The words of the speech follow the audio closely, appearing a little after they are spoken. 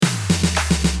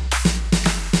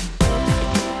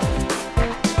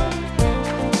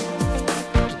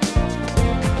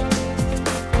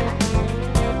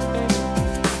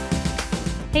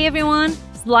Hey everyone,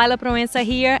 it's Lila Proença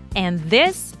here, and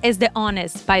this is The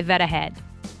Honest by Veterinary.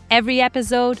 Every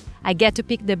episode, I get to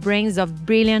pick the brains of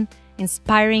brilliant,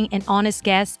 inspiring, and honest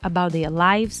guests about their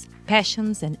lives,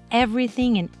 passions, and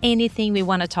everything and anything we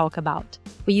want to talk about.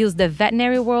 We use the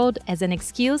veterinary world as an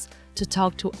excuse to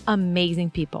talk to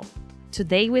amazing people.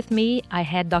 Today with me, I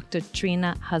had Dr.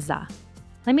 Trina Hazzah.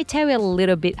 Let me tell you a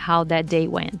little bit how that day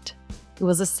went. It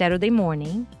was a Saturday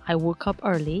morning. I woke up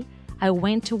early. I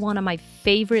went to one of my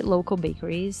favorite local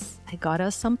bakeries. I got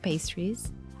us some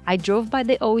pastries. I drove by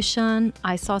the ocean.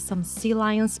 I saw some sea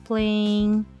lions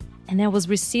playing. And I was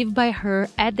received by her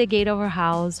at the gate of her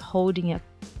house holding a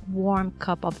warm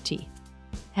cup of tea.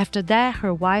 After that,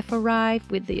 her wife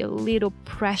arrived with their little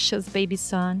precious baby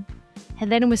son.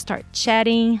 And then we started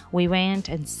chatting. We went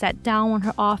and sat down in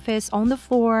her office on the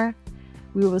floor.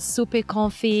 We were super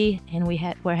comfy and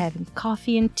we're having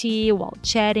coffee and tea while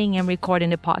chatting and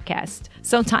recording the podcast.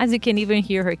 Sometimes you can even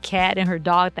hear her cat and her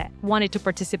dog that wanted to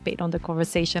participate on the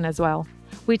conversation as well.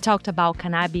 We talked about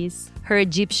cannabis, her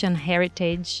Egyptian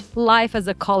heritage, life as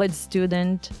a college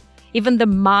student, even the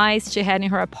mice she had in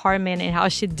her apartment and how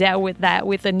she dealt with that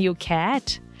with a new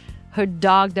cat, her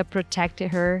dog that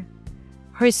protected her,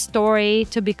 her story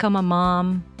to become a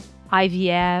mom,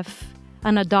 IVF,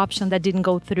 an adoption that didn't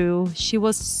go through. She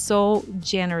was so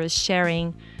generous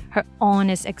sharing her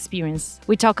honest experience.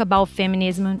 We talk about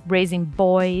feminism, raising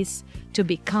boys, to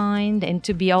be kind and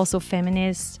to be also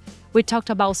feminist. We talked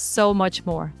about so much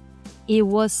more. It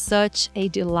was such a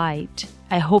delight.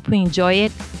 I hope you enjoy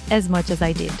it as much as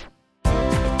I did.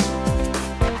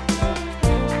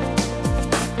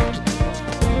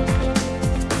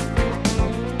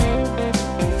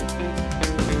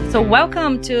 So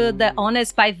welcome to The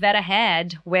Honest by Vet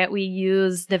Ahead, where we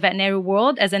use the veterinary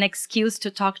world as an excuse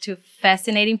to talk to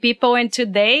fascinating people. And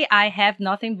today I have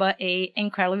nothing but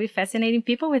incredibly fascinating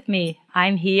people with me.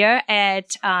 I'm here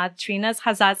at Trina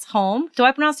Hazzah's home. Do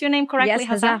I pronounce your name correctly?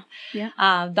 Yes, Hazzah.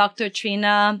 Yeah. Dr.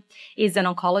 Trina is an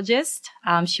oncologist.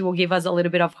 She will give us a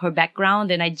little bit of her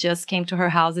background. And I just came to her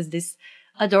house. It's this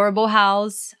adorable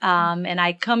house. And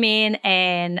I come in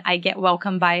and I get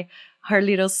welcomed by her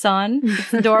little son.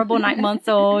 It's adorable, 9 months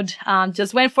old.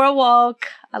 Just went for a walk,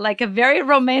 like a very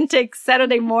romantic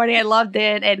Saturday morning. I loved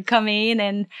it. And come in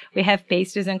and we have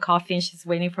pastries and coffee and she's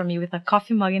waiting for me with a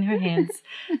coffee mug in her hands.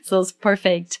 So it's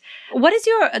perfect. What is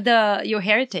your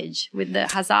heritage with the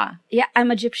Hazzah? Yeah, I'm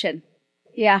Egyptian.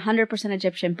 Yeah, 100%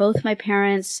 Egyptian. Both my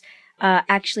parents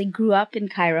actually grew up in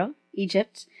Cairo,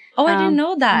 Egypt. Oh, I didn't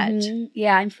know that. Mm-hmm.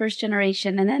 Yeah, I'm first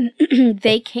generation. And then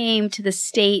they came to the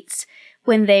States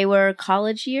when they were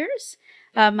college years.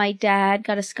 My dad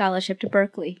got a scholarship to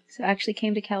Berkeley, so actually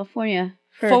came to California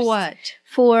first. For what?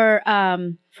 For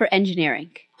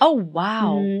engineering. Oh,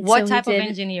 wow. What so type of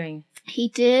engineering? He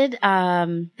did,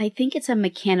 I think it's a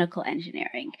mechanical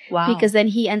engineering. Wow. Because then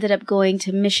he ended up going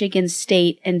to Michigan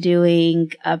State and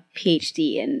doing a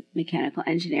PhD in mechanical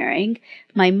engineering.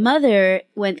 My mother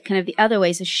went kind of the other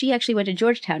way. So she actually went to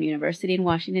Georgetown University in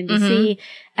Washington, D.C.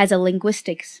 as a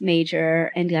linguistics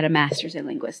major and got a master's in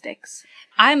linguistics.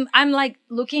 I'm like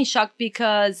looking shocked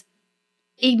because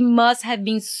it must have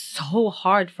been so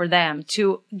hard for them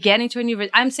to get into a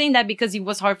university. I'm saying that because it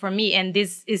was hard for me, and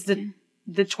this is the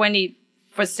 21st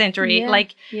century.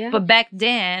 But back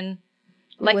then,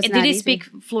 did they speak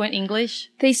fluent English?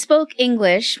 They spoke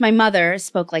English. My mother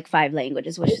spoke like 5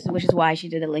 languages, which is why she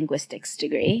did a linguistics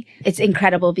degree. It's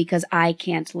incredible because I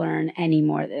can't learn any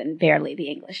more than barely the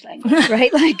English language,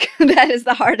 right? Like that is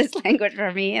the hardest language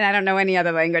for me, and I don't know any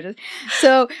other languages.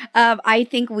 So I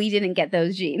think we didn't get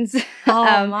those genes.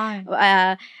 Oh my!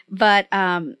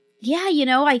 Yeah,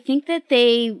 I think that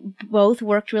they both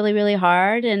worked really, really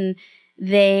hard, and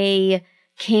they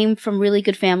came from really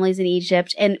good families in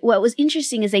Egypt. And what was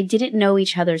interesting is they didn't know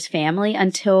each other's family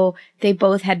until they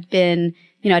both had been,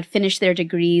 had finished their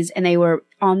degrees and they were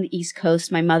on the East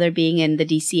Coast, my mother being in the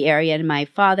DC area, and my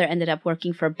father ended up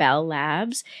working for Bell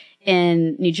Labs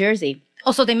in New Jersey.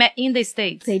 Oh, so they met in the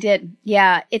States? They did.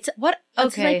 Yeah. It's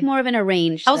Okay. like more of an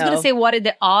arranged. I was going to say what are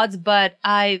the odds, but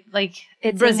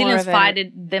Brazilians more find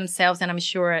it themselves, and I'm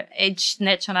sure each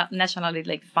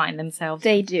nationality find themselves.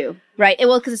 They do. Right.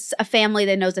 Well, because it's a family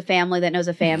that knows a family that knows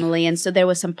a family. And so there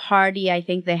was some party I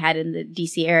think they had in the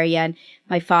DC area, and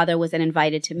my father was then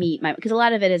invited to meet because a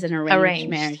lot of it is an arranged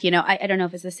marriage. I don't know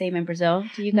if it's the same in Brazil.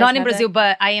 Do you guys Not in have Brazil, that?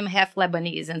 but I am half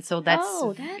Lebanese, and so that's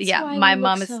why my we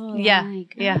mom look is so yeah.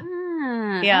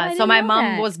 I So my didn't know mom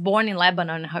that. was born in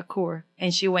Lebanon, Hakour,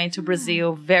 and she went to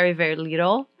Brazil very, very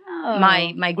little.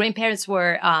 my grandparents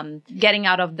were getting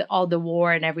out of all the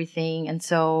war and everything, and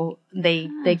so they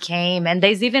came. And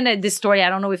there's even this story, I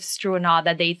don't know if it's true or not,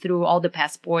 that they threw all the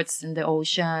passports in the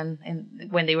ocean and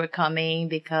when they were coming,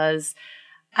 because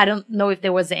I don't know if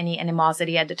there was any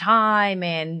animosity at the time,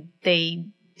 and they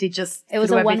just it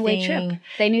was a one-way trip.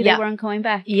 They knew they weren't going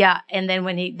back. Yeah, and then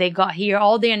when they got here,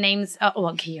 all their names,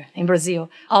 here in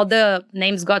Brazil, all the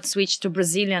names got switched to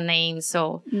Brazilian names.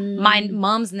 So my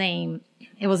mom's name,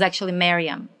 it was actually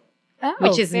Mariam,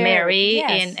 which is Mary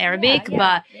in Arabic,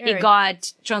 but it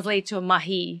got translated to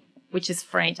Marie, which is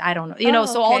French. I don't know.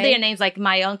 So all their names, like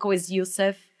my uncle is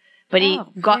Yusuf, but he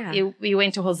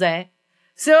went to Jose.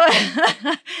 So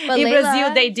in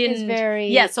Brazil, they didn't.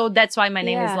 So that's why my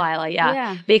name is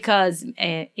Laila. Because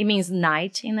it means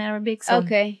night in Arabic. So,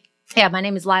 yeah, my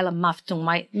name is Laila Maftoum.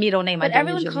 My middle name. But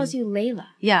everyone calls you Layla.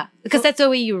 Yeah, because that's the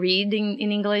way you read in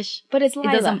English. But it's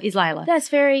Laila. It's Laila. That's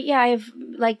very. I have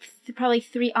like probably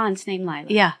 3 aunts named Laila.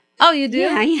 Yeah. Oh, you do?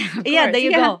 Yeah. There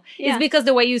you go. Yeah. It's because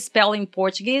the way you spell in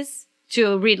Portuguese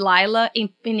to read Laila in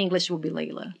English will be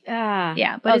Layla.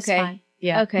 Yeah, but it's fine.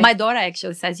 Yeah. Okay. My daughter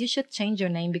actually says you should change your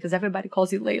name because everybody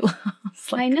calls you Layla.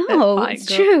 I know. It's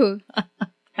true.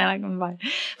 I like them fine.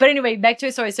 But anyway, back to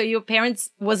your story. So your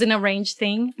parents was an arranged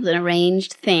thing? It was an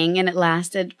arranged thing, and it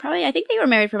lasted probably, I think they were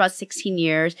married for about 16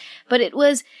 years. But it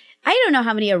was, I don't know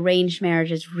how many arranged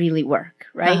marriages really work,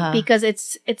 right? Because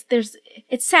it's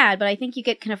sad, but I think you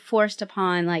get kind of forced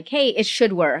upon like, hey, it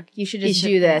should work. You should just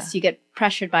do this. Yeah. You get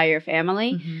pressured by your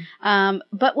family.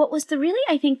 But what was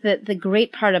I think that the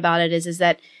great part about it is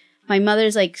that my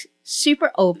mother's like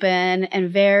super open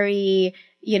and very,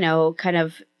 kind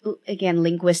of, again,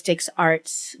 linguistics,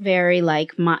 arts, very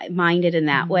like minded in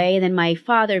that way. And then my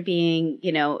father being,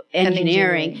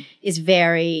 engineering is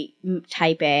very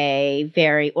type A,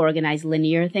 very organized,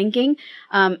 linear thinking.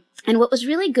 And what was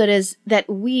really good is that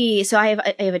so I have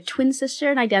a twin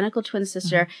sister, an identical twin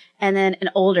sister, and then an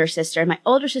older sister. My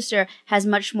older sister has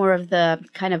much more of the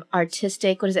kind of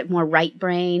artistic, more right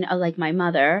brain, like my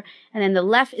mother. And then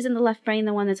isn't the left brain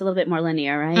the one that's a little bit more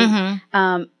linear,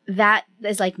 right? That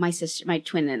is like my sister, my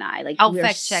twin and I. Like I'll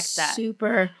fact check that.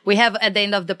 We have at the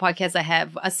end of the podcast, I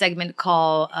have a segment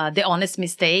called The Honest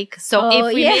Mistake. So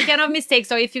if we make any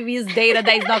mistakes or if you use data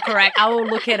that is not correct, I will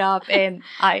look it up and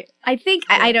I think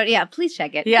I don't. Yeah, please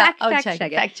check it. Yeah,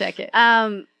 fact check it.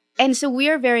 And so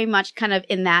we're very much kind of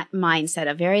in that mindset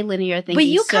of very linear thinking. But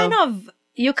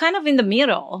you're kind of in the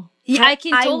middle. Yeah, I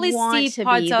can totally see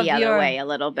parts of the other way a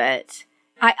little bit.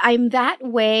 I'm that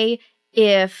way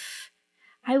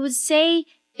I would say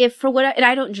and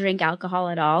I don't drink alcohol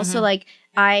at all. So like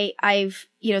I've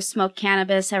smoked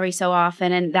cannabis every so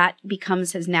often, and that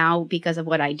has now because of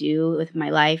what I do with my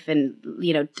life and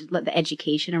the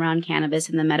education around cannabis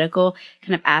and the medical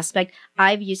kind of aspect.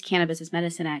 I've used cannabis as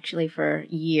medicine actually for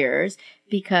years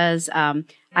because I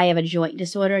have a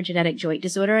genetic joint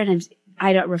disorder, and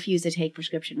I don't refuse to take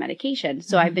prescription medication.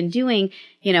 So I've been doing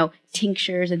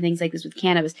tinctures and things like this with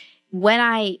cannabis. When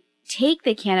I take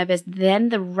the cannabis, then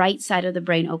the right side of the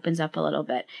brain opens up a little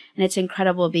bit. And it's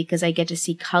incredible because I get to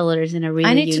see colors in a really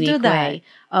unique way. I need to do that.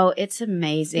 Oh, it's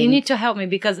amazing. You need to help me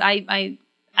because I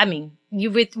mean,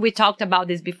 we talked about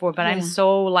this before, but I'm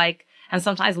so like, I'm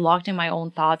sometimes locked in my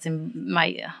own thoughts in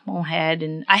my own head.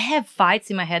 And I have fights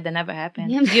in my head that never happen.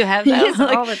 Yeah. Do you have that? Yes,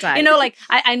 all the time.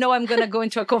 I know I'm going to go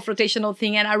into a confrontational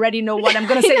thing and I already know what I'm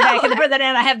going to say back. And then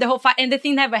I have the whole fight and the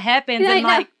thing never happens. And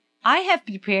like, I have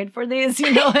prepared for this,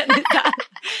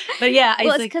 But yeah,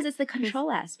 it's because it's the control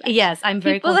aspect. Yes, I'm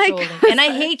very controlling, and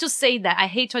I hate to say that. I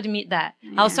hate to admit that.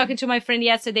 Yeah. I was talking to my friend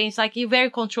yesterday, and it's like, you're very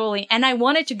controlling, and I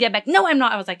wanted to get back. No, I'm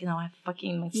not. I was like, no, I'm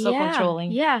fucking so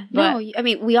controlling. Yeah, no, I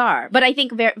mean we are, but I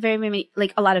think very, very many,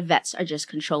 like a lot of vets are just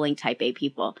controlling type A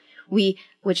people.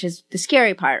 Which is the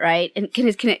scary part, right? And I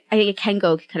think it can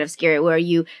go kind of scary where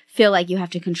you feel like you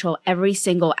have to control every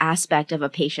single aspect of a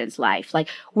patient's life. Like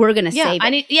we're going to save it. I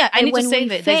need to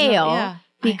save it. Fail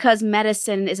because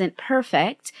medicine isn't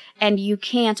perfect and you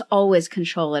can't always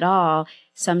control it all.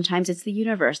 Sometimes it's the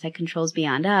universe that controls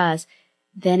beyond us.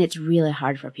 Then it's really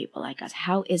hard for people like us.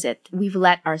 How is it? We've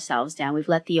let ourselves down. We've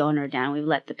let the owner down. We've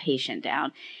let the patient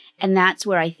down. And that's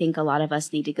where I think a lot of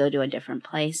us need to go to a different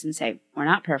place and say, we're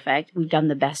not perfect. We've done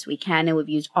the best we can. And we've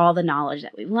used all the knowledge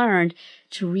that we've learned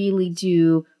to really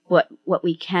do what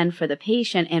we can for the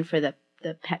patient and for the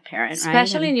pet parent.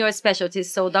 Especially in your specialty.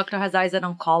 So Dr. Hazzah is an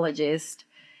oncologist.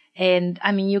 And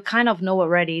I mean, you kind of know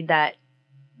already that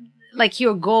like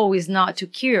your goal is not to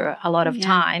cure a lot of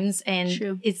times.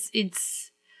 And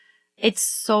it's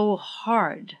so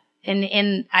hard.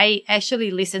 And I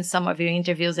actually listened to some of your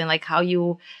interviews and like how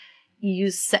you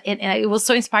and it was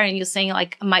so inspiring. You saying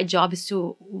like, my job is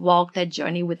to walk that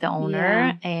journey with the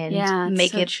owner and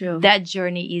make that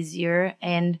journey easier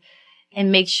and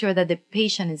make sure that the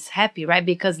patient is happy, right?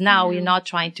 Because now we're not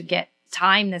trying to get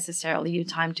time necessarily. You're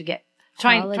trying to get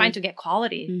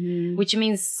quality, which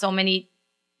means so many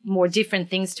more different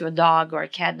things to a dog or a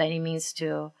cat than it means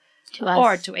to us.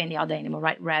 Or to any other animal,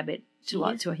 right? Rabbit to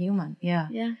a human. Yeah.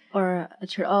 Or a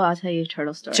turtle. Oh, I'll tell you a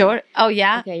turtle story. Sure. Oh,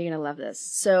 yeah. Okay, you're gonna love this.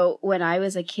 So when I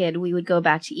was a kid, we would go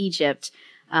back to Egypt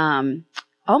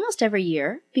almost every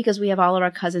year because we have all of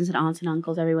our cousins and aunts and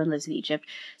uncles. Everyone lives in Egypt.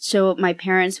 So my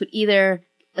parents would either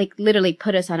like literally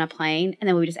put us on a plane and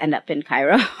then we would just end up in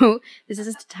Cairo. This is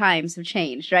just times have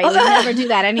changed, right? We never do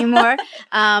that anymore.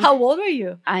 How old were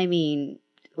you? I mean,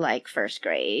 like first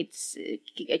grade,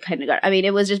 kindergarten. I mean,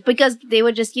 it was just because they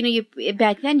would just, you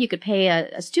back then you could pay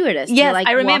a stewardess. Yes, to, like,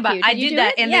 I remember. I did did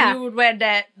that. And then you would wear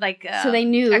that, like, so they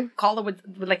knew. A collar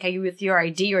with your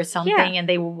ID or something. Yeah. And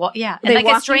they would walk. Yeah. They And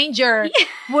like a stranger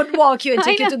would walk you and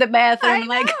take you to the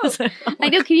bathroom. I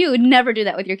know. You would never do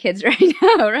that with your kids right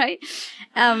now, right?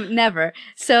 Never.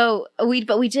 So we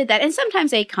did that. And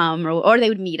sometimes they come or they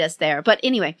would meet us there. But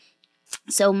anyway.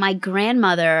 So my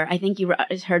grandmother, I think you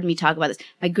heard me talk about this.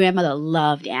 My grandmother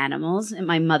loved animals, and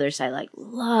my mother's side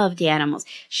loved animals.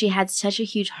 She had such a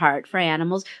huge heart for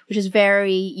animals, which is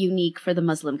very unique for the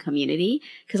Muslim community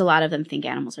because a lot of them think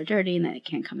animals are dirty and that it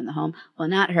can't come in the home. Well,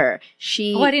 not her.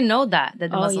 I didn't know that.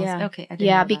 That the Muslims. Yeah. Okay, I didn't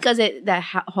know that. Because that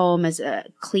home is a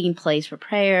clean place for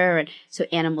prayer, and so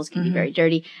animals can be very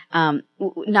dirty. Not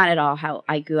at all how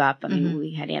I grew up. I mean,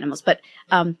 we had animals, but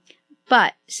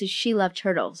so she loved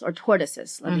turtles or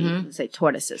tortoises. Let me say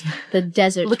tortoises. The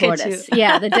desert tortoise.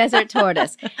 Yeah, the desert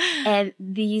tortoise. And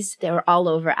they were all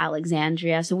over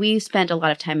Alexandria. So we spent a lot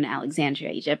of time in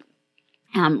Alexandria, Egypt,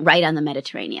 right on the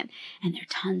Mediterranean. And there are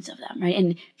tons of them, right?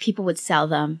 And people would sell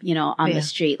them, on the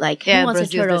street. Like, who wants a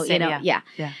turtle? Yeah.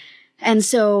 And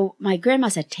so my grandma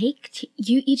said,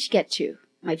 you each get two,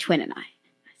 my twin and I.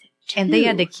 And they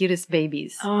are the cutest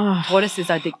babies. Oh. Tortoises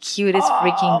are the cutest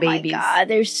freaking babies. Oh my God,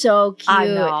 they're so cute. I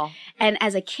know. And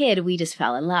as a kid, we just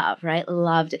fell in love, right?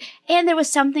 Loved it. And there was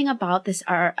something about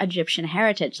our Egyptian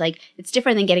heritage. Like, it's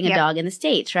different than getting a dog in the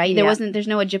States, right? There's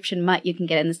no Egyptian mutt you can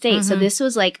get in the States. So this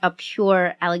was like a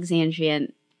pure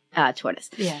Alexandrian tortoise.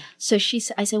 Yeah. So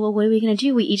I said, well, what are we going to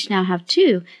do? We each now have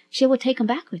two. She said, well, take them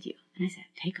back with you. And I said,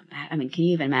 take them back. I mean, can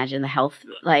you even imagine the health,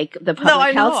 like the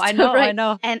public health stuff, right? I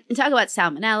know. And talk about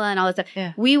salmonella and all that stuff.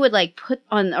 Yeah. We would like put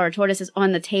on our tortoises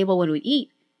on the table when we'd eat.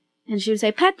 And she would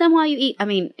say, pet them while you eat. I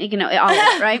mean, all of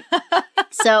it, right?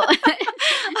 So.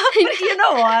 You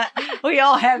know what? We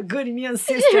all have good immune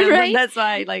systems. Right? And that's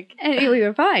why, And we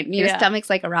were fine. Your stomach's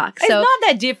like a rock. It's not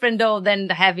that different, though, than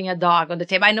having a dog on the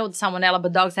table. I know salmonella,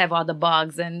 but dogs have other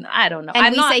bugs, and I don't know.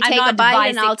 And I'm take a bite,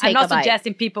 and I'll take a bite. I'm not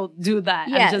suggesting people do that.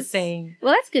 Yes. I'm just saying.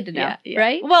 Well, that's good to know,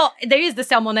 right? Well, there is the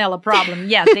salmonella problem.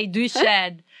 Yes, they do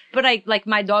shed. But like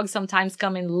my dogs sometimes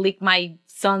come and lick my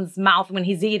son's mouth when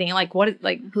he's eating. Like, what is,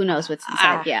 like... Who knows what's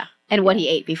inside, and what he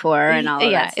ate before and all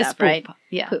of that stuff, right?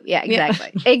 Yeah. Poop. Yeah,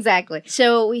 exactly. Exactly.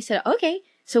 So we said, okay.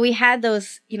 So we had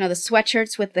those, the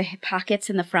sweatshirts with the pockets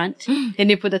in the front. And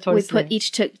you put the tortoise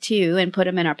each took two and put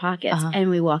them in our pockets. And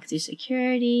we walked through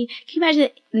security. Can you imagine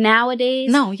nowadays?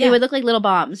 No, they would look like little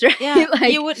bombs, right? Yeah,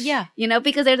 you would,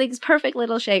 because they're like this perfect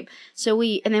little shape. So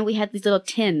then we had these little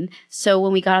tin. So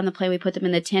when we got on the plane, we put them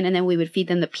in the tin and then we would feed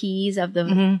them the peas of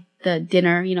the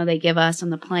dinner, they give us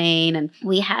on the plane. And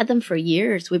we had them for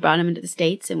years. We brought them into the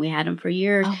States and we had them for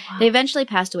years. Oh, wow. They eventually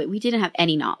passed away. We didn't have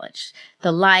any knowledge.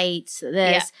 The lights,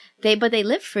 but they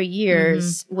lived for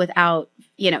years without,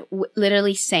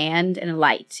 literally sand and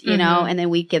light, and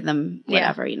then we give them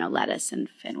whatever, lettuce and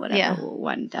whatever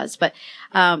one does. But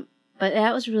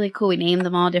that was really cool. We named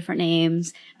them all different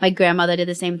names. My grandmother did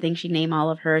the same thing. She'd name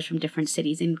all of hers from different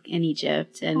cities in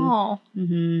Egypt. And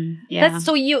That's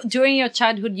so during your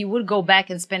childhood, you would go back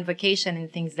and spend vacation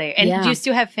and things there. And do you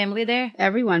still have family there?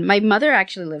 Everyone. My mother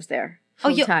actually lives there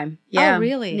full time. Yeah. Oh,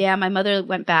 really? Yeah, my mother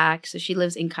went back, so she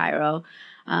lives in Cairo.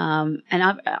 And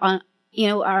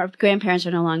our grandparents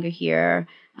are no longer here.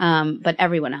 But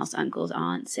everyone else, uncles,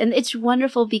 aunts. And it's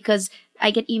wonderful because I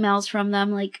get emails from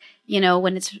them, like,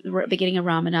 when it's beginning of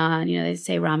Ramadan, they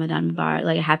say Ramadan Mubarak,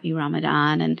 like a happy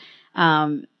Ramadan,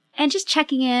 and just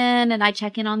checking in, and I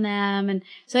check in on them. And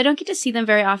so I don't get to see them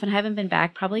very often. I haven't been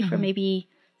back probably for maybe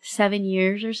 7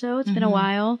 years or so. It's been a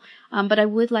while. But I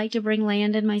would like to bring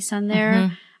Landon, my son,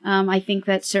 there. I think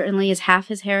that certainly is half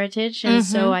his heritage. And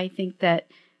so I think that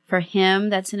for him,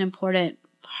 that's an important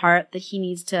part that he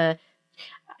needs to...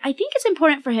 I think it's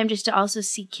important for him just to also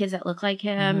see kids that look like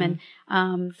him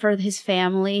and for his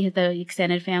family, the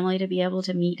extended family, to be able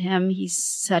to meet him. He's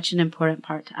such an important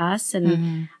part to us,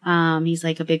 and he's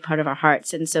like a big part of our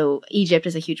hearts. And so Egypt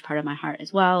is a huge part of my heart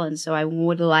as well. And so I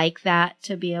would like that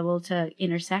to be able to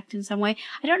intersect in some way.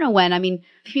 I don't know when. I mean,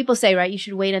 people say, right, you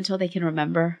should wait until they can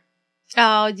remember.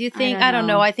 Oh, do you think? I don't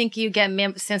know. I think you get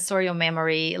sensorial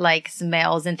memory, like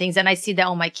smells and things. And I see that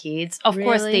on my kids. Of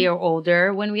course, they are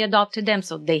older when we adopted them.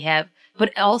 So they have,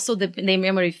 but also their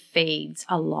memory fades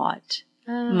a lot.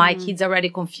 My kids already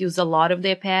confuse a lot of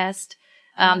their past.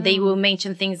 They will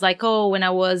mention things like, oh, when I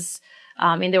was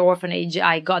in the orphanage,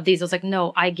 I got this. I was like,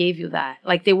 no, I gave you that.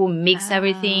 Like they will mix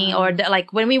everything. Or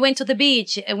like when we went to the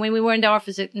beach and when we were in the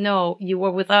office, like, no, you were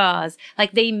with us.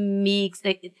 Like they mix,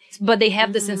 but they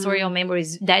have the sensorial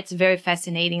memories. That's very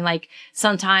fascinating. Like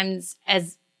sometimes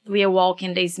as we are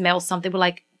walking, they smell something. We're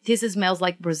like, this smells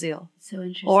like Brazil. So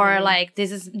interesting. Or like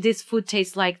this food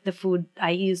tastes like the food I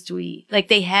used to eat. Like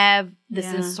they have the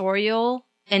sensorial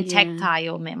and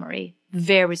tactile memory.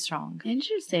 Very strong.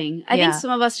 Interesting. I think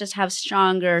some of us just have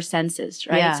stronger senses,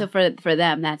 right? Yeah. So for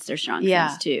them, that's their strong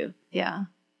sense too. Yeah.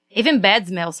 Even bad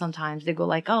smells sometimes. They go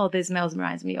like, oh, this smells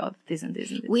reminds me of this and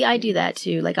this and this. I do that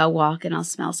too. Like I'll walk and I'll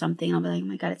smell something. I'll be like, oh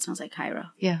my God, it smells like Cairo.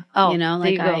 Yeah. Oh, you know,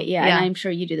 like and I'm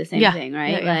sure you do the same thing,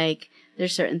 right? Yeah. Like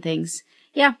there's certain things.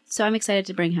 Yeah. So I'm excited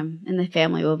to bring him, and the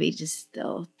family will be just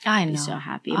they'll be so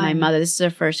happy. My mother, this is her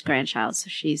first grandchild, so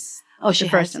she's she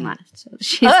first and last. So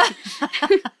she's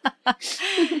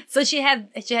So she had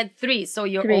 3. So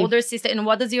your older sister, and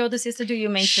what does your older sister do? You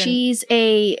mentioned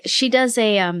she does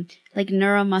a like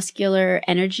neuromuscular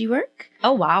energy work.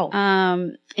 Oh wow.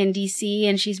 In DC,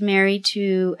 and she's married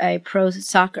to an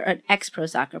ex-pro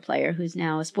soccer player who's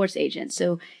now a sports agent.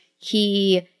 So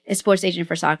he is sports agent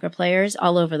for soccer players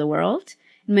all over the world.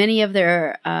 Many of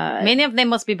them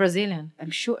must be Brazilian. I'm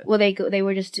sure. Well, they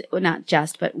were just, well, not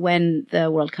just, but when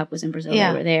the World Cup was in Brazil,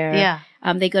 they were there. Yeah.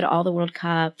 They go to all the World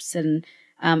Cups, and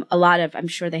a lot of, I'm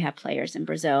sure they have players in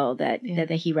Brazil that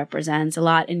he represents, a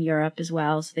lot in Europe as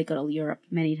well. So they go to Europe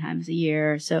many times a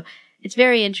year. So it's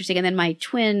very interesting. And then my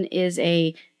twin is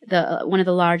one of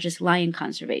the largest lion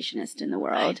conservationists in the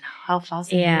world. How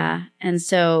fascinating. Yeah. And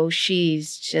so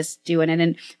she's just doing it.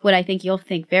 And what I think you'll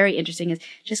think very interesting is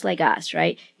just like us,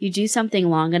 right? You do something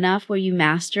long enough where you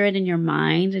master it in your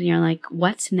mind and you're like,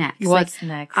 what's next? What's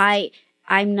next?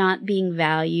 I'm not being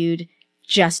valued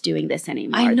just doing this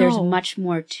anymore. I know. There's much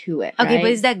more to it. Okay, right?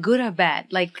 but is that good or bad?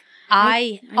 Like,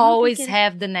 I always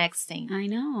have the next thing. I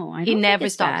know. It never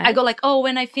stops. I go like, oh,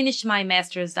 when I finish my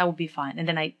master's, that will be fine. And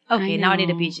then now I need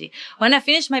a PhD. When I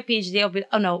finish my PhD, I'll be,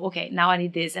 oh no, okay, now I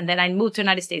need this. And then I move to the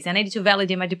United States and I need to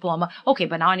validate my diploma. Okay,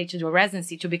 but now I need to do a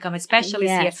residency to become a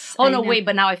specialist here. Oh no, wait,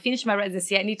 but now I finished my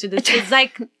residency. I need to do this. It's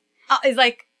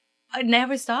like, it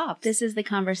never stops. This is the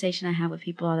conversation I have with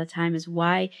people all the time is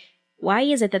why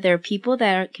is it that there are people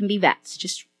that can be vets,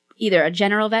 just either a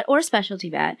general vet or a specialty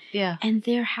vet. Yeah. And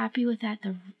they're happy with that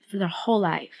for their whole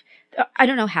life. I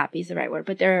don't know happy is the right word,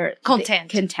 but they're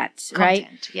content, right?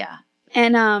 Yeah.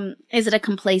 And is it a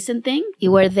complacent thing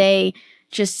where they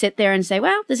just sit there and say,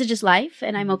 well, this is just life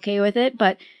and I'm okay with it?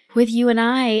 But with you and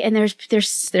I, and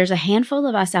there's a handful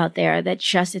of us out there that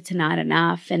just it's not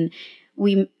enough. And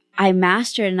I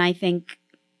mastered, and I think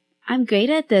I'm great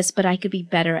at this, but I could be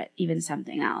better at even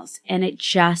something else. And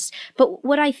but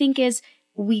what I think is,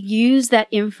 we use that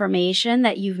information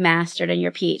that you've mastered in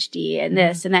your PhD and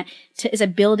this and that as a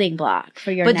building block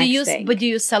for your next thing. But do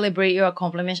you celebrate your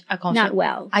accomplishment? Not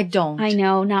well. I don't. I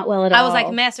know, not well at all. I was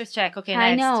like, master's check. Okay, next.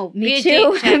 I know. Me PhD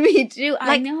too. check. Me too. Like,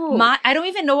 I know. I don't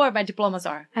even know where my diplomas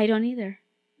are. I don't either.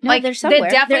 No, like, they're somewhere.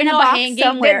 They're definitely in a not box hanging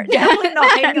somewhere. They're definitely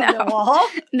not hanging on the wall.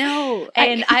 No.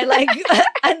 And I like,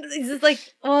 and it's just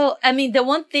like, well, I mean, the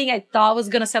one thing I thought I was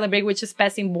going to celebrate, which is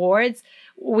passing boards,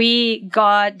 we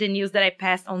got the news that I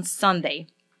passed on Sunday.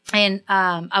 And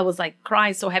I was like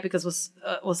crying so happy because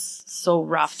it was so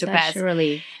rough to pass.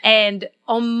 Relief. And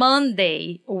on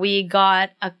Monday, we got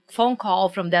a phone call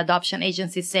from the adoption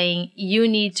agency saying, you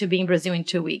need to be in Brazil in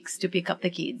 2 weeks to pick up the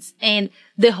kids. And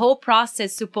the whole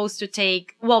process supposed to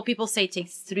take, well, people say it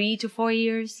takes 3 to 4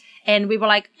 years. And we were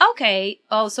like, okay,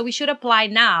 so we should apply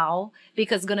now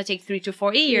because it's going to take 3 to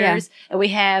 4 years. Yeah. And we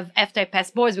have, after I pass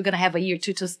boards, we're going to have a year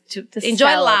to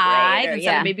enjoy life and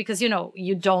celebrate because,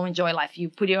 you don't enjoy life. You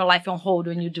put your life on hold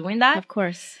when you're doing that. Of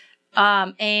course.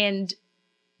 And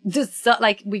just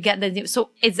we get the news. So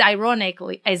it's ironic,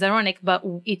 but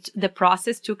the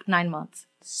process took 9 months.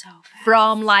 So fast.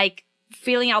 From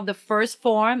filling out the first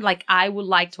form, I would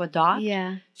like to adopt,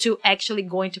 yeah, to actually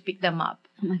going to pick them up.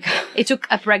 Oh my God. It took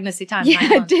a pregnancy time. Yeah, 9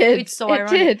 months. it did. It's so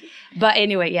ironic. But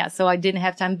anyway, yeah, so I didn't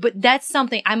have time. But that's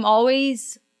something I'm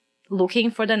always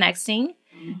looking for the next thing,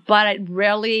 but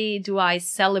rarely do I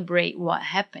celebrate what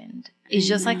happened. It's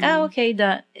just like, oh, okay.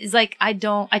 It's like, I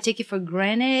take it for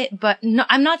granted, but no,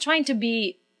 I'm not trying to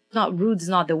be, not rude is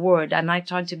not the word. I'm not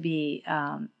trying to be,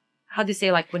 how do you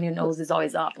say, like when your nose is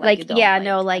always up? Like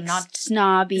not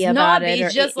snobby about it.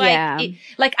 It's just like,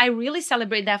 like I really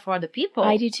celebrate that for other people.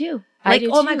 I do too. Like,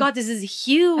 oh my God, this is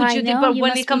huge. I know, but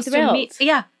when it comes to me,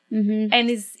 yeah. Mm-hmm. And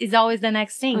it's always the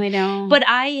next thing. I know. But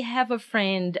I have a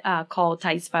friend called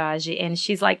Thais Faraji, and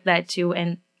she's like that too.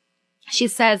 And she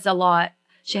says a lot.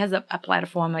 She has a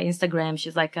platform on Instagram.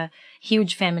 She's like a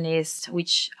huge feminist,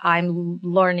 which I'm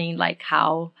learning like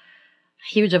how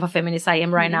huge of a feminist I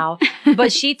am right now.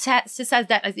 But she says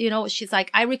that, she's like,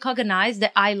 I recognize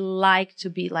that I like to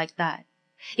be like that.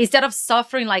 Instead of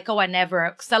suffering like, oh, I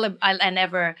never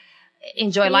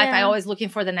enjoy life. I always looking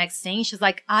for the next thing. She's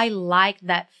like, I like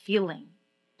that feeling.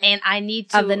 And I need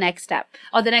to... Of the next step.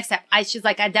 She's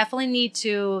like, I definitely need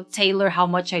to tailor how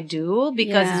much I do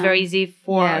because it's very easy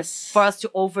for us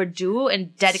to overdo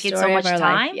and dedicate so much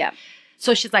time. Yeah.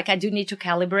 So she's like, I do need to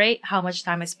calibrate how much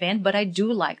time I spend, but I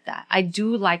do like that. I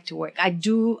do like to work. I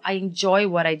enjoy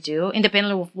what I do,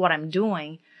 independently of what I'm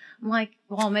doing. I'm like,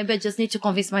 well, maybe I just need to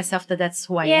convince myself that that's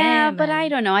who I am. Yeah, but I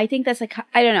don't know. I think that's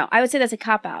I don't know. I would say that's a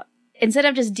cop-out. Instead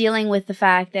of just dealing with the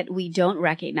fact that we don't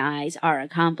recognize our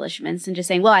accomplishments and just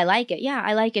saying, well, I like it. Yeah,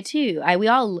 I like it too.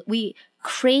 We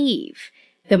crave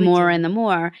the more and the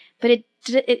more. But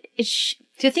do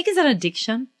you think it's an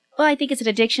addiction? Well, I think it's an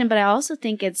addiction, but I also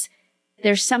think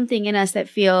there's something in us that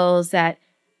feels that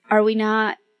are we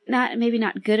maybe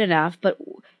not good enough, but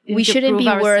we shouldn't be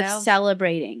worth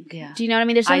celebrating. Yeah. Do you know what I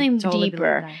mean? There's something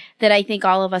deeper that I think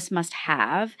all of us must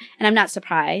have. And I'm not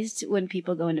surprised when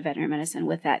people go into veterinary medicine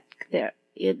with that,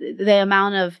 the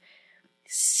amount of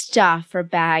stuff or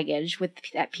baggage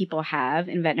that people have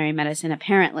in veterinary medicine.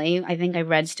 Apparently, I think I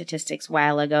read statistics a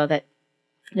while ago that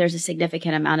there's a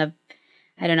significant amount of,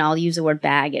 I don't know, I'll use the word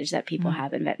baggage that people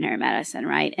have in veterinary medicine,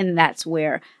 right? And that's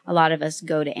where a lot of us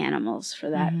go to animals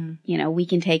for that. We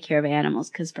can take care of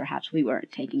animals because perhaps we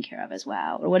weren't taken care of as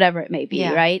well or whatever it may be,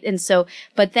 right? And so,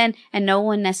 and no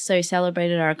one necessarily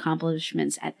celebrated our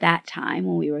accomplishments at that time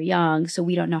when we were young, so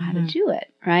we don't know how to do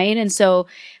it, right? And so,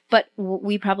 but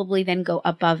we probably then go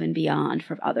above and beyond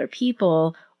for other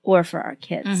people or for our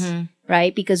kids,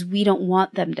 right? Because we don't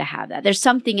want them to have that. There's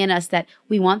something in us that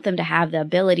we want them to have the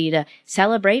ability to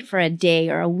celebrate for a day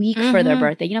or a week for their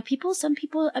birthday. Some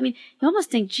people, I mean, you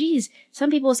almost think, geez, some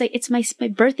people will say, it's my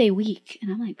birthday week.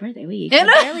 And I'm like, birthday week?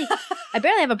 I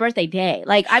barely have a birthday day.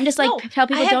 Like, I'm just like, tell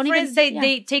people don't even. Friends,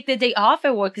 they take the day off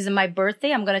at work because it's my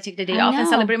birthday. I'm going to take the day off and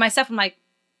celebrate myself. I'm like,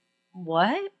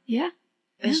 what? Yeah.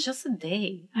 It's just a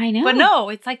day. I know. But no,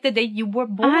 it's like the day you were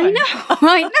born.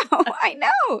 I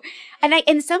know.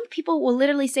 And some people will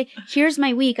literally say, here's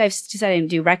my week. I've decided to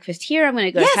do breakfast here. I'm going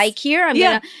to go hike here. I'm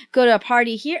going to go to a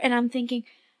party here. And I'm thinking,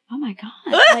 oh my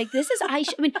God, like this is,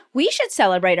 we should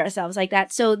celebrate ourselves like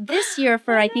that. So this year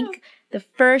I think the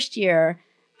first year,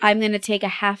 I'm going to take a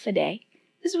half a day.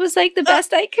 This was like the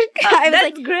best I could. I was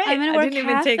like, great. I'm going to work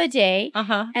half a day.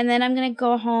 And then I'm going to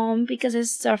go home because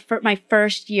it's my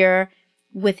first year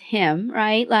with him,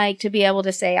 right? Like to be able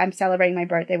to say, I'm celebrating my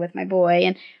birthday with my boy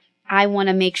and I want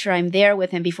to make sure I'm there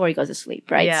with him before he goes to sleep,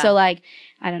 right? Yeah. So like,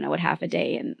 I don't know what half a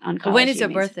day in oncology. When is your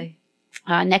birthday?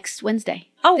 Next Wednesday.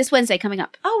 Oh. This Wednesday coming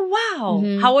up. Oh,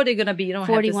 wow. How old are you going to be? You don't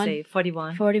 41. Have to say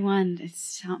 41. 41.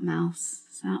 It's something else.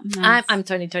 I'm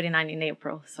turning 39 in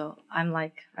April, so I'm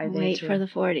like, wait for the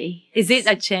 40. Is it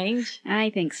a change?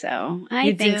 I think so.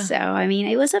 I think so. I mean,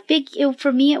 it was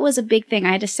for me, it was a big thing.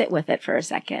 I had to sit with it for a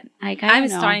second. I'm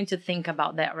starting to think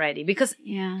about that already because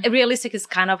realistic is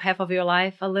kind of half of your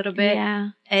life a little bit. Yeah,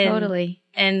 totally.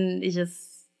 And it's just,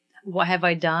 what have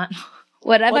I done?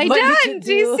 What have I done?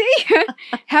 Do you see?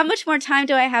 How much more time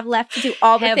do I have left to do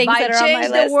all the things that are on my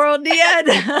list? Have I changed the world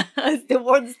yet? The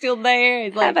world's still there.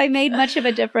 It's like, have I made much of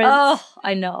a difference? Oh,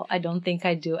 I know. I don't think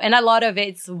I do. And a lot of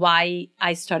it's why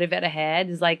I started VetaHead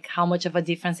is like, how much of a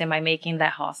difference am I making in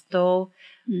that hospital?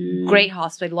 Great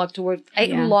hospital. I love to work. I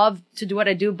love to do what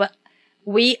I do, but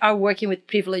we are working with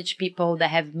privileged people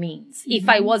that have means. If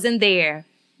I wasn't there,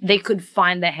 they could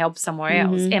find the help somewhere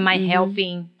else. Am I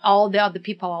helping all the other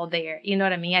people out there? You know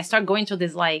what I mean? I start going to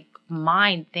this like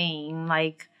mind thing.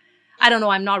 Like, I don't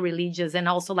know. I'm not religious. And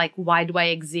also like, why do I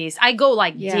exist? I go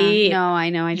like deep. No,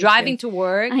 I know. Driving to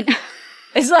work.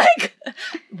 It's like,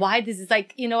 why this is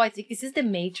like, I think, is this the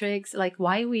Matrix? Like,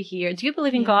 why are we here? Do you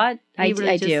believe in God? I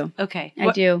do. Okay.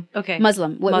 I do. Okay.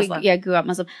 Muslim. Muslim. I grew up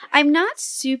Muslim. I'm not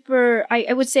super,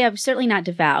 I would say I'm certainly not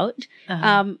devout.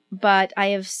 But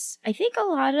I think a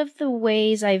lot of the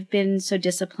ways I've been so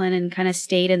disciplined and kind of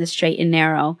stayed in the straight and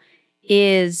narrow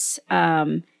is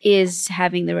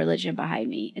having the religion behind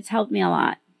me. It's helped me a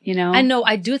lot, I know.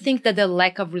 I do think that the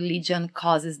lack of religion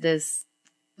causes this,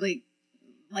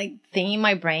 like thing in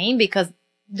my brain, because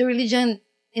the religion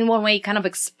in one way kind of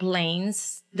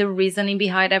explains the reasoning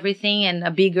behind everything and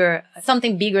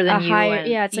something bigger than you.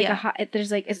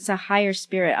 It's a higher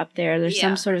spirit up there. There's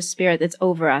some sort of spirit that's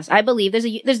over us. I believe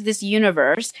there's this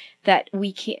universe that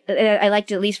we can't, I like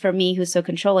to, at least for me who's so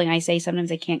controlling, I say sometimes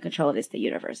I can't control it. It's the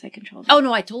universe I control. Oh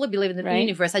no, I totally believe in the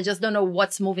universe. I just don't know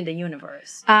what's moving the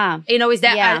universe. Is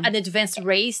that an advanced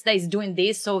race that is doing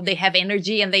this so they have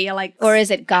energy and they are like, or is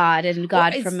it God and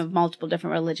God from multiple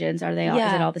different religions? Are they all,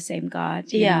 is it all the same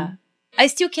God? You know? I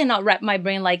still cannot wrap my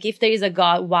brain, like, if there is a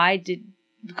God, why did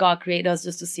God create us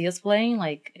just to see us playing?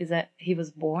 Like, is that he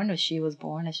was born or she was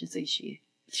born? I should say she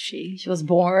was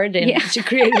born and she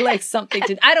created like something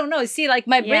to, I don't know. See, like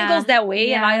my brain goes that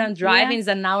way and I don't drive and it's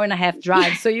an hour and a half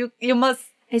drive. So you must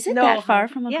Is it that far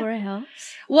from Agora Hills?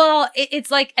 Well,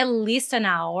 it's like at least an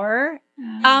hour.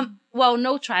 Well,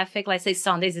 no traffic. Like say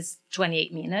Sundays is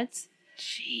 28 minutes.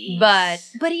 Jeez.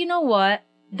 But you know what?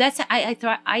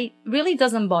 I really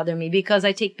doesn't bother me because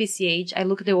I take PCH. I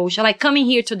look at the ocean. Like coming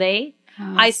here today,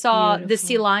 I saw the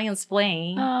sea lions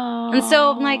playing. Oh. And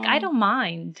so I'm like, I don't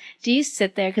mind. Do you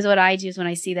sit there? Because what I do is when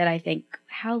I see that, I think,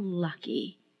 how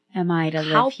lucky am I to live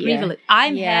here? How privileged.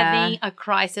 I'm having a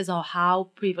crisis of how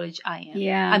privileged I am.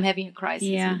 Yeah. I'm having a crisis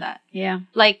with that. Yeah.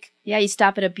 Like. Yeah, you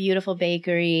stop at a beautiful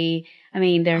bakery. I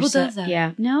mean, there's... Who does that?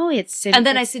 Yeah. No, it's... And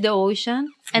then I see the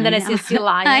ocean. And then I see a sea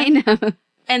lion. I know.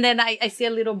 And then I see a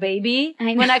little baby.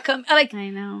 I know. When I come, like, I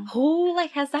know. Who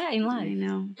has that in life? I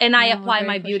know. And I apply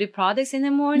my beauty products in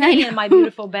the morning and my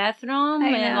beautiful bathroom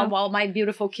and while my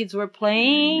beautiful kids were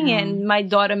playing and my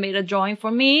daughter made a drawing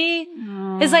for me.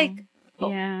 It's like,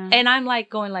 and I'm like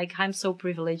going like, I'm so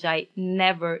privileged. I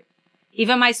never,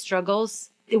 even my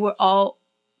struggles, they were all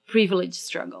privileged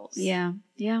struggles. Yeah.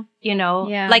 Yeah.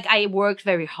 Like I worked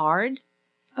very hard.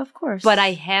 Of course. But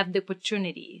I have the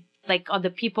opportunity. Like other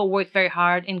people work very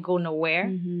hard and go nowhere.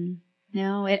 Mm-hmm.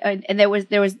 No, and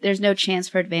there's no chance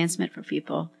for advancement for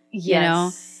people.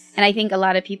 Yes. And I think a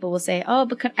lot of people will say, "Oh,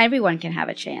 but everyone can have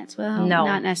a chance." Well, no,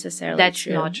 not necessarily. That's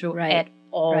not true at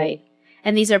all. Right.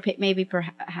 And these are maybe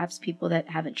perhaps people that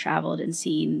haven't traveled and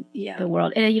seen the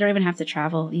world. And you don't even have to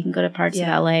travel. You can go to parts of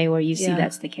LA where you see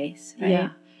that's the case. Right? Yeah.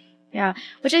 Yeah,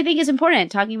 which I think is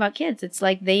important. Talking about kids, it's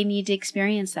like they need to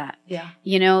experience that. Yeah.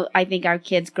 I think our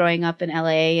kids growing up in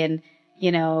LA and,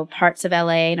 parts of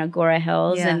LA and Agora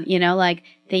Hills and, like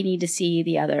they need to see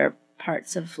the other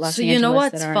parts of Los Angeles. So you know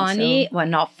what's funny? Well,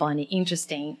 not funny,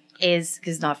 interesting is,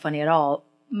 because it's not funny at all.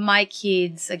 My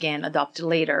kids, again, adopted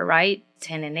later, right?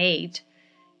 10 and 8.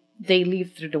 They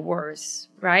lived through the worst,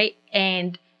 right?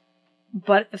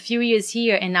 But a few years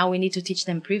here and now we need to teach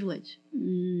them privilege.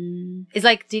 It's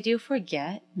like, did you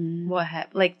forget what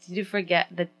happened? Like, did you forget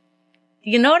that?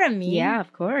 You know what I mean? Yeah,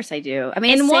 of course I do. I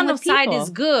mean, and one side is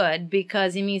good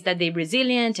because it means that they're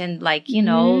resilient and like,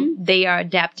 they are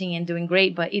adapting and doing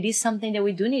great. But it is something that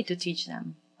we do need to teach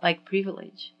them, like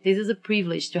privilege. This is a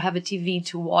privilege to have a TV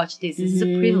to watch this. This is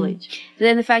a privilege. But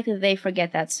then the fact that they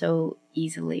forget that so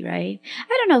easily, right?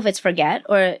 I don't know if it's forget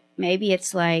or maybe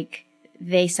it's like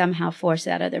they somehow force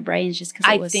it out of their brains just because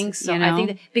I think so. I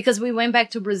think because we went back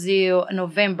to Brazil in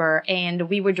November and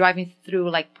we were driving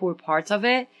through like poor parts of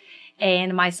it.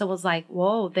 And my son was like,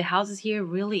 whoa, the houses here are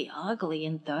really ugly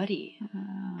and dirty.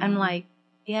 I'm like,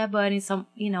 yeah, but in some,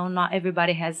 not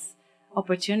everybody has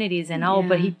opportunities and all,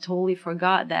 but he totally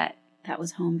forgot that. That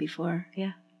was home before.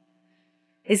 Yeah.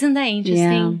 Isn't that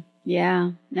interesting?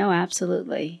 Yeah. No,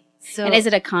 absolutely. So, and is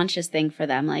it a conscious thing for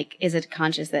them? Like, is it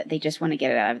conscious that they just want to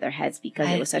get it out of their heads because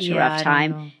it was such a rough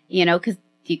time? Because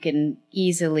you can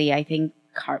easily, I think,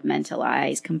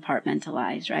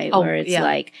 compartmentalize, right? Where it's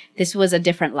like, this was a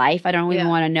different life. I don't even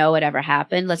want to know whatever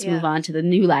happened. Let's move on to the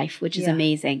new life, which is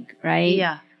amazing, right?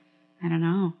 Yeah. I don't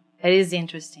know. It is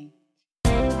interesting.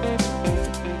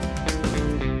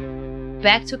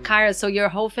 Back to Cairo. So your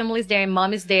whole family's there and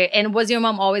mom is there. And was your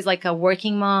mom always like a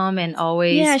working mom and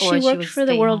always? Yeah, she worked for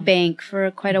the World Bank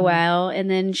for quite a while. And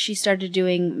then she started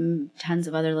doing tons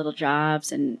of other little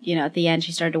jobs. And, at the end,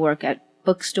 she started to work at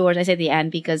bookstores. I say the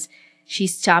end because she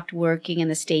stopped working in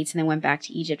the States and then went back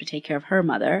to Egypt to take care of her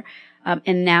mother.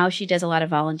 And now she does a lot of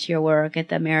volunteer work at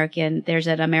there's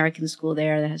an American school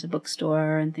there that has a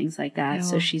bookstore and things like that. Oh.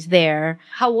 So she's there.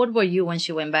 How old were you when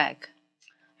she went back?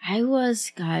 I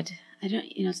was, God, I don't,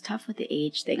 it's tough with the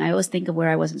age thing. I always think of where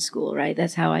I was in school, right?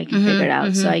 That's how I can figure it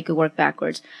out. So I could work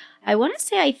backwards. I want to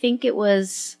say, I think it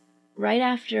was right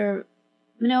after,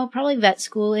 probably vet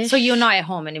school-ish. So you're not at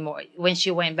home anymore. When she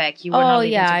went back, you were not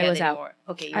living together I was anymore. out.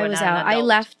 Okay, you I were was not out. an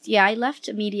adult. I left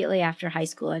immediately after high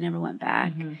school. I never went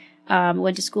back.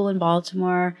 Went to school in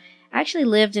Baltimore. I actually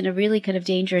lived in a really kind of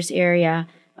dangerous area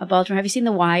of Baltimore. Have you seen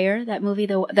The Wire, that movie,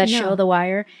 show, The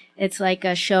Wire? It's like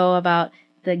a show about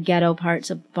the ghetto parts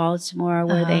of Baltimore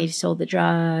where they sold the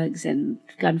drugs and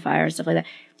gunfire and stuff like that.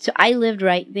 So I lived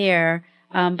right there,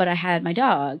 but I had my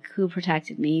dog who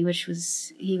protected me,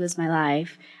 he was my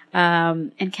life,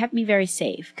 and kept me very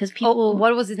safe. Because people...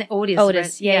 what was his name? Otis.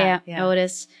 Otis, right? yeah.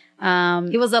 Otis.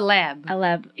 He was a lab.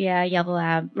 Yellow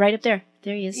lab. Right up there.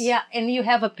 There he is. Yeah, and you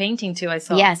have a painting too, I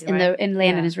saw. Yes, right? in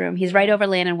Landon's room. He's right over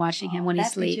Landon watching him when he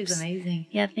sleeps. That picture's amazing.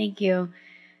 Yeah, thank you.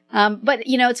 But,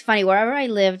 it's funny. Wherever I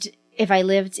lived, if I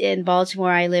lived in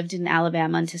Baltimore, I lived in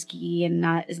Alabama and Tuskegee, and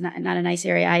not a nice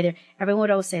area either. Everyone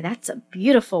would always say, that's a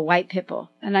beautiful white pit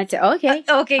bull. And I'd say, okay.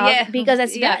 Because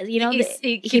that's,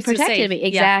 he protected me.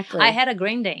 Exactly. Yeah. I had a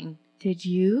Green Dane. Did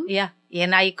you? Yeah.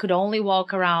 And I could only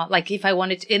walk around, like if I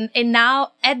wanted to. And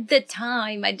now, at the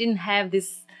time, I didn't have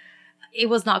this, it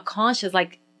was not conscious,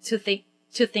 like to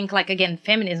think like, again,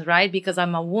 feminist, right? Because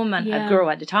I'm a woman, a girl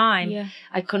at the time. Yeah.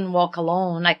 I couldn't walk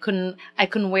alone. I couldn't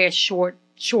wear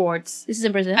shorts. This is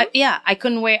in Brazil? I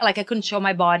couldn't wear, like I couldn't show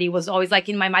my body. It was always like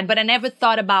in my mind. But I never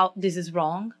thought about this is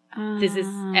wrong. This is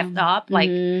effed up. Like,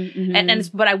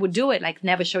 but I would do it. Like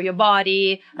never show your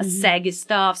body, saggy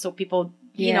stuff. So people,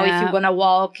 if you're going to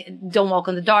walk, don't walk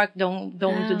in the dark. Don't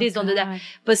do this, don't do that.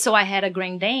 But so I had a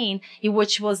Green Dane,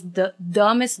 which was the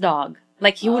dumbest dog.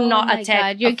 Like he would not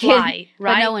attack a fly,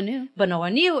 right? But no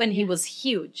one knew. And he was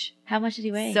huge. How much did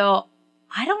he weigh? So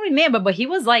I don't remember, but he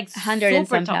was like 100 and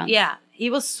some tall. pounds. Yeah,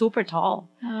 he was super tall.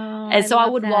 Oh, and so I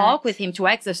would walk with him to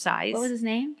exercise. What was his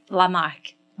name?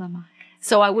 Lamarck.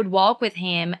 So I would walk with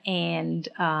him and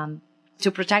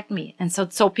to protect me. And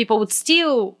so people would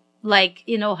still, like,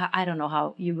 I don't know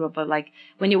how you grew up, but like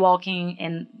when you're walking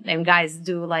and guys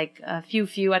do like a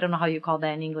few, I don't know how you call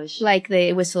that in English. Like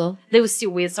they whistle. They would still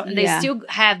whistle. And they still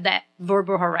have that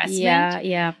verbal harassment.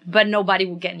 Yeah. But nobody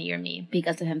would get near me.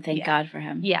 Because of him. Thank God for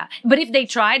him. Yeah. But if they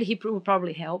tried, he would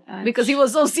probably help. Because he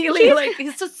was so silly. Like,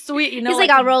 he's so sweet, He's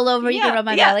like, I'll roll over, you can rub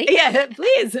my belly. Yeah,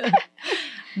 please.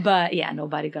 But yeah,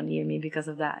 nobody got near me because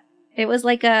of that. It was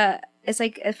like it's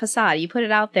like a facade. You put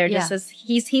it out there just as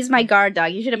he's my guard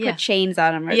dog. You should have put chains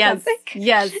on him or something.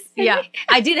 Yes.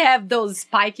 I did have those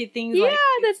spiky things. Yeah,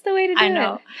 that's the way to do it. I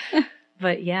know.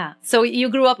 But yeah. So you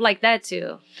grew up like that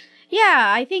too?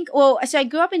 Yeah, I think, so I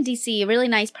grew up in D.C., really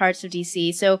nice parts of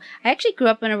D.C. So I actually grew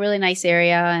up in a really nice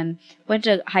area and went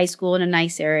to high school in a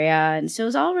nice area. And so it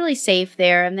was all really safe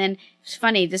there. And then it's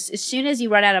funny, just as soon as you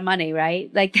run out of money,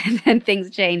 right? Like then things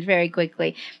change very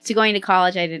quickly. So going to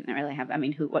college, I didn't really have,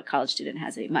 what college student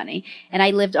has any money? And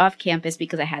I lived off campus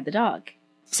because I had the dog.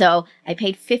 So I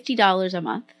paid $50 a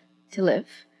month to live.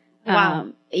 Wow.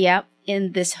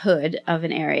 In this hood of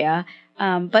an area.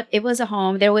 But it was a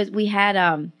home. We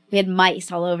had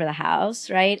mice all over the house,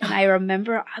 right? And I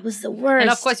remember I was the worst. And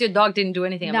of course, your dog didn't do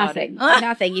anything about it.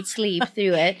 Nothing. He'd sleep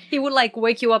through it. He would like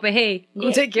wake you up and, hey,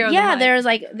 go take care of the mice. Yeah, there was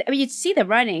like, you'd see them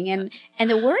running. And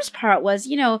the worst part was,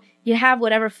 you have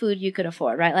whatever food you could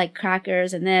afford, right? Like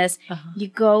crackers and this. You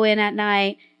go in at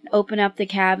night, open up the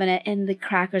cabinet, and the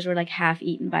crackers were like half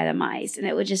eaten by the mice. And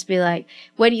it would just be like,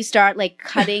 when you start like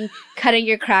cutting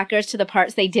your crackers to the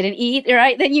parts they didn't eat,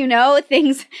 right?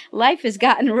 Then life has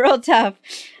gotten real tough.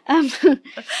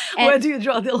 Where do you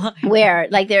draw the line? Where?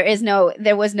 Like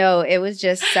it was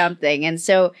just something. And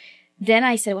so then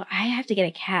I said, well, I have to get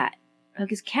a cat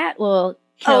because cat will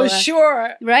kill us.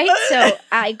 Sure. Right? So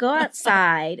I go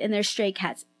outside and there's stray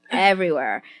cats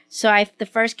everywhere. So the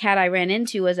first cat I ran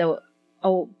into was a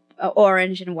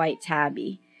orange and white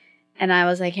tabby. And I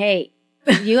was like, hey,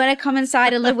 you want to come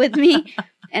inside and live with me?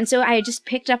 And so I just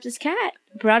picked up this cat,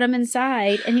 brought him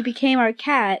inside, and he became our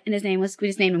cat. And we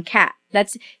just named him Cat.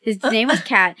 His name was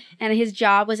Cat, and his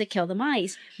job was to kill the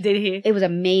mice. Did he? It was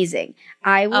amazing.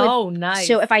 Oh, nice.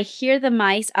 So if I hear the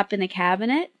mice up in the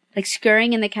cabinet, like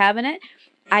scurrying in the cabinet,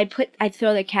 I'd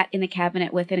throw the cat in the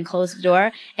cabinet with it and close the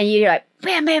door, and you're like,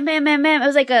 bam, bam, bam, bam, bam. It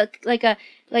was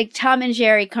like Tom and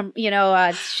Jerry, show.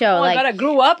 Oh my God, I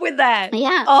grew up with that.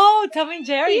 Yeah. Oh, Tom and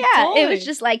Jerry. Yeah, totally. It was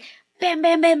just like bam,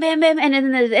 bam, bam, bam, bam,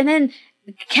 and then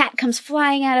The cat comes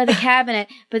flying out of the cabinet,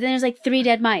 but then there's like 3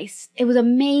 dead mice. It was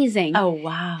amazing. Oh,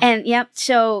 wow. And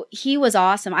so he was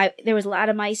awesome. There was a lot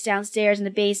of mice downstairs in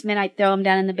the basement. I'd throw him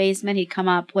down in the basement. He'd come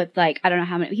up with like, I don't know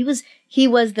how many. It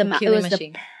was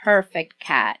the perfect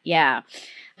cat. Yeah.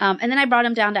 And then I brought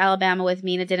him down to Alabama with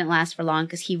me, and it didn't last for long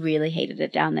because he really hated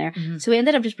it down there. Mm-hmm. So we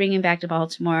ended up just bringing him back to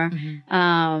Baltimore.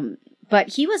 Mm-hmm. But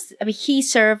he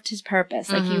served his purpose.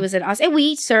 Like he was an awesome, and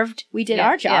we did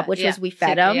our job, which was we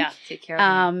fed him. Yeah, take care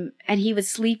of him. And he would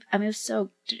sleep. I mean, it was so,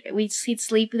 he'd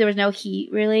sleep. There was no heat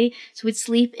really. So we'd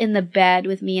sleep in the bed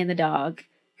with me and the dog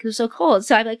because it was so cold.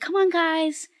 So I'd be like, come on,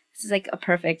 guys. This is like a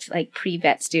perfect like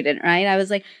pre-vet student, right? I was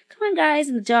like, come on, guys.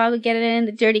 And the dog would get in,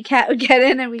 the dirty cat would get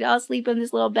in, and we'd all sleep in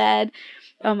this little bed.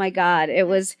 Oh my God. It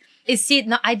was.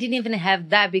 No, I didn't even have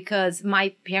that because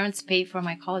my parents paid for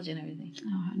my college and everything.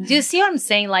 Oh, nice. Do you see what I'm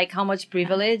saying? Like how much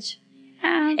privilege?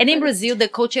 And in Brazil, the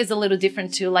culture is a little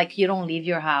different too. Like you don't leave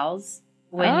your house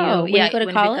when you go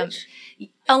to college?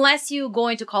 Unless you go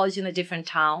into college in a different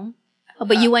town. Oh,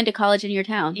 but you went to college in your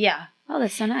town? Yeah. Oh,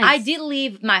 that's so nice. I did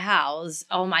leave my house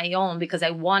on my own because I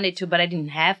wanted to, but I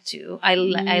didn't have to. I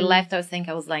left, I think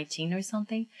I was 19 or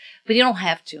something. But you don't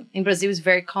have to. In Brazil, it's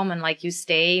very common. Like you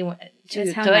stay to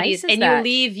your 30s nice and you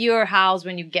leave your house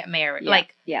when you get married.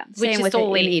 Yeah. Which same is with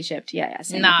totally in Egypt. Yeah.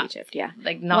 Same with Egypt. Yeah.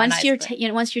 Like not once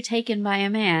nice, once you're taken by a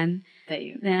man,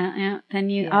 then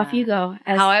off you go.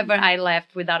 However, I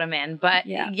left without a man. But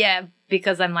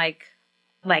because I'm like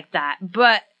that.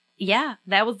 But yeah,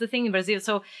 that was the thing in Brazil.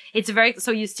 So it's so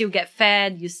you still get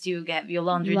fed, you still get your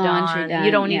laundry done.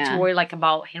 You don't need to worry like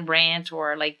about rent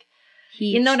or like,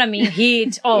 heat. You know what I mean?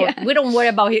 Heat. Oh, we don't worry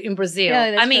about it in Brazil.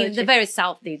 Yeah, I mean, the very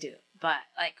south they do, but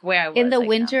like where I was. In the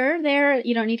winter there,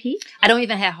 you don't need heat? I don't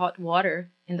even have hot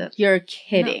water in the. You're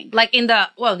kidding. No. Like in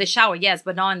the shower, yes,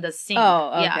 but not in the sink. Oh,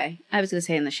 okay. Yeah. I was going to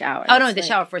say in the shower. Oh, no, in the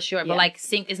shower for sure. But like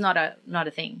sink is not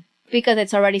a thing. Because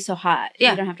it's already so hot.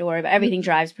 Yeah. You don't have to worry about it. Everything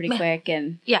dries pretty quick.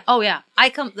 And yeah. Oh, yeah.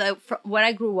 Where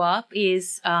I grew up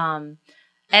is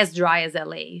as dry as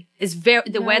LA. It's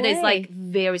the weather is like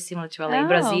very similar to LA.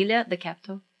 Brasilia, the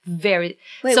capital. Very.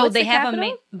 Wait, so what's they the have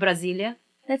capital? Brasilia.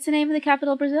 That's the name of the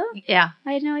capital of Brazil? Yeah.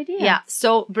 I had no idea. Yeah.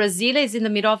 So Brasilia is in the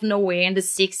middle of nowhere. In the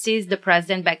 60s, the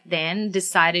president back then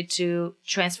decided to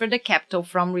transfer the capital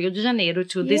from Rio de Janeiro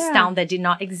to this town that did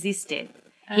not exist.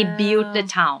 He built the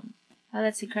town. Oh,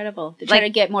 that's incredible. To try to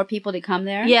get more people to come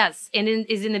there? Yes. And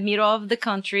it's in the middle of the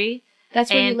country.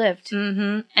 That's where you lived?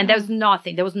 Mm-hmm. And there was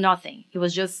nothing. There was nothing. It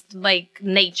was just like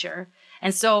nature.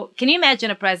 And so can you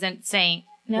imagine a president saying,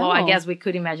 well, I guess we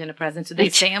could imagine a president today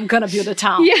saying, I'm going to build a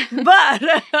town. Yeah.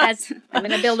 But I'm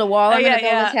going to build a wall. I'm going to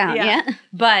build a town. Yeah.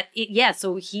 But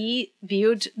so he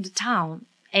built the town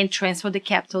and transferred the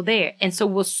capital there. And so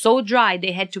it was so dry,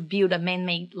 they had to build a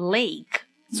man-made lake.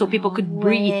 So people could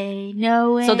breathe.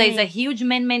 No way. So there's a huge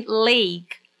man-made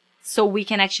lake so we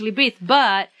can actually breathe.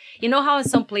 But you know how in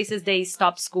some places they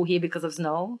stop school here because of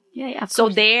snow? Yeah. So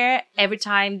there, every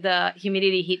time the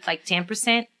humidity hit like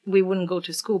 10%, we wouldn't go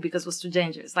to school because it was too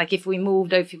dangerous. Like if we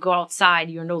moved or if you go outside,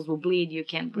 your nose will bleed. You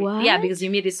can't breathe. What? Yeah, because the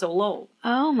humidity is so low.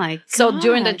 Oh my God. So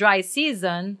during the dry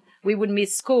season, we would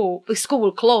miss school. School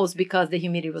would close because the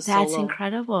humidity was so low. That's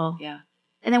incredible. Yeah.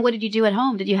 And then what did you do at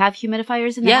home? Did you have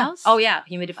humidifiers in the house? Oh, yeah.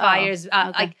 Humidifiers.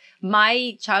 Okay. Like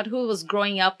my childhood was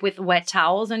growing up with wet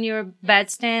towels on your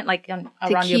bedstand, like around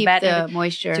your bed. To keep the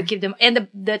moisture. To keep them. And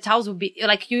the towels would be,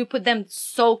 like you put them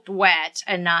soaked wet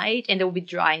at night and they would be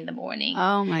dry in the morning.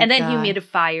 Oh, my God. And then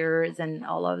humidifiers and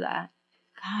all of that.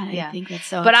 God, I think that's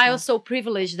so But I was so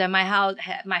privileged that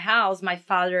my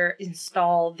father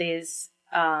installed this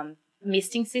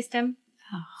misting system.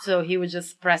 So he would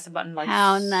just press a button like.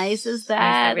 How nice is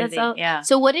that? That's all. Yeah.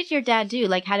 So what did your dad do?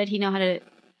 Like, how did he know how to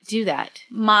do that?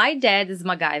 My dad is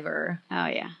MacGyver. Oh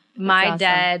yeah. My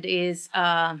dad is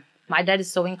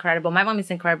so incredible. My mom is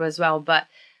incredible as well. But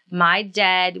my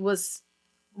dad was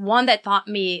one that taught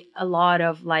me a lot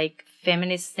of like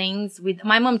feminist things. With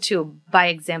my mom too, by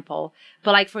example.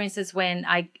 But like for instance, when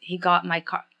he got my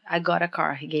car. I got a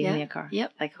car. He gave me a car.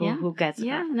 Yep. Like who gets a car?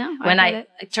 Yeah, no. When I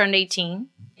turned 18.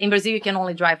 In Brazil, you can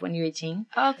only drive when you're 18.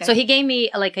 Oh, okay. So he gave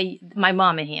me my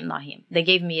mom and him, not him. They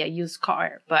gave me a used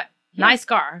car, but nice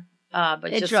car.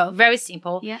 But just drove. Very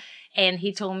simple. Yeah. And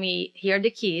he told me, here are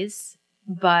the keys,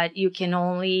 but you can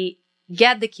only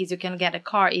get the keys. You can get a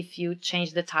car if you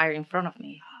change the tire in front of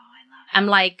me. Oh, I love it. I'm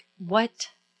like, what?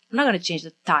 I'm not going to change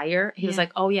the tire. He was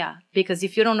like, oh, yeah. Because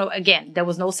if you don't know, again, there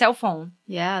was no cell phone.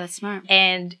 Yeah, that's smart.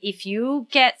 And if you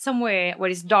get somewhere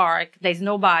where it's dark, there's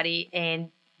nobody, and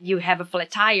you have a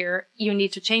flat tire, you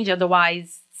need to change it.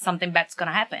 Otherwise, something bad's going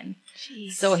to happen.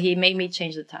 Jeez. So he made me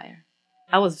change the tire.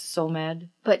 I was so mad.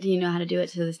 But do you know how to do it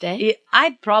to this day?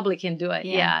 I probably can do it.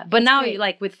 Yeah. But now, great.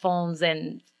 like with phones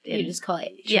and You just call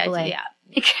it yeah, AAA.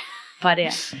 yeah. But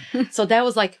yeah, so that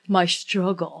was like my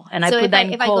struggle, and So I put that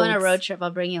in if I go on a quotes. road trip,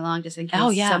 I'll bring you along just in case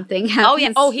something Oh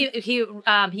happens.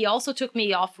 yeah. He also took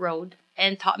me off road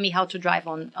and taught me how to drive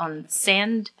on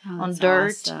sand, on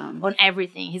dirt, awesome. on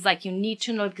everything. He's like, you need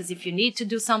to know, because if you need to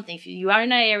do something, if you are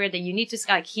in an area that you need to,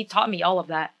 like, he taught me all of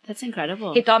that. That's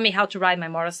incredible. He taught me how to ride my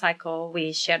motorcycle.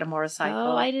 We shared a motorcycle.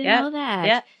 Oh, I didn't know that.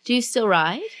 Yeah. Do you still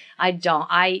ride? I don't.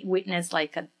 I witnessed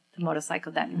like a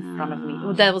motorcycle that in front of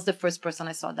me. That was the first person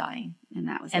I saw dying. And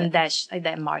that was and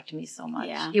that marked me so much.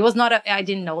 Yeah. It was not I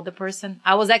didn't know the person.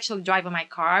 I was actually driving my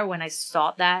car when I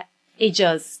saw that. It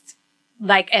just,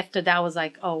 like, after that I was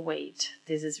like, oh wait,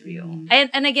 this is real.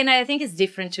 And again, I think it's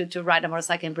different to ride a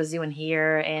motorcycle in Brazil and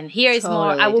here. And here is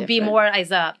Totally more, I would be different. more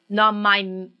as a, not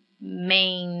my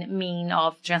main mean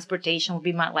of transportation, would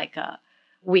be my like a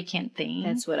weekend thing.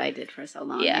 That's what I did for so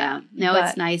long. Yeah. No, But-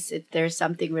 it's nice. There's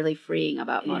something really freeing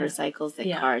about Yeah. motorcycles that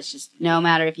Yeah. cars. Just no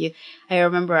matter if you. I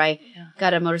remember I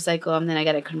got a motorcycle and then I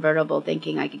got a convertible,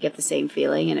 thinking I could get the same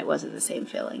feeling, and it wasn't the same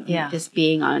feeling. Yeah. Just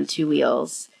being on two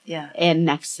wheels. Yeah. And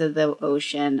next to the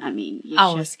ocean. I mean, you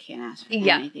Oh. just can't ask for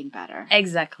Yeah. anything better.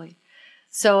 Exactly.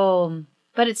 So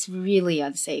But it's really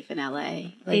unsafe in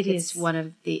LA. Like, It it's is. one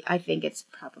of the. I think it's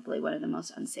probably one of the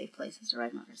most unsafe places to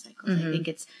ride motorcycles. I think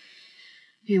it's.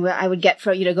 I would get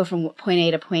go from point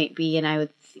A to point B, and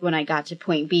when I got to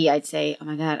point B, I'd say, "Oh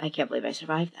my God, I can't believe I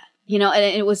survived that." And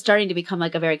it was starting to become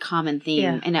like a very common theme.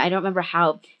 Yeah. And I don't remember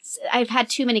how. I've had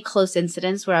too many close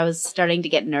incidents where I was starting to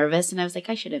get nervous, and I was like,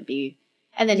 I shouldn't be.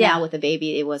 And then now with the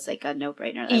baby, it was like a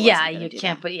no-brainer. that I yeah, wasn't gonna you do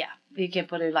can't that. you can't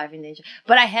put your life in danger.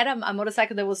 But I had a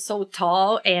motorcycle that was so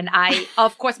tall, and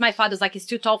of course, my father was like, "It's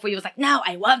too tall for you." I was like, "No,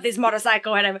 I want this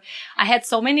motorcycle." And I had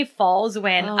so many falls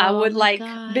when I would my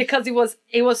gosh. because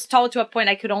it was tall to a point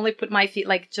I could only put my feet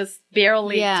like just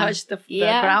barely touch the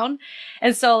ground.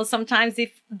 And so sometimes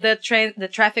if the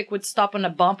traffic would stop on a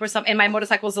bump or something, and my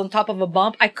motorcycle was on top of a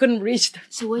bump, I couldn't reach.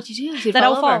 So what'd you do? Did you Then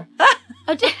fall I'll over? fall.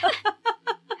 Oh,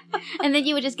 and then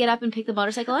you would just get up and pick the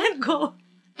motorcycle up? Go.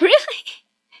 Really?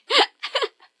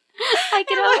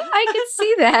 I could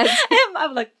see that.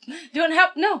 I'm like, "Do you want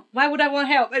help?" No. Why would I want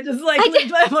help? I just leave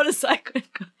my motorcycle and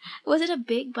go. Was it a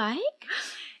big bike?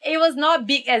 It was not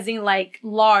big as in like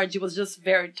large. It was just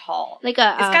very tall. Like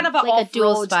a it's kind of an like a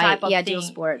dual off-road spike, type of thing. dual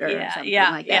sport or something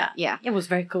like yeah. that. Yeah. It was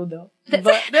very cool though.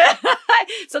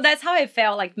 So that's how I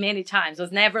felt like many times. It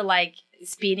was never like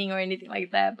speeding or anything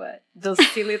like that, but those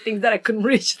silly things that I couldn't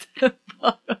reach the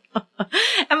bottom.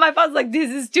 And my father's like, "This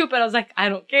is stupid." I was like, "I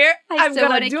don't care. I'm still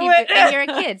gonna wanna do keep it." And you're a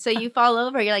kid, so you fall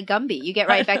over. You're like Gumby. You get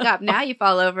right back up. Now you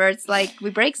fall over. It's like we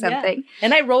break something. Yeah.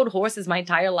 And I rode horses my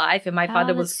entire life, and my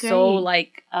father was that's so great.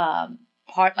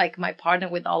 like my partner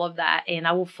with all of that, and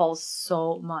I will fall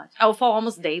so much. I will fall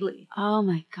almost daily. Oh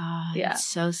my God. Yeah. It's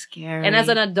so scary. And as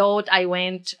an adult, I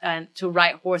went to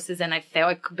ride horses, and I felt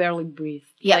I could barely breathe.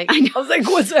 Yeah, Like, I know. I was like,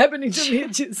 "What's happening to me?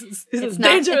 Jesus, this is not,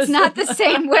 dangerous." it's not the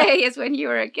same way as when you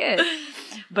were a kid.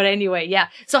 But anyway, yeah.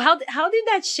 So how did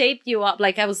that shape you up?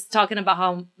 Like I was talking about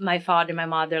how my father, my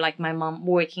mother, like my mom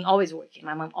always working.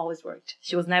 My mom always worked.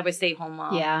 She was never a stay-home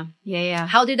mom. Yeah.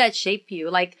 How did that shape you?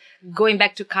 Like going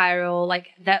back to Cairo, like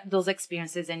those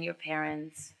experiences and your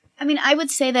parents. I mean, I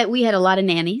would say that we had a lot of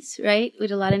nannies, right? We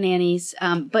had a lot of nannies,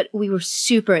 but we were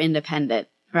super independent,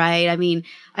 right? I mean,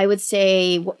 I would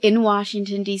say in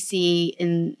Washington, D.C.,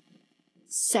 in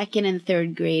second and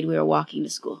third grade, we were walking to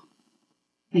school.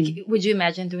 Like, would you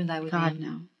imagine doing that with God,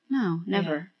 him? no,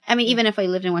 never. I mean, even if I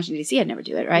lived in Washington, D.C., I'd never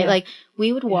do it, right? Yeah. Like,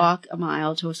 we would walk a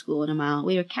mile to a school and a mile.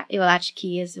 We were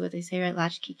latchkey is what they say, right?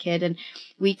 Latchkey kid. And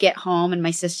we'd get home, and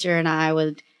my sister and I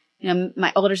would,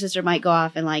 my older sister might go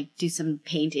off and, like, do some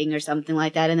painting or something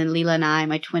like that. And then Leela and I,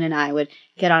 my twin and I, would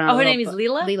get on our her name is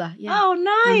Leela? Leela, yeah. Oh,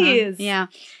 nice. Yeah.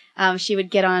 We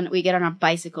get on our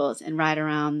bicycles and ride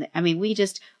around. I mean, we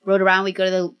just rode around. We'd go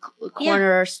to the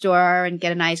corner store and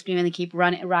get an ice cream and then keep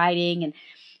riding. And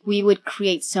we would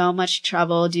create so much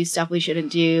trouble, do stuff we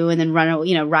shouldn't do, and then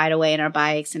ride away in our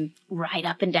bikes and ride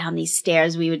up and down these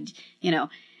stairs. We would,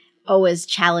 always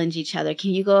challenge each other.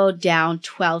 Can you go down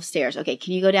 12 stairs? Okay.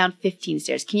 Can you go down 15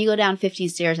 stairs? Can you go down 15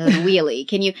 stairs as a wheelie?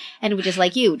 Can you? And we just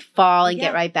like you would fall and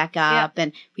get right back up.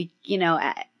 And we,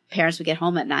 parents would get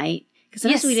home at night. Because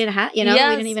sometimes we didn't have, we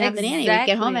didn't even have the nanny. We'd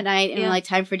get home at night and we're like,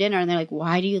 time for dinner. And they're like,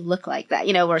 why do you look like that?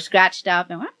 We're scratched up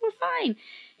and we're fine.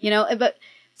 But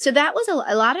so that was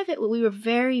a lot of it. We were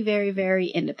very, very, very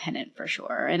independent for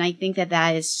sure. And I think that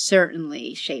has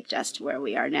certainly shaped us to where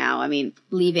we are now. I mean,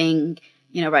 leaving,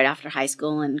 right after high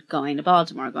school and going to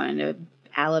Baltimore, going to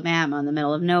Alabama in the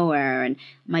middle of nowhere, and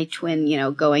my twin,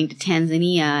 going to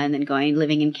Tanzania and then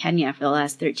living in Kenya for the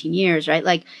last 13 years, right?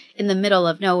 Like in the middle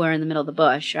of nowhere, in the middle of the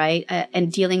bush, right?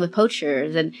 And dealing with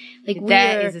poachers and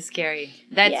that is scary.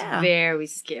 That's very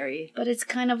scary. But it's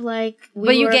kind of like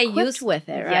we were equipped with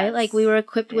it, right? Yes. Like we were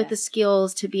equipped with the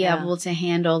skills to be able to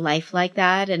handle life like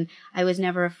that. And I was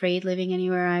never afraid living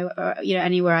anywhere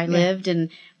I lived. And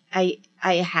I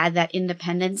had that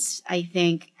independence, I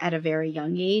think, at a very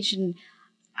young age. And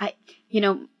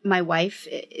my wife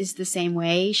is the same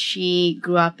way. She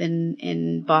grew up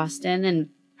in Boston, and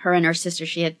her and her sister,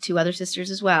 she had 2 other sisters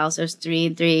as well. So it's 3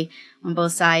 and 3 on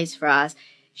both sides for us.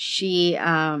 She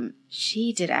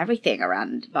did everything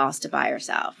around Boston by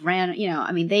herself.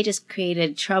 They just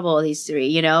created trouble, these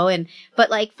 3, but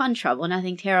like fun trouble,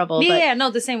 nothing terrible. Yeah,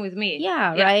 no, the same with me.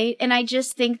 Yeah, right. And I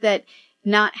just think that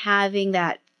not having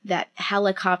that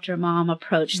helicopter mom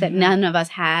approach that none of us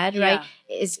had, right,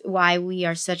 is why we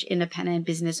are such independent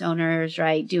business owners,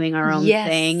 right, doing our own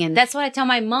thing. And that's what I tell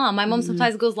my mom. My mom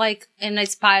sometimes goes like in a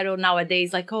spiral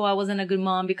nowadays, like, oh, I wasn't a good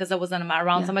mom because I wasn't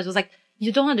around so much. I was like,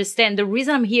 you don't understand. The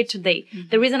reason I'm here today,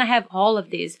 the reason I have all of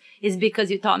this is because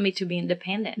you taught me to be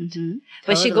independent.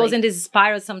 But she goes in this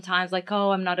spiral sometimes, like,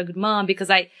 oh, I'm not a good mom because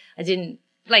I didn't.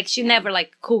 Like, she never,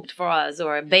 cooked for us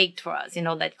or baked for us,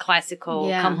 that classical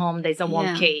come home, there's a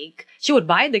warm cake. She would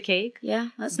buy the cake. Yeah,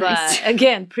 that's but, nice.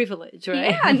 Again, privilege,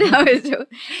 right? Yeah,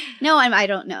 no, I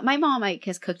don't know. My mom,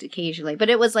 has cooked occasionally, but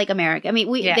it was like American. I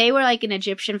mean, they were like an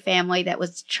Egyptian family that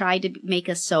was tried to make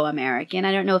us so American.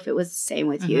 I don't know if it was the same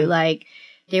with you. Like,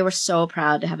 they were so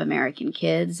proud to have American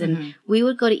kids. And we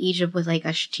would go to Egypt with, like,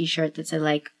 a t-shirt that said,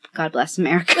 like, God bless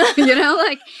America,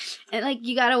 and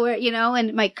you gotta wear,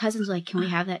 and my cousins were like, can we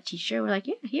have that t-shirt? We're like,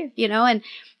 yeah, here, and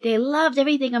they loved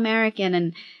everything American.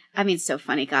 And I mean, it's so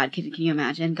funny. God, can you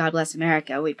imagine? God bless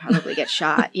America. We'd probably get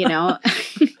shot, I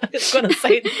was going to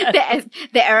say that.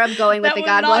 the Arab going with the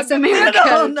God bless America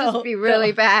would just be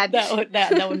really bad.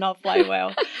 That would not fly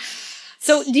well.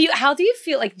 So how do you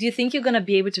feel? Like, do you think you're going to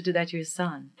be able to do that to your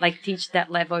son? Like, teach that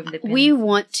level of independence? We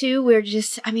want to. We're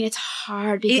just, it's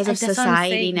hard because of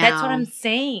society now. That's what I'm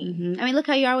saying. Mm-hmm. I mean, look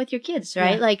how you are with your kids,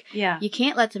 right? You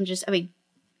can't let them just, we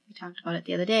talked about it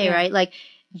the other day, right? Like,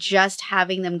 just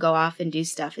having them go off and do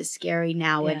stuff is scary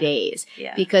nowadays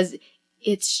because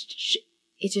it's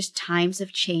just times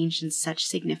have changed in such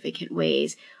significant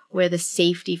ways where the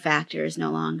safety factor is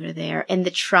no longer there and the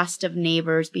trust of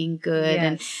neighbors being good.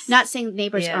 And not saying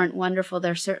neighbors aren't wonderful.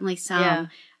 There's certainly some,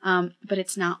 but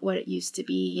it's not what it used to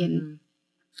be. And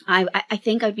I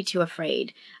think I'd be too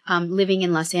afraid. Living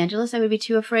in Los Angeles, I would be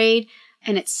too afraid.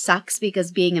 And it sucks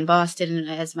because being in Boston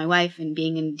as my wife and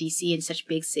being in DC in such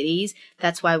big cities,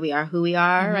 that's why we are who we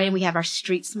are, right? And we have our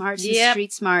street smarts. And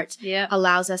street smarts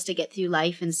allows us to get through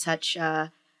life in such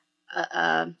a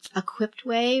equipped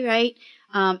way, right?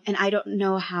 And I don't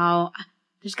know how.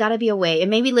 There's got to be a way.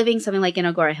 And maybe living something like in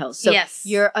Agora Hills. So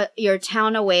you're a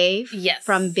town away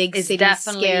from big cities.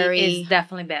 Scary. It's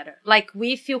definitely better. Like,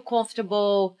 we feel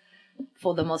comfortable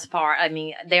for the most part. I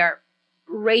mean, there are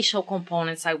racial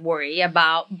components I worry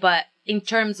about, but in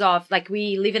terms of, like,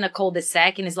 we live in a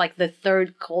cul-de-sac and it's like the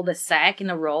 3rd cul-de-sac in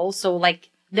a row. So, like,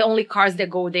 the only cars that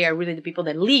go there are really the people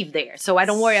that live there. So I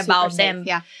don't worry about them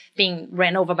being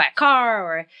ran over by a car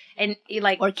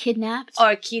or kidnapped.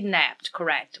 Or kidnapped,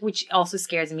 correct. Which also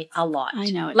scares me a lot. I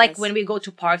know. Like when we go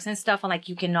to parks and stuff, I'm like,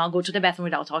 you cannot go to the bathroom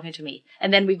without talking to me.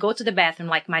 And then we go to the bathroom,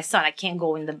 like my son, I can't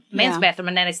go in the men's bathroom.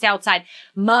 And then I stay outside.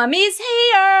 Mommy's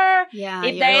here. Yeah.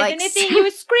 If there is anything you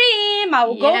scream, I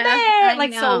will go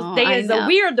there. So there is a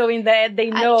weirdo in there. They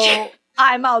know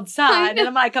I'm outside and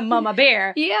I'm like a mama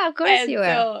bear. Yeah, of course you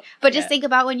are. But just think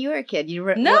about when you were a kid. You'd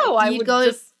go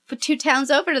just for 2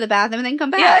 towns over to the bathroom and then come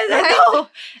back. Yeah, right? I know.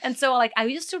 And so, like, I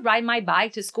used to ride my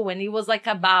bike to school and it was like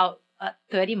about a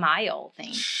 30-mile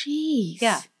thing. Jeez.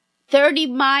 Yeah. 30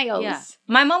 miles. Yeah.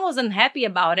 My mom wasn't happy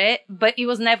about it, but it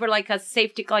was never like a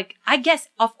safety, like, I guess,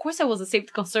 of course I was a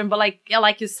safety concern, but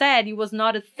like you said, it was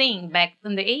not a thing back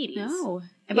in the 80s. No.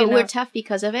 But we're tough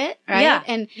because of it, right? Yeah.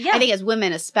 And I think as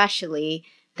women especially,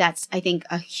 that's, I think,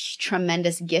 a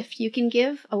tremendous gift you can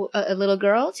give a little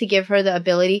girl, to give her the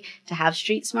ability to have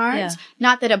street smarts. Yeah.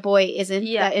 Not that a boy isn't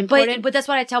that important. But that's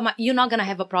what I tell you're not going to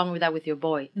have a problem with that with your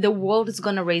boy. The world is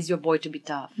going to raise your boy to be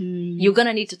tough. You're going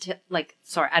to need to,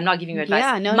 sorry, I'm not giving you advice.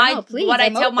 Yeah, no, please. What I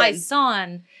tell my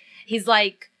son, he's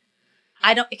like,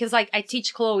 because like I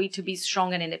teach Chloe to be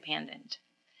strong and independent.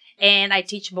 And I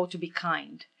teach Bo to be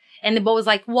kind. And the Bo was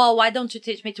like, well, why don't you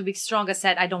teach me to be strong? I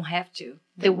said, I don't have to.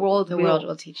 The world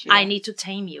will teach you. I need to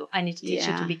tame you. I need to teach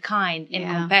you to be kind and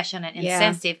compassionate and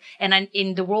sensitive. And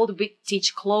in the world, we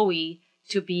teach Chloe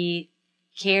to be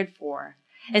cared for.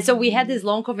 And so we had this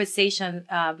long conversation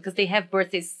because they have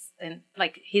birthdays, and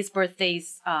like his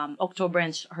birthday's October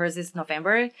and hers is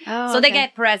November. Oh, so okay. they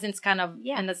get presents kind of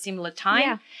in a similar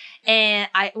time. And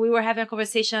we were having a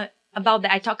conversation about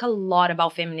that. I talk a lot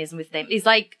about feminism with them. It's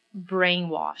like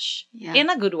brainwash in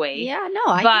a good way. Yeah, no,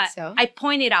 I think so. I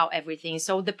pointed out everything.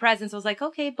 So the presents, I was like,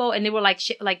 okay, Bo. And they were like,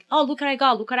 oh, look what I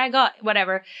got,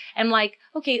 whatever. I'm like,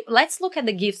 okay, let's look at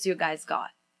the gifts you guys got.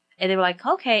 And they were like,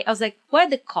 okay. I was like, what are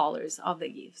the colors of the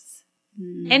gifts?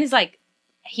 And it's like,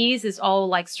 his is all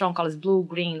like strong colors, blue,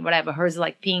 green, whatever. Hers is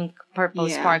like pink, purple,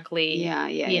 sparkly.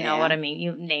 You know what I mean?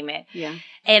 You name it. Yeah.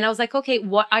 And I was like, okay,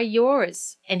 what are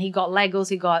yours? And he got Legos,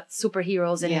 he got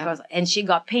superheroes, and she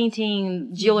got painting,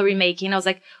 jewelry making. I was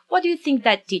like, what do you think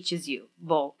that teaches you,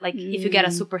 Bo? Like, if you get a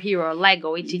superhero or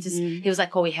Lego, it teaches, he was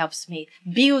like, oh, it helps me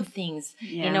build things.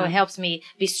 You know, it helps me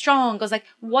be strong. I was like,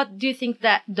 what do you think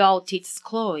that doll teaches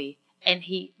Chloe? And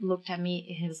he looked at me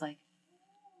and he was like,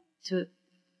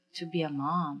 to be a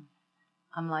mom.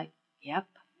 I'm like, yep.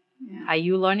 Yeah. Are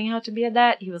you learning how to be a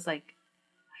dad? He was like,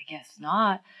 I guess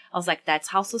not. I was like, that's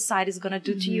how society is going to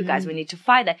do to you guys. We need to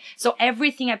fight that. So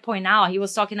everything I point out, he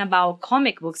was talking about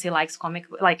comic books. He likes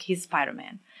like he's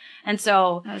Spider-Man. And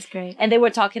so. That was great. And they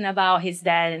were talking about his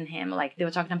dad and him. Like they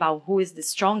were talking about who is the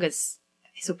strongest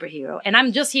superhero. And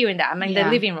I'm just hearing that. I'm in the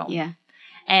living room. Yeah.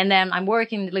 And then I'm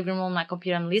working in the living room on my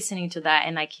computer. I'm listening to that.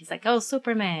 And like, he's like, oh,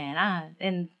 Superman.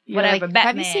 And whatever, like, Batman.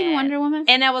 Have you seen Wonder Woman?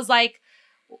 And I was like,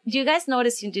 do you guys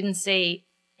notice you didn't say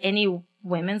any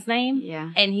women's name?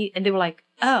 Yeah. And they were like,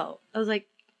 oh. I was like,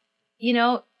 you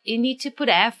know, you need to put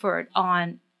effort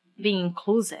on being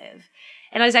inclusive.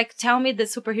 And I was like, tell me the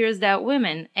superheroes that are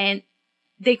women. And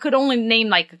they could only name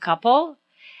like a couple.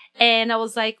 And I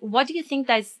was like, what do you think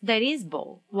that is,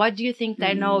 Bo? What do you think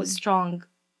that no strong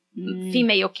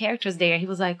female characters there? He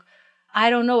was like, I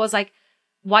don't know. I was like,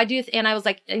 why do you and I was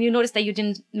like, and you notice that you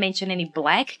didn't mention any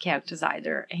black characters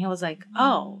either. And he was like,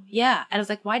 oh yeah. And I was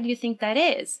like, why do you think that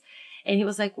is? And he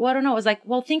was like, well, I don't know. I was like,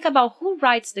 well, think about who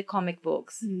writes the comic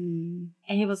books. And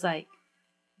he was like,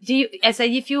 I said,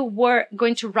 if you were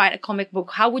going to write a comic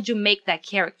book, how would you make that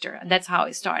character? And that's how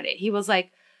it started. He was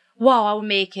like, wow, I will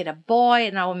make it a boy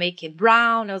and I will make it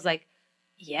brown. I was like,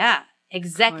 yeah.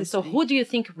 Exactly. So who do you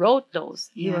think wrote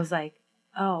those? He was like,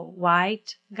 oh,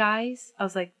 white guys. I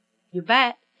was like, you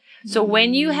bet. So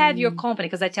when you have your company,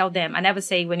 because I tell them, I never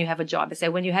say when you have a job. I say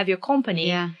when you have your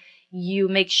company, you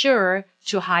make sure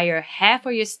to hire half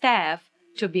of your staff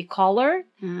to be color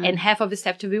and half of the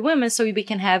staff to be women so we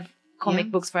can have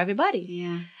comic books for everybody.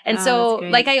 Yeah. And so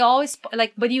like I always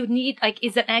like, but you need like,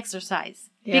 it's an exercise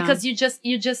because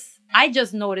I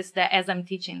just noticed that as I'm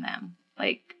teaching them.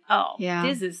 Like, oh,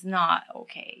 this is not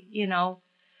okay, you know?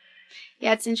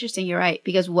 Yeah, it's interesting. You're right.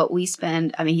 Because what we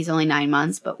spend, I mean, he's only 9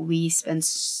 months, but we spend,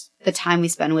 the time we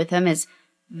spend with him is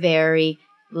very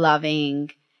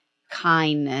loving,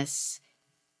 kindness.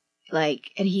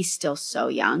 Like, and he's still so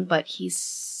young, but he's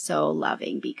so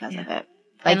loving because of it.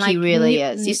 Like he really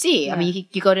is. You see, I mean,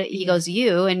 he goes to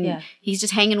you and he's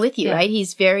just hanging with you, right?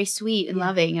 He's very sweet and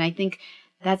loving. And I think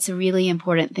that's a really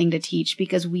important thing to teach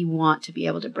because we want to be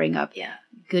able to bring up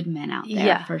good men out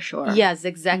there for sure. Yes,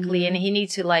 exactly. And he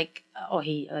needs to like,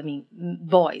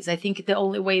 boys. I think the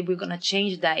only way we're going to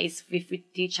change that is if we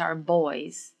teach our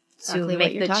boys to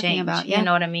make the change. You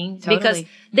know what I mean? Totally. Because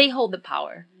they hold the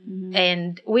power.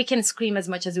 And we can scream as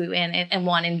much as we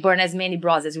want and burn as many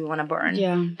bras as we want to burn.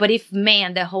 Yeah. But if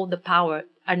men that hold the power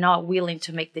are not willing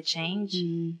to make the change,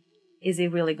 is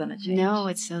it really going to change? No,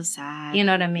 it's so sad. You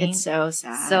know what I mean? It's so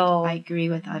sad. So I agree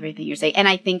with everything you're saying. And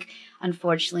I think,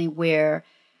 unfortunately, where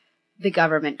the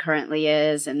government currently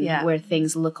is and where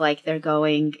things look like they're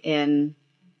going in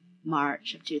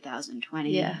March of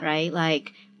 2020, right?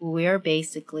 Like, we're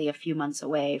basically a few months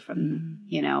away from,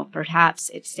 you know, perhaps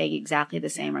it's staying exactly the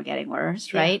same or getting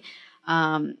worse, right?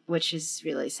 Which is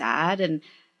really sad. And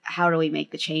how do we make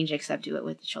the change except do it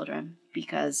with the children?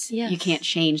 Because you can't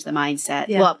change the mindset.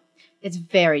 Yeah. Well, it's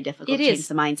very difficult to change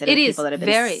the mindset of people that have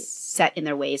been set in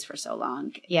their ways for so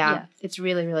long. Yeah. It's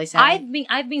really, really sad.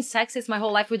 I've been sexist my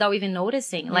whole life without even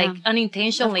noticing, like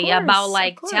unintentionally about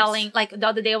like telling, like the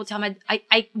other day I would tell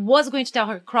I was going to tell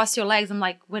her, cross your legs. I'm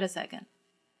like, wait a second.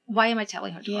 Why am I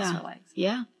telling her to cross her legs?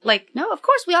 Yeah. Like, no, of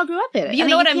course we all grew up in it. You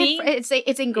know what I mean?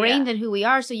 It's ingrained in who we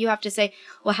are. So you have to say,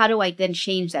 well, how do I then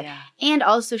change that? Yeah. And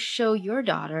also show your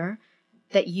daughter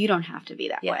that you don't have to be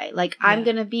that way. Like, I'm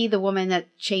going to be the woman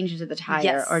that changes the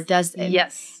tire or does it.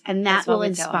 Yes. And that will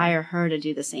inspire her to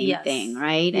do the same thing,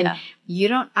 right? And you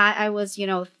don't, I was, you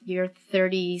know, you're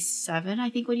 37, I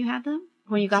think, when you had them?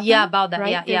 When you got them? Yeah, about that.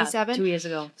 Right? Yeah, 37? 2 years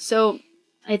ago. So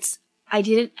I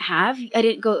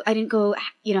didn't go,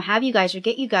 you know, have you guys or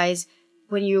get you guys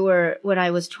when I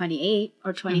was 28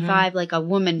 or 25, like a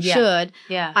woman should,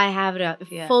 I have a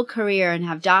full career and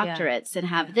have doctorates and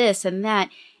have this and that.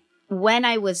 When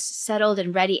I was settled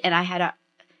and ready, and I had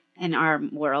in our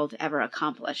world ever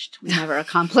accomplished, we never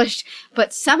accomplished,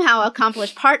 but somehow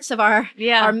accomplished parts of our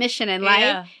mission in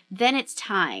life, then it's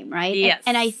time, right? Yes.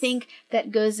 And I think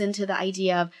that goes into the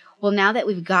idea of, well, now that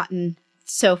we've gotten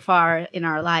so far in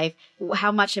our life,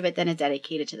 how much of it then is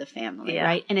dedicated to the family,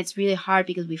 right? And it's really hard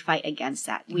because we fight against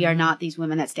that. We are not these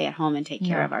women that stay at home and take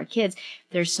care of our kids.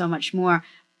 There's so much more.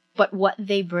 But what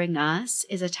they bring us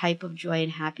is a type of joy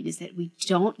and happiness that we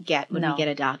don't get when we get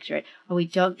a doctorate, or we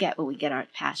don't get when we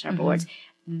get past our boards.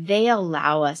 They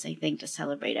allow us, I think, to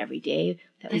celebrate every day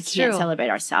that we can't celebrate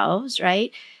ourselves,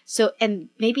 right? So, and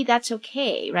maybe that's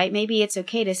okay, right? Maybe it's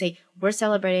okay to say, we're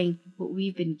celebrating what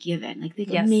we've been given, like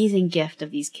the amazing gift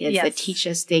of these kids that teach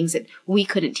us things that we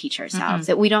couldn't teach ourselves,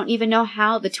 that we don't even know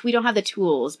how, we don't have the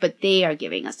tools, but they are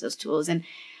giving us those tools. And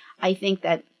I think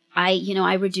that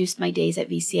I reduced my days at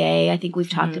VCA. I think we've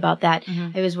talked about that.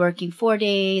 I was working 4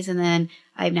 days, and then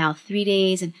I'm now 3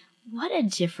 days. And what a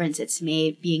difference it's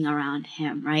made being around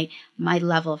him, right? My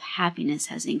level of happiness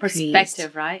has increased.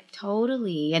 Perspective, right?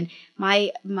 Totally. And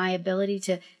my ability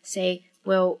to say,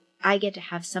 well, I get to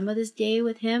have some of this day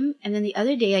with him, and then the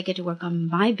other day I get to work on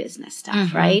my business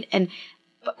stuff, right? And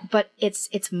but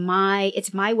it's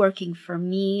my working for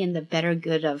me and the better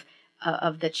good of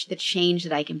the change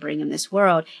that I can bring in this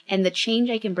world. And the change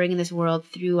I can bring in this world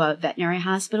through a veterinary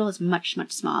hospital is much,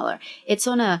 much smaller. It's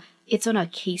on a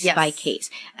case by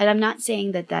case. And I'm not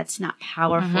saying that that's not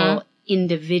powerful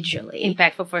individually.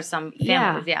 Impactful for some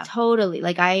families, yeah. Totally.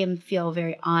 Like I feel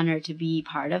very honored to be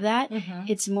part of that.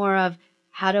 It's more of,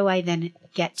 how do I then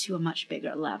get to a much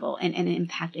bigger level and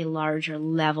impact a larger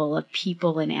level of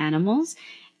people and animals?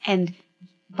 And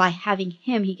by having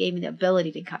him, he gave me the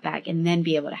ability to cut back and then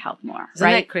be able to help more. Isn't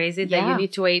that crazy that you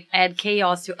need to add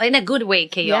chaos to, in a good way,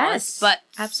 chaos, but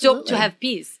still to have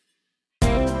peace?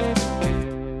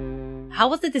 How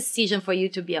was the decision for you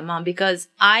to be a mom? Because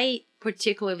I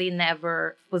particularly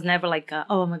was never like,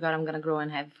 oh my God, I'm going to grow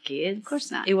and have kids. Of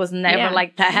course not. It was never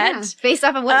like that. Yeah. Based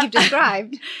off of what you've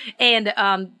described. And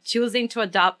choosing to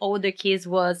adopt older kids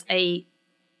was a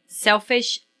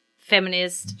selfish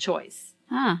feminist choice.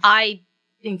 I,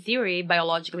 in theory,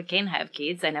 biologically can have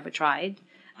kids. I never tried.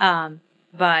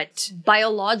 But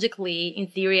biologically, in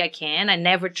theory, I can. I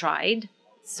never tried.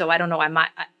 So I don't know.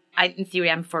 In theory,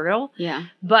 I'm fertile. Yeah.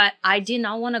 But I did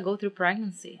not want to go through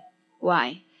pregnancy.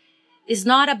 Why? It's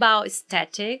not about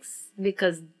aesthetics,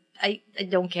 because I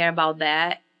don't care about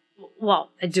that. Well,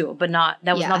 I do, but that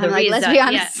was not the reason. Let's be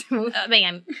honest. I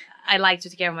mean, I like to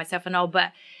take care of myself and all,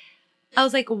 but I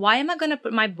was like, why am I going to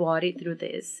put my body through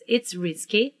this? It's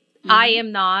risky. I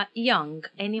am not young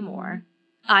anymore.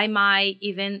 I might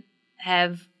even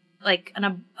have like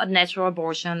a natural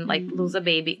abortion, like lose a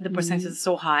baby. The percentage is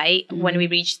so high when we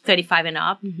reach 35 and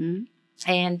up.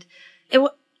 And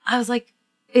I was like,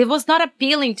 it was not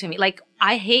appealing to me. Like,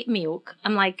 I hate milk.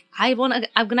 I'm like, I'm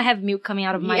going to have milk coming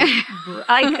out of my,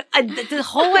 the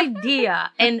whole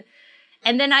idea. And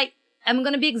then I'm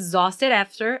going to be exhausted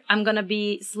after. I'm going to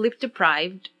be sleep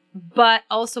deprived, but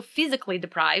also physically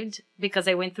deprived because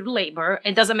I went through labor.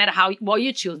 It doesn't matter what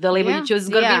you choose. The labor you choose is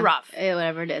going to be rough.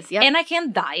 Whatever it is. Yeah. And I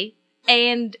can die.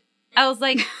 And I was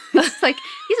like, it's like,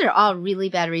 these are all really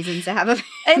bad reasons to have a baby.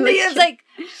 And it's like,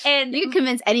 and you can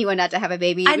convince anyone not to have a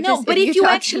baby. I know, but if you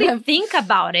actually think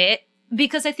about it,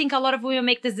 because I think a lot of women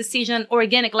make this decision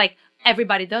organic, like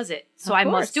everybody does it. So I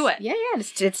must do it. Yeah.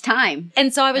 It's time.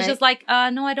 And so I was just like,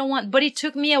 no, I don't want, but it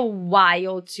took me a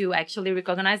while to actually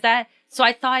recognize that. So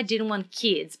I thought I didn't want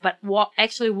kids, but what I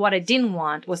didn't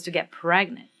want was to get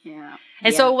pregnant. Yeah.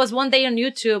 And so it was one day on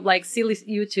YouTube, like silly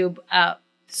YouTube,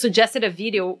 suggested a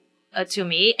video to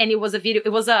me, and it was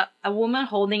a woman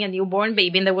holding a newborn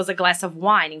baby, and there was a glass of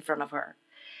wine in front of her.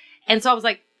 And so I was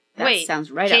like, wait, that sounds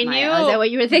right up my alley. Is that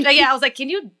what you were thinking? Yeah, I was like, can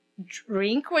you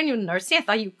drink when you're nursing? I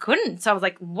thought you couldn't. So I was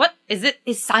like, what is it?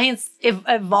 Is science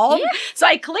evolved? Yeah. So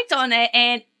I clicked on it,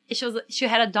 and she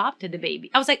had adopted the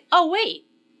baby. I was like, oh wait,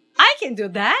 I can do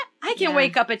that. I can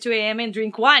wake up at 2 a.m. and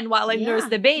drink wine while I nurse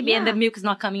the baby, and the milk is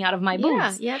not coming out of my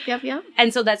boobs. Yep.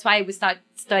 And so that's why we start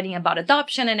studying about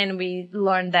adoption, and then we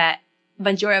learned that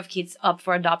majority of kids up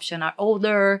for adoption are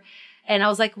older. And I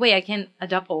was like, wait, I can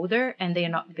adopt older and they're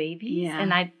not babies. Yeah.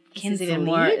 And I can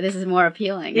this is more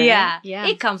appealing. Right? Yeah.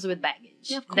 It comes with baggage.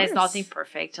 Yeah, of course. There's nothing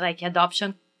perfect. Like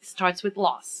adoption starts with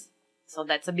loss. So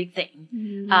that's a big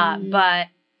thing. But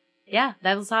yeah,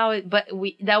 that was how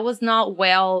that was not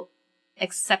well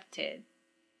accepted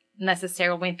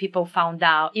necessarily when people found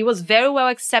out. It was very well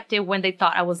accepted when they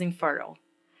thought I was infertile.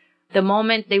 the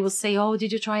moment they will say, oh,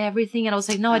 did you try everything? And I will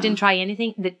say, no, I didn't try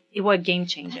anything. It was a game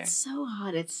changer. That's so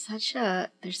hot. There's such a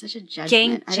judgment.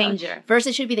 Game changer. First,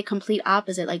 it should be the complete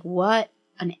opposite. Like, what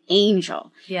an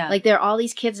angel. Yeah. Like, there are all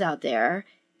these kids out there,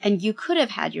 and you could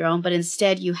have had your own, but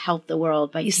instead you helped the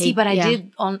world by I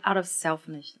did out of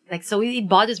selfishness. Like, so it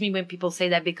bothers me when people say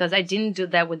that because I didn't do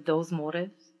that with those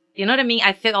motives. You know what I mean?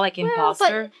 I feel like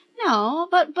imposter.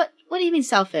 But what do you mean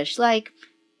selfish? Like,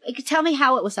 tell me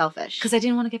how it was selfish. Because I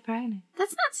didn't want to get pregnant.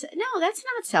 That's not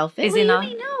selfish. Is it not?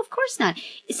 Mean? No, of course not.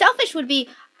 Selfish would be,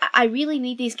 I really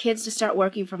need these kids to start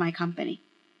working for my company.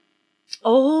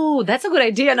 Oh, that's a good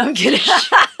idea. No, I'm kidding.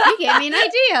 You gave me an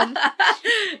idea.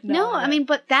 No, I mean,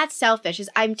 but that's selfish. Is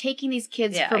I'm taking these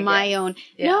kids for my own.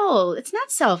 Yeah. No, it's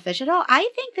not selfish at all. I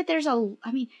think that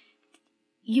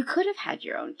you could have had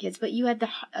your own kids, but you had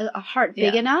a heart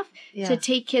big enough to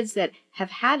take kids that have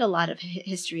had a lot of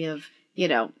history of,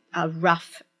 a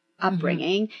rough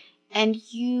upbringing, and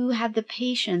you had the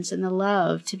patience and the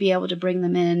love to be able to bring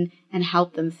them in and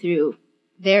help them through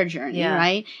their journey,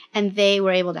 right? And they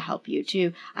were able to help you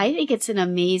too. I think it's an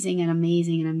amazing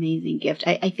gift.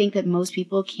 I think that most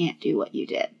people can't do what you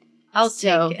did. I'll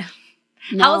take it.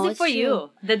 No, how was it for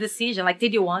you? The decision, like,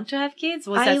 did you want to have kids?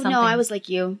 Was that something? No, I was like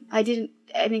you. I didn't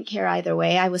care either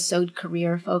way. I was so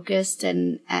career focused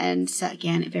and so,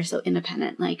 again, they're so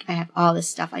independent. Like, I have all this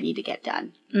stuff I need to get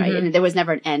done, right? And there was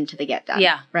never an end to the get done,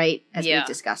 right? As we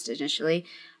discussed initially.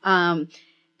 And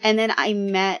then I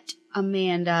met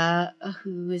Amanda,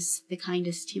 who is the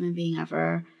kindest human being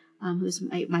ever, who's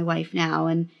my wife now,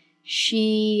 and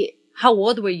she. How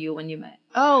old were you when you met?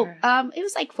 Oh, it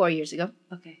was like 4 years ago.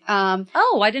 Okay.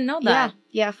 I didn't know that.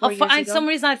 Yeah, 4 years ago. For some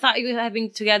reason, I thought you were having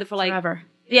together for like forever.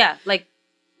 Yeah, like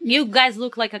you guys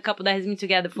look like a couple that has been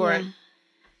together for. Yeah.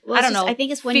 Well, I don't know. I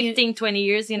think it's when 15, 20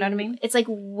 years. You know what I mean? It's like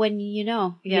when you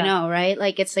know, right?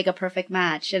 Like it's like a perfect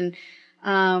match, and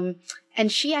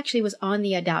she actually was on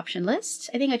the adoption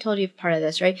list. I think I told you part of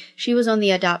this, right? She was on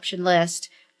the adoption list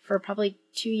for probably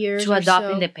 2 years to adopt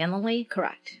independently.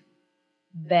 Correct.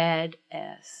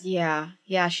 Badass. Yeah.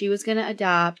 She was gonna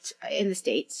adopt in the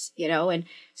States, and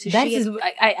so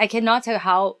I cannot tell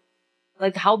how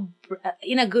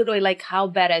in a good way, like how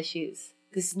badass she is.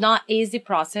 It's not easy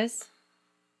process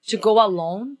to go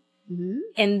alone,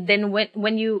 and then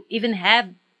when you even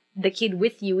have the kid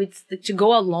with you, it's to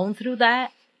go alone through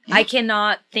that. Yeah. I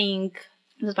cannot think.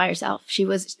 It was by herself.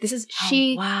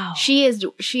 Wow.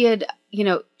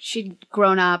 She'd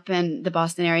grown up in the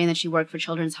Boston area, and then she worked for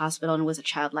Children's Hospital and was a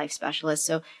child life specialist.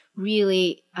 So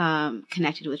really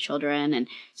connected with children. And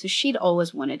so she'd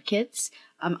always wanted kids,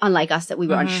 unlike us that we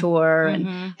were unsure.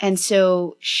 And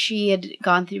so she had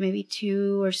gone through maybe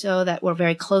 2 or so that were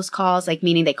very close calls, like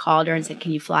meaning they called her and said,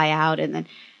 can you fly out? And then,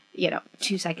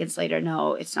 2 seconds later,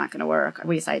 no, it's not going to work.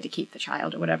 We decided to keep the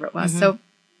child or whatever it was. So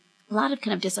a lot of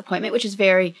kind of disappointment, which is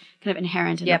very kind of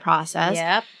inherent in the process.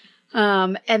 Yep.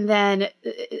 And then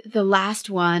the last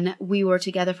one, we were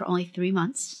together for only 3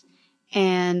 months.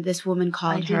 And this woman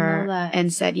called her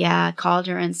and said, hey,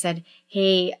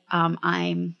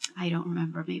 I don't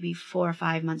remember, maybe 4 or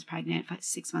 5 months pregnant,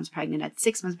 6 months pregnant. At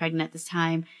 6 months pregnant at this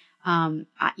time, there's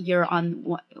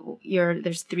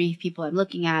 3 people I'm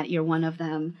looking at. You're one of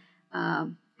them.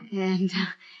 And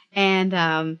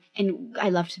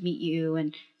I'd love to meet you.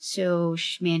 And so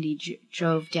Mandy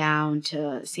drove down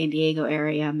to San Diego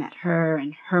area, met her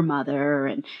and her mother.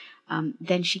 And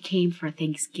then she came for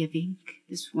Thanksgiving.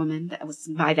 This woman that was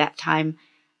by that time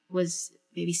was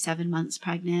maybe 7 months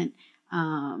pregnant.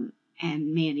 And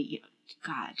Mandy,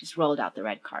 just rolled out the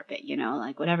red carpet,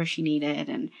 like whatever she needed.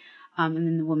 And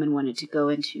then the woman wanted to go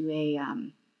into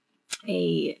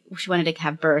she wanted to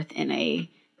have birth in a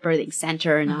birthing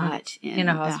center, not in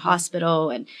a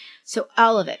hospital. And so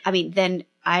all of it. I mean, then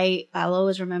I'll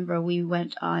always remember we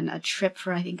went on a trip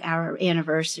for, I think, our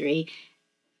anniversary.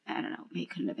 I don't know, maybe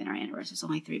it couldn't have been our anniversary. It's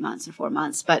only 3 months or 4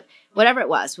 months, but whatever it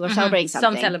was, we were celebrating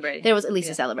something. Celebrating. There was at least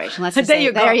a celebration. Let's just say,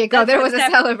 there you go. There was a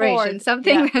celebration.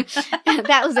 Something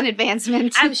that was an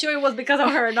advancement. I'm sure it was because of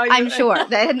her. No, I'm sure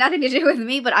that had nothing to do with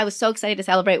me, but I was so excited to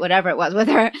celebrate whatever it was with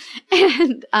her.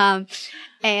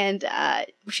 And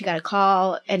she got a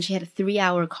call, and she had a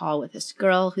 3-hour call with this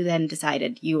girl who then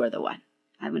decided, you are the one.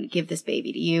 I'm going to give this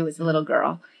baby to you as a little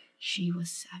girl. She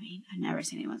was, I've never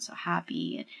seen anyone so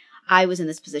happy. And I was in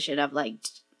this position of like,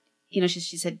 she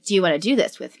said, do you want to do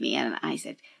this with me? And I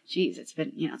said, geez, it's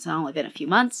been, it's only been a few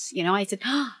months. I said,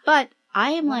 but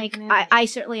I am I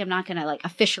certainly am not going to like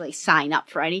officially sign up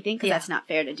for anything because that's not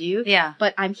fair to do. Yeah.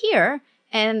 But I'm here.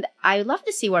 And I love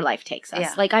to see where life takes us.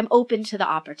 Yeah. Like I'm open to the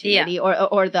opportunity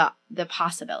or the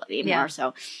possibility more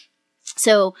so.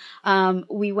 So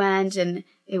we went, and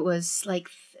it was like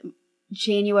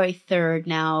January 3rd,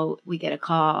 now we get a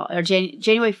call, or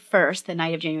January 1st, the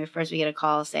night of January 1st, we get a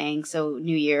call saying, so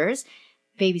New Year's,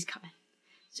 baby's coming.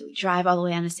 So we drive all the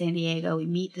way down to San Diego. We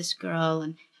meet this girl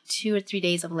and 2 or 3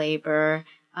 days of labor.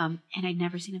 And I'd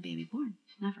never seen a baby born.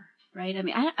 Never. Right. I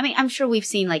mean, I'm sure we've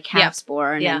seen like calves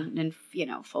born and, you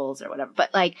know, foals or whatever,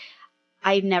 but like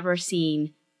I've never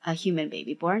seen a human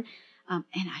baby born. And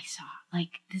I saw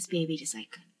like this baby just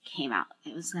like came out.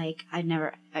 It was like,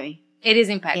 it is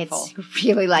impactful. It's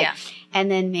really like,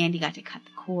 and then Mandy got to cut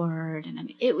the cord, and I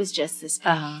mean, it was just this.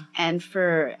 And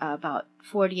for about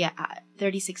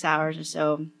 36 hours or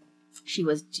so, she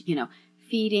was, you know,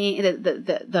 feeding.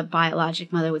 The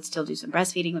biologic mother would still do some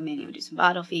breastfeeding, but Mandy would do some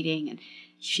bottle feeding, and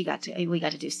we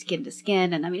got to do skin to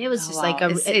skin, and I mean, it was just like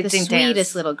the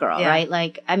sweetest little girl, right?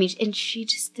 Like, I mean, and she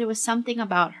just, there was something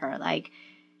about her, like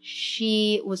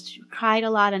she cried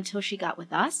a lot until she got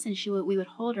with us, and we would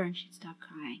hold her, and she'd stop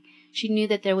crying. She knew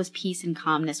that there was peace and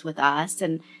calmness with us,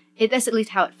 and that's at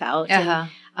least how it felt.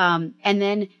 And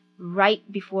then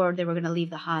right before they were going to leave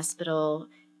the hospital,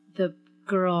 the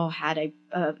girl had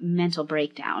a mental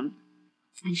breakdown,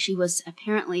 and she was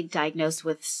apparently diagnosed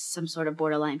with some sort of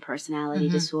borderline personality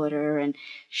disorder, and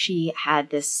she had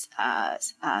this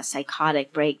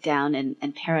psychotic breakdown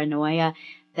and paranoia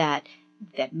that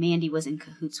Mandy was in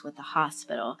cahoots with the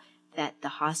hospital, that the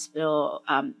hospital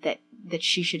that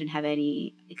she shouldn't have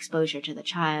any exposure to the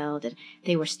child, and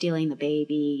they were stealing the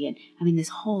baby, and I mean this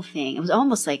whole thing. It was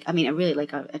almost like, I mean, it really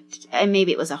like and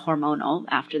maybe it was a hormonal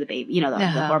after the baby, you know,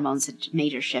 the hormones had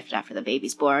major shift after the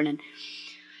baby's born, and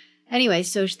anyway,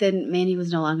 so then Mandy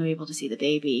was no longer able to see the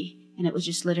baby, and it was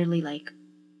just literally like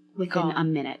within a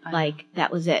minute, like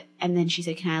that was it. And then she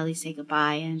said, "Can I at least say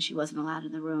goodbye?" And she wasn't allowed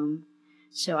in the room.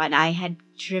 So, and I had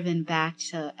driven back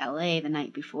to LA the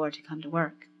night before to come to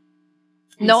work.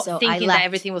 So thinking that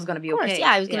everything was going to be okay.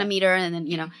 Yeah, I was going to meet her, and then,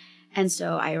 you know, and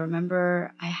so I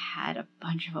remember I had a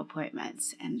bunch of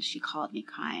appointments, and she called me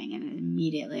crying, and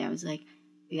immediately I was like,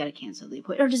 we got to cancel the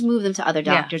appointment, or just move them to other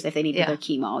doctors if they needed their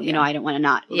chemo. You know, I don't want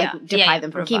to deprive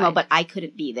them from chemo, but I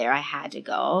couldn't be there. I had to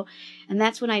go. And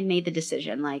that's when I made the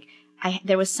decision. Like,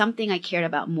 there was something I cared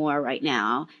about more right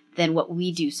now than what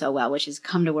we do so well, which is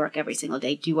come to work every single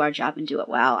day, do our job and do it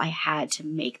well. I had to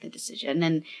make the decision.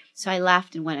 And so I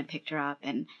left and went and picked her up,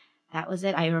 and that was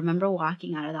it. I remember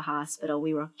walking out of the hospital.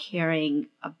 We were carrying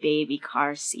a baby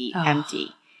car seat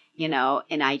empty, you know,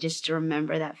 and I just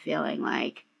remember that feeling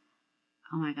like,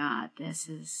 oh my God, this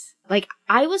is like,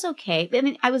 I was okay. I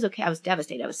mean, I was okay. I was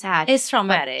devastated. I was sad. It's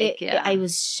traumatic. I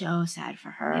was so sad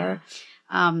for her.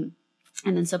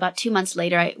 And then so about 2 months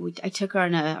later, I took her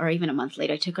on or even a month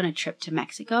later, I took her on a trip to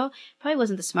Mexico. Probably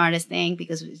wasn't the smartest thing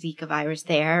because it was Zika virus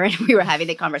there, and we were having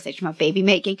the conversation about baby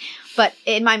making. But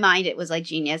in my mind, it was like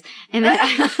genius. And then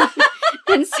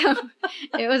and so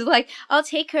it was like, I'll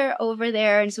take her over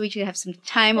there, and so we could have some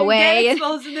time away. Get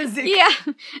exposed to the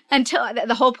Zika. Until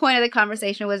the whole point of the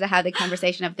conversation was to have the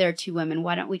conversation of, there are two women,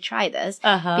 why don't we try this?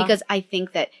 Because I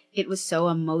think that it was so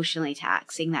emotionally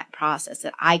taxing, that process,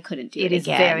 that I couldn't do it again. It is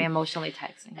very emotionally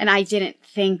taxing. And I didn't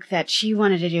think that she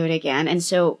wanted to do it again. And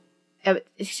so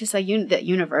it's just like the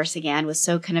universe again was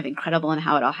so kind of incredible in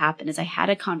how it all happened. Is I had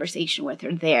a conversation with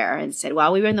her there and said,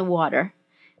 while we were in the water,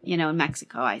 you know, in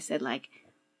Mexico, I said, like,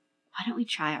 why don't we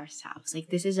try ourselves? Like,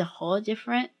 this is a whole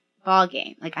different ball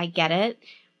game. Like, I get it,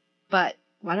 but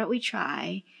why don't we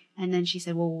try? And then she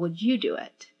said, well, would you do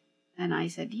it? And I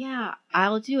said, yeah,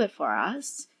 I'll do it for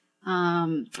us.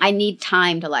 I need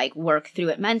time to like work through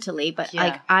it mentally, but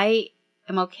like I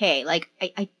am okay. Like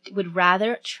I would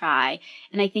rather try.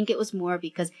 And I think it was more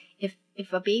because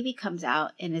if a baby comes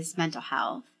out in his mental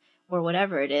health or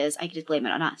whatever it is, I could just blame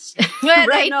it on us.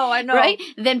 Right? I know. Right?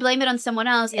 Then blame it on someone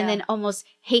else and then almost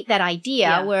hate that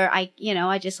idea where I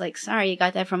just like, sorry, you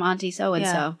got that from Auntie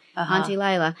so-and-so, Auntie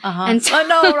Lila. And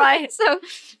so, right.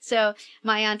 So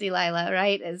my Auntie Lila,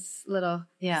 right, is little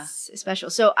special.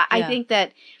 So I think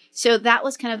that, so that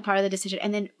was kind of part of the decision.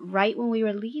 And then right when we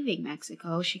were leaving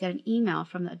Mexico, she got an email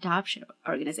from the adoption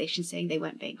organization saying they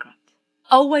went bankrupt.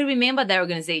 Oh, I remember that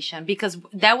organization because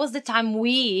that was the time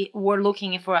we were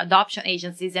looking for adoption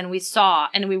agencies, and we saw,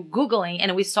 and we were Googling,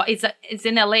 and we saw it's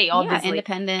in LA, obviously. Yeah,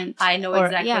 independent. I know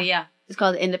exactly, It's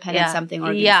called Independent something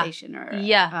organization or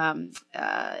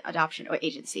adoption or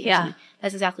agency. Yeah.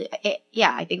 That's exactly it.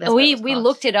 Yeah, I think that's we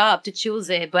looked it up to choose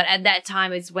it, but at that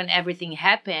time it's when everything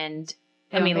happened.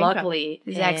 I mean, luckily.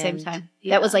 The exact same time.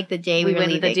 That was like the day we were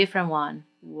went leaving. with a different one.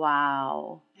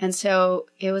 Wow. And so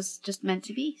it was just meant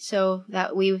to be. So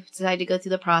that we decided to go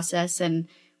through the process, and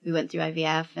we went through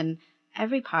IVF, and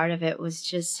every part of it was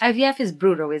just... IVF is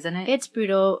brutal, isn't it? It's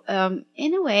brutal.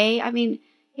 In a way, I mean,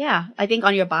 Yeah, I think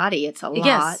on your body, it's a lot.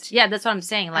 Yes. Yeah, that's what I'm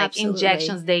saying. Like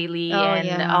injections daily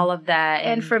all of that.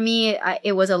 And for me,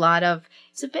 it was a lot of,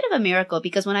 it's a bit of a miracle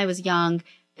because when I was young,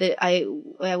 I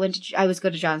was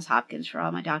going to Johns Hopkins for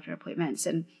all my doctor appointments,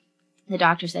 and the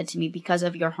doctor said to me, because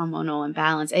of your hormonal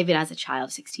imbalance, even as a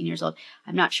child, 16 years old,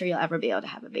 I'm not sure you'll ever be able to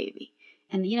have a baby.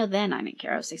 And, then I didn't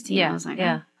care. I was 16. Yeah, I was like,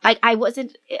 yeah. I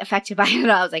wasn't affected by it at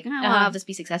all. I was like, well, I'll just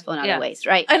be successful in other ways,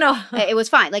 right? I know. It was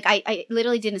fine. Like, I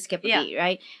literally didn't skip a beat,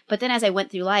 right? But then as I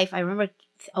went through life, I remember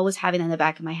always having that in the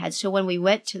back of my head. So when we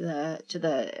went to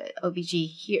the OBG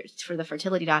here for the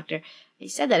fertility doctor, he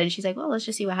said that, and she's like, well, let's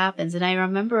just see what happens. And I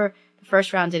remember the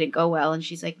first round didn't go well, and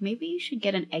she's like, maybe you should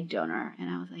get an egg donor. And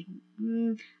I was like,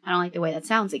 I don't like the way that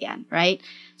sounds again, right?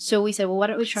 So we said, well, why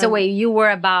don't we try? So wait, you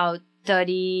were about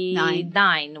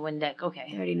 39 when that,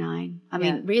 okay. 39. I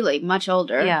mean, really much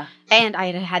older. Yeah. And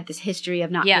I had this history of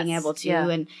not being able to. Yeah.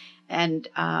 And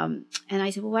I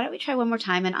said, well, why don't we try one more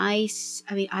time? And I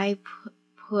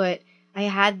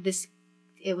had this,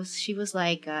 she was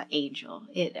like Angel.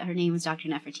 Her name was Dr.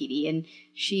 Nefertiti, and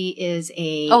she is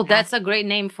that's a great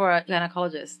name for a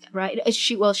gynecologist. Right.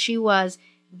 She was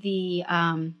the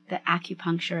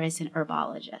acupuncturist and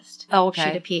herbologist. Oh, okay. She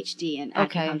had a PhD in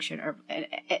acupuncture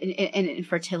and in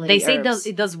fertility. They say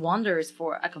it does wonders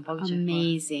for acupuncture.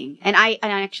 Amazing. And I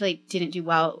actually didn't do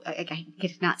well. I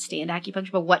could not stand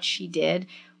acupuncture, but what she did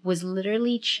was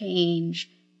literally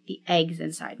change the eggs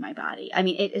inside my body. I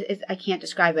mean, I can't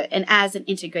describe it. And as an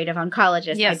integrative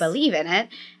oncologist, I believe in it.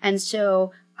 And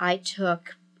so I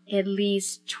took at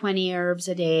least 20 herbs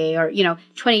a day, or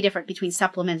 20 different, between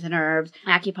supplements and herbs,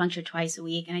 acupuncture twice a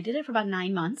week, and I did it for about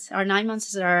 9 months. Our 9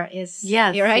 months is our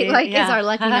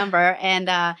lucky number. And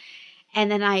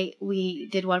then we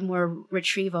did one more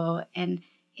retrieval, and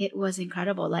it was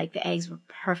incredible. Like, the eggs were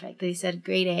perfect. They said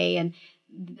grade A, and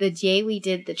the day we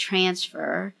did the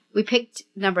transfer, we picked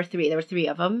number 3. There were 3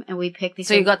 of them, and we picked.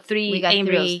 So you got 3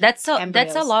 embryos. That's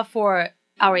a lot for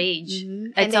our age.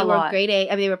 Mm-hmm. And they were grade A.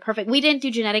 I mean, they were perfect. We didn't do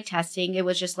genetic testing. It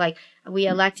was just like we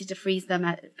elected to freeze them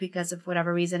because of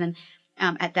whatever reason,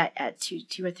 and at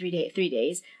 2 or 3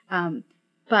 days.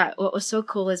 But what was so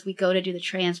cool is we go to do the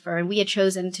transfer, and we had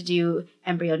chosen to do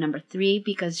embryo number 3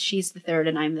 because she's the third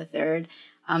and I'm the third,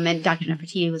 and Dr.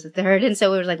 Nefertiti was the third, and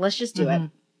so we were like, let's just do it.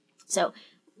 So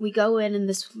we go in, and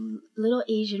this little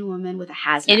Asian woman with a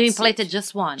hazmat and we suit. implanted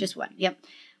just one. Just one. Yep.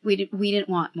 We didn't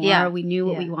want more. Yeah. We knew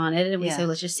what we wanted, and we said,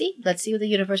 let's see what the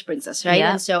universe brings us, right?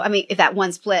 Yeah. And so, I mean, if that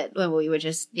one split, well, we would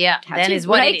just have that 2, is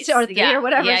what it is, or 3 or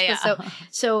whatever. Yeah.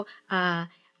 So I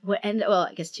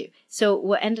guess 2. So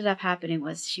what ended up happening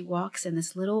was she walks in,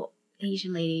 this little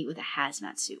Asian lady with a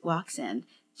hazmat suit walks in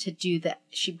to do that.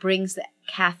 She brings the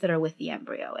catheter with the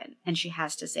embryo in, and she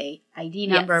has to say ID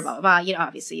number, blah, blah, blah.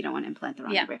 Obviously you don't want to implant the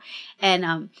wrong embryo.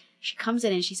 And she comes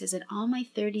in and she says, in all my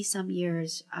 30-some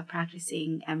years of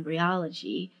practicing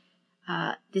embryology,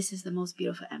 this is the most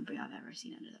beautiful embryo I've ever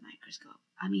seen under the microscope.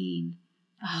 I mean,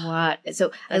 what?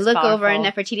 So I look over, and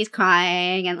Nefertiti's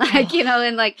crying, and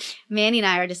and like Manny and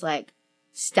I are just like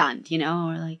stunned,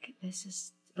 we're like, this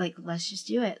is like, let's just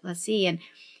do it. Let's see. And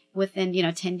within,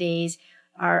 10 days,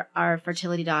 our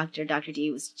fertility doctor, Dr.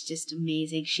 D, was just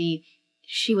amazing.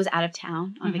 She was out of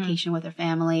town on vacation with her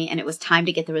family, and it was time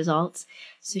to get the results.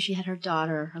 So she had her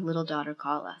little daughter,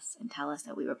 call us and tell us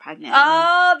that we were pregnant.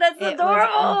 Oh, that's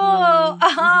adorable.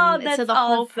 That's so the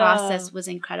whole process was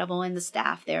incredible, and the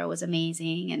staff there was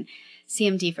amazing. And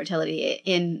CMD Fertility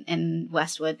in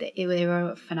Westwood, they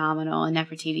were phenomenal. And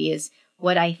Nefertiti is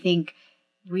what I think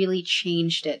really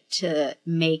changed it to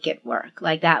make it work.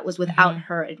 Like, that was without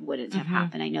her, it wouldn't have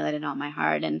happened. I know that in all my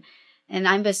heart. And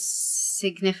I'm a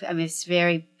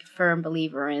very firm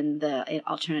believer in the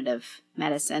alternative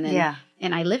medicine.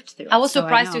 And I lived through it. I was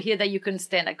surprised to hear that you couldn't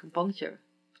stand acupuncture.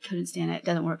 Couldn't stand it. It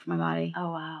doesn't work for my body.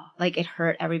 Oh, wow. Like, it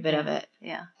hurt every bit of it.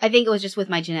 Yeah. I think it was just with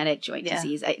my genetic joint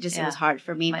disease. It was hard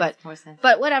for me. But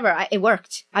whatever. It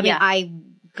worked. I mean, I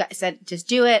said, just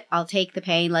do it. I'll take the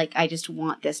pain. Like, I just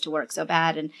want this to work so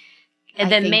bad. And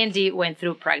then Mandy went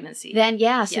through pregnancy. Then,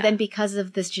 then because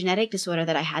of this genetic disorder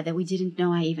that I had that we didn't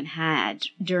know I even had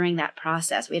during that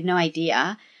process, we had no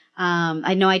idea. I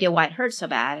had no idea why it hurt so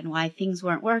bad and why things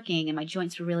weren't working, and my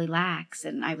joints were really lax,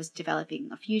 and I was developing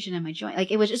a fusion in my joint.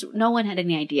 Like, it was just, no one had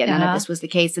any idea. None of this was the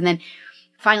case. And then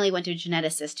finally went to a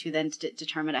geneticist who then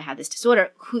determined I had this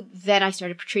disorder, who then I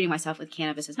started treating myself with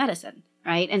cannabis as medicine,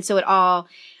 right? And so it all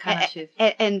I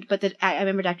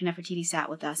remember Dr. Nefertiti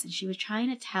sat with us, and she was trying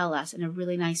to tell us in a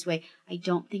really nice way, I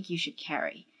don't think you should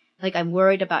carry. Like, I'm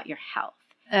worried about your health.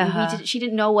 She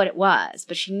didn't know what it was,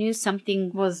 but she knew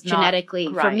something was genetically,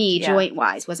 for me,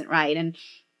 joint-wise, wasn't right. And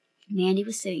Mandy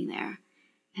was sitting there,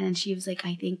 and she was like,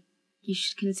 I think you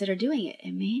should consider doing it.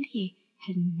 And Mandy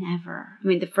had never, I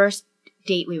mean, the first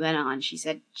date we went on, she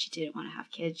said she didn't want to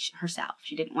have kids herself.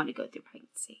 She didn't want to go through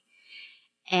pregnancy.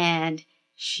 And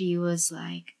she was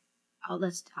like, I'll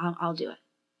do it.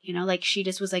 You know, like she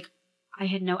just was like,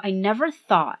 I never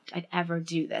thought I'd ever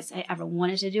do this. I ever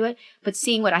wanted to do it, but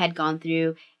seeing what I had gone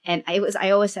through, and I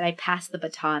always said I passed the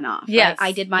baton off. Yes. Right?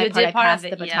 I did my part. I passed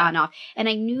the baton off. And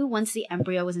I knew once the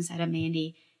embryo was inside of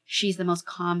Mandy, she's the most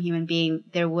calm human being.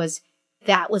 It was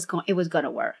going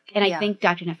to work. And I think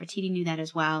Dr. Nefertiti knew that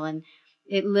as well. And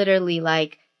it literally,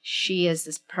 like, she is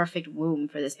this perfect womb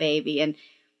for this baby. And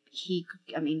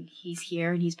he's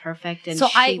here and he's perfect. And so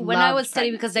when I was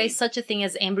studying, because there is such a thing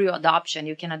as embryo adoption,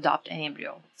 you can adopt an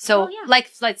embryo. So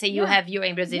let's say you have your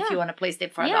embryos if you want to place them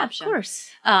for adoption. Yeah, of course.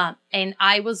 And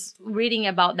I was reading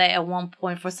about that at one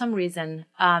point for some reason.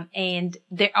 And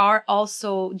there are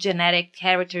also genetic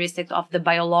characteristics of the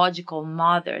biological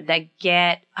mother that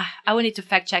I will need to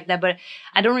fact check that, but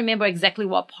I don't remember exactly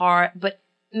what part, but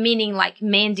meaning like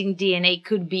mending DNA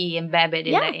could be embedded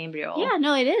in the embryo. Yeah,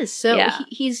 no, it is. So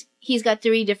he's got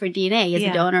 3 different DNA. He has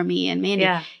a donor, me, and Mandy.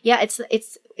 Yeah,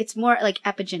 it's more like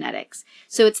epigenetics.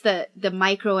 So it's the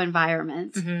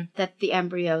microenvironment that the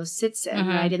embryo sits in,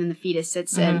 right, and then the fetus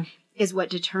sits in, is what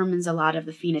determines a lot of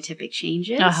the phenotypic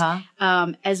changes,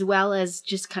 as well as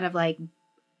just kind of like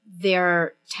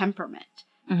their temperament,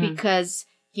 because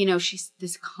you know she's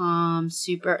this calm,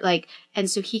 super like, and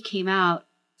so he came out.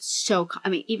 So, I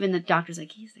mean, even the doctor's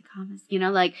like, he's the calmest, you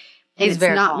know, like, and he's it's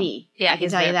very not calm. me. Yeah, I can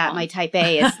tell you that. Calm. My type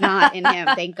A is not in him,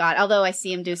 thank God. Although I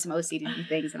see him do some OCD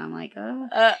things, and I'm like,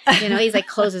 you know, he's like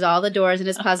closes all the doors in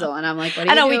his puzzle, and I'm like, what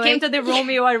are you doing? We came to the room,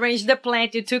 you arranged the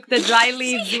plant, you took the dry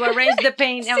leaves, you arranged the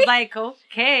paint. I was like,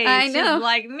 okay, I know. She's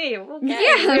like me. Okay,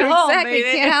 yeah, exactly.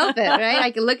 Home, can't help it, right? I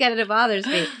can look at it, it bothers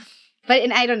me.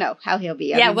 And I don't know how he'll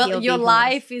be. I mean, your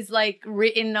life is like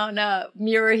written on a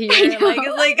mirror here.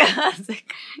 It's like,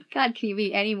 God, can you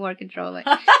be any more controlling?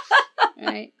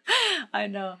 Right? I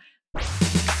know.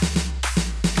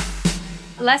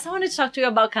 Last, I want to talk to you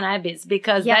about cannabis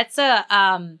because that's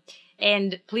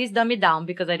and please dumb me down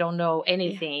because I don't know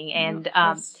anything. Yeah, and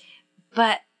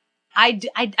but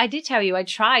I did tell you I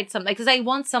tried something because I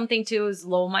want something to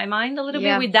slow my mind a little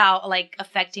bit without like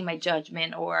affecting my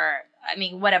judgment or. I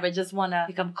mean, whatever, just want to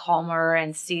become calmer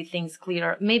and see things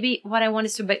clearer. Maybe what I want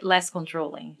is to be less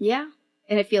controlling. Yeah.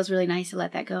 And it feels really nice to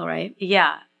let that go, right?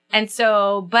 Yeah. And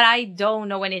so, but I don't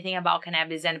know anything about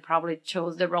cannabis and probably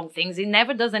chose the wrong things. It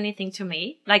never does anything to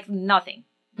me. Like nothing.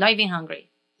 Not even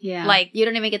hungry. Yeah. Like you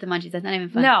don't even get the munchies. That's not even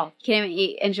fun. No. You can't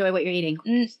even enjoy what you're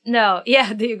eating. No.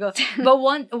 Yeah, there you go. But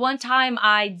one time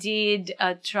I did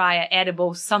try an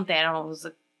edible something. I don't know, it was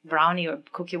a brownie or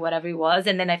cookie, whatever it was,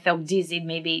 and then I felt dizzy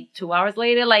maybe 2 hours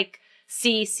later, like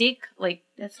sick. Like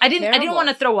I didn't want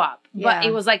to throw up, but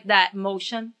it was like that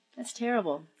motion. That's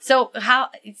terrible. So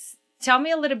tell me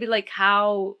a little bit like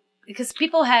how, because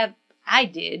people had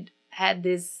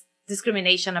this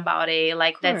discrimination about it,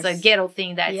 like that's a ghetto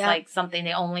thing, that's like something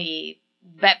that only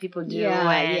bad people do,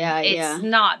 and it's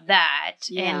not that,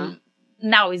 and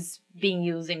now it's being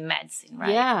used in medicine,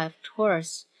 right? Yeah, of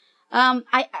course.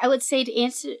 I would say to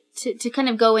answer to kind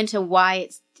of go into why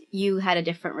you had a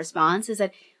different response is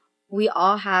that we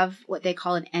all have what they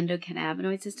call an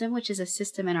endocannabinoid system, which is a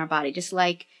system in our body, just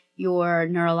like your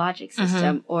neurologic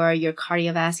system or your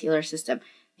cardiovascular system.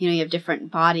 You know, you have different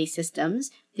body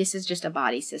systems. This is just a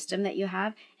body system that you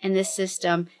have. And this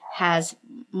system has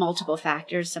multiple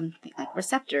factors, something like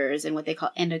receptors and what they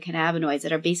call endocannabinoids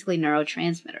that are basically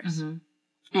neurotransmitters.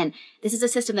 And this is a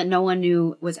system that no one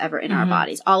knew was ever in our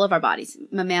bodies, all of our bodies,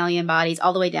 mammalian bodies,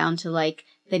 all the way down to like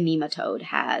the nematode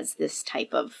has this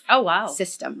type of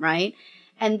system, right?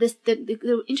 And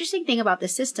the interesting thing about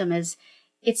this system is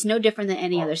it's no different than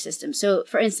any other system. So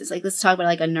for instance, like let's talk about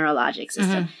like a neurologic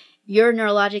system. Your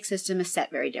neurologic system is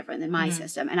set very different than my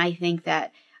system. And I think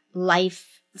that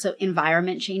so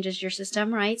environment changes your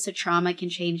system, right? So trauma can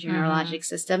change your neurologic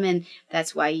system. And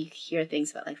that's why you hear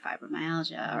things about like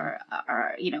fibromyalgia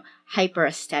or you know,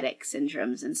 hyperesthetic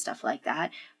syndromes and stuff like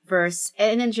that.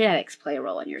 And then genetics play a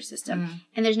role in your system.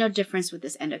 And there's no difference with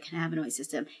this endocannabinoid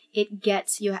system. It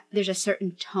gets there's a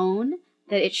certain tone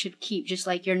that it should keep, just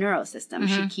like your neurosystem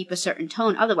should keep a certain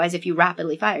tone. Otherwise, if you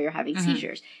rapidly fire, you're having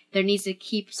seizures. There needs to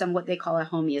keep what they call a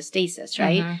homeostasis,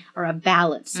 right? Or a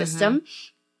balanced system.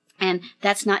 And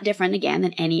that's not different, again,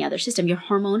 than any other system. Your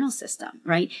hormonal system,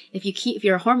 right? If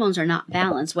your hormones are not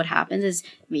balanced, what happens is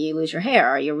maybe you lose your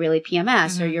hair, or you're really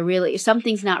PMS, or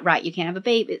something's not right. You can't have a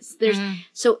baby.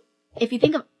 So if you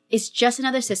think of it's just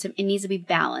another system, it needs to be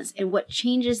balanced. And what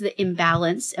changes the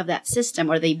imbalance of that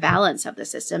system or the balance of the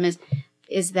system is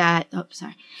is that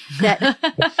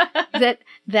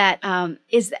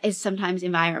is sometimes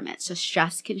environment. So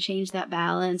stress can change that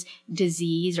balance.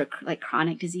 Disease or like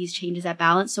chronic disease changes that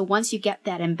balance. So once you get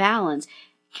that imbalance,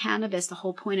 cannabis, the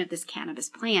whole point of this cannabis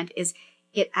plant is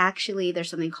it actually, there's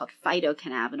something called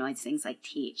phytocannabinoids, things like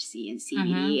THC and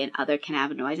CBD and other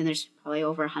cannabinoids, and there's probably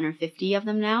over 150 of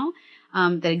them now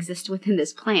that exist within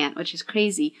this plant, which is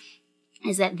crazy,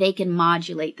 is that they can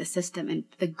modulate the system, and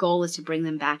the goal is to bring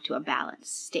them back to a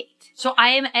balanced state. So I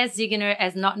am as ignorant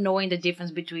as not knowing the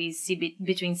difference between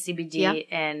CBD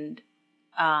and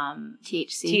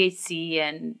THC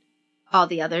and all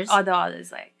the others.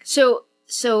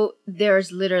 So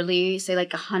there's literally, say,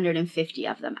 like 150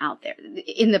 of them out there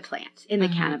in the plant, in the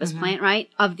cannabis plant, right?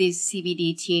 Of these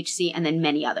CBD, THC, and then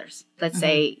many others. Let's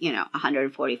say,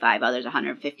 145 others,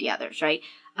 150 others, right?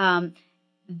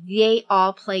 They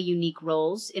all play unique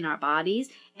roles in our bodies,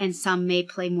 and some may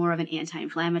play more of an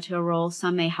anti-inflammatory role.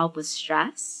 Some may help with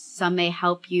stress. Some may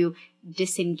help you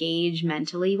disengage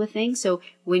mentally with things. So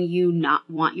when you not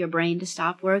want your brain to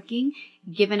stop working,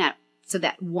 so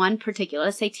that one particular,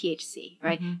 let's say THC,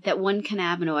 right? That one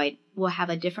cannabinoid will have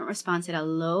a different response at a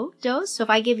low dose. So if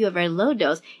I give you a very low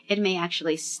dose, it may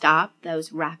actually stop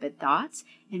those rapid thoughts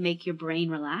and make your brain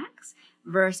relax.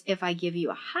 Versus if I give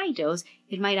you a high dose,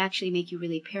 it might actually make you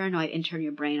really paranoid and turn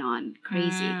your brain on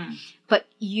crazy. But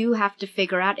you have to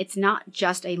figure out, it's not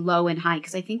just a low and high.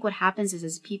 Because I think what happens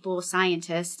is people,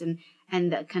 scientists and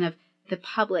the kind of the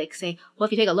public say, well,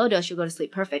 if you take a low dose, you'll go to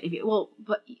sleep perfect.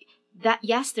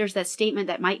 Yes, there's that statement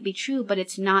that might be true, but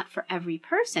it's not for every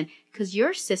person, because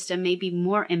your system may be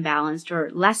more imbalanced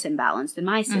or less imbalanced than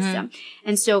my system.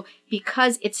 And so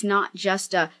because it's not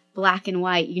just a black and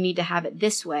white, you need to have it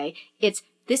this way,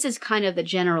 this is kind of the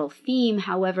general theme.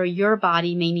 However, your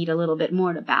body may need a little bit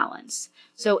more to balance.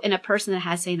 So in a person that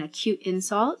has, say, an acute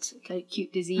insult,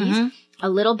 acute disease, a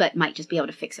little bit might just be able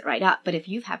to fix it right up. But if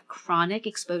you have chronic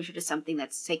exposure to something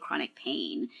that's, say, chronic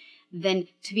pain, then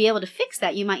to be able to fix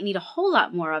that, you might need a whole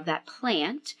lot more of that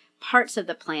plant, parts of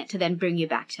the plant, to then bring you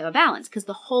back to a balance. Because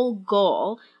the whole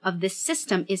goal of this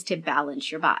system is to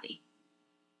balance your body,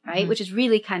 right? Which is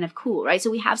really kind of cool, right?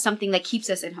 So we have something that keeps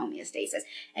us in homeostasis.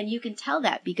 And you can tell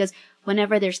that because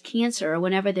whenever there's cancer or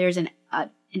whenever there's an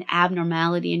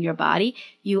abnormality in your body,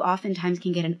 you oftentimes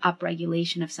can get an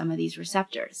upregulation of some of these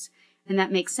receptors. And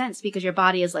that makes sense because your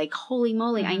body is like, holy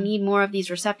moly, I need more of these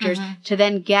receptors to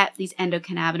then get these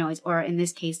endocannabinoids, or in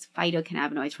this case,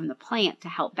 phytocannabinoids from the plant to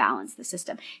help balance the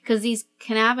system. Because these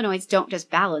cannabinoids don't just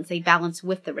balance, they balance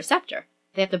with the receptor.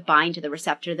 They have to bind to the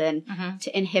receptor then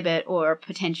to inhibit or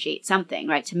potentiate something,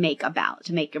 right? To make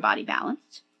your body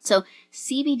balanced. So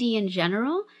CBD in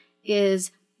general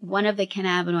is one of the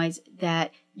cannabinoids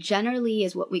that generally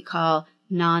is what we call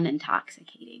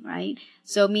non-intoxicating, right?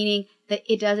 So meaning that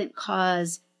it doesn't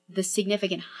cause the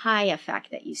significant high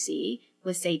effect that you see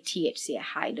with, say, THC at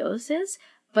high doses,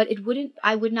 but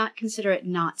I would not consider it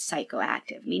not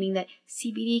psychoactive, meaning that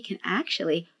CBD can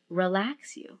actually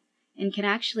relax you and can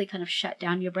actually kind of shut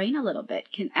down your brain a little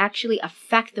bit, can actually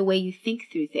affect the way you think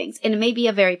through things. And it may be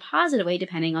a very positive way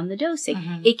depending on the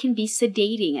dosing. It can be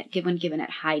sedating when given at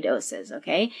high doses,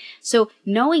 okay? So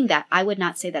knowing that, I would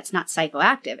not say that's not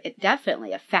psychoactive. It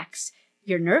definitely affects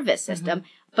your nervous system,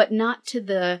 but not to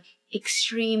the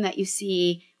extreme that you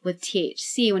see with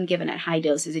THC when given at high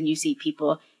doses, and you see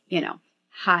people,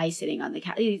 high sitting on the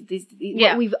couch.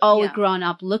 What we've always grown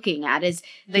up looking at is,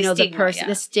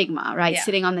 the stigma, right? Yeah.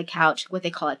 Sitting on the couch, what they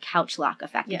call a couch lock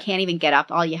effect. Yeah. You can't even get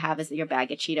up. All you have is your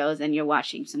bag of Cheetos and you're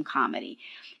watching some comedy.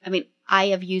 I mean, I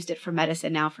have used it for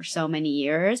medicine now for so many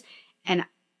years. And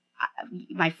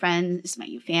my friends,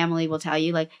 my family will tell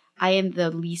you, like, I am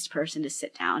the least person to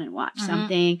sit down and watch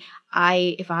something.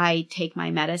 If I take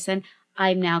my medicine,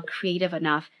 I'm now creative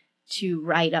enough to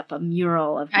write up a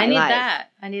mural of my life.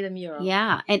 I need a mural.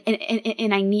 Yeah.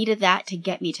 And I needed that to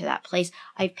get me to that place.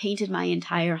 I've painted my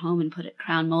entire home and put it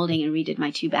crown molding and redid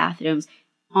my 2 bathrooms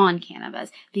on cannabis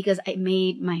because it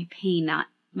made my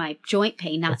joint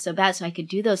pain not so bad, so I could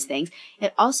do those things.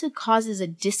 It also causes a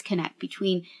disconnect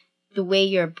between the way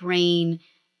your brain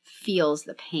feels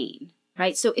the pain,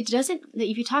 right? So it doesn't,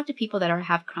 if you talk to people that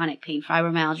have chronic pain,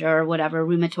 fibromyalgia or whatever,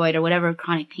 rheumatoid or whatever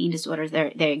chronic pain disorders,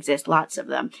 there exist lots of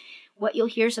them. What you'll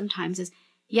hear sometimes is,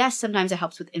 yes, sometimes it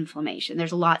helps with inflammation.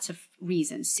 There's lots of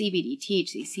reasons. CBD,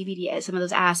 THC, CBD, some of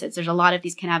those acids. There's a lot of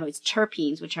these cannabinoids,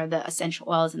 terpenes, which are the essential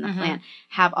oils in the plant,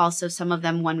 have also some of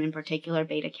them, one in particular,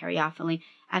 beta-caryophyllene,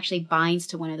 actually binds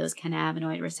to one of those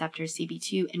cannabinoid receptors,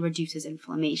 CB2, and reduces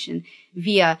inflammation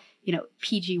via,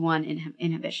 PG1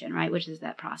 inhibition, right? Which is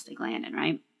that prostaglandin,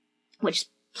 right? Which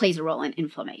plays a role in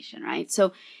inflammation, right?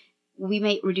 So we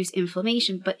may reduce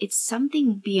inflammation, but it's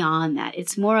something beyond that.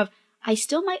 It's more of, I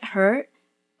still might hurt,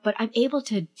 but I'm able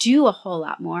to do a whole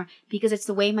lot more because it's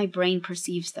the way my brain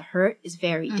perceives the hurt is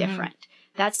very different.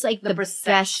 That's like the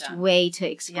best way to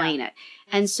explain it.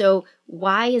 And so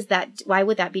why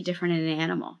would that be different in an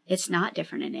animal? It's not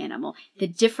different in an animal. The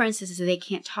difference is that they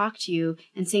can't talk to you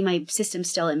and say my system's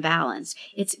still imbalanced.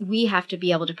 We have to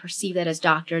be able to perceive that as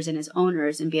doctors and as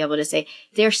owners and be able to say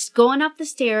they're going up the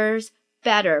stairs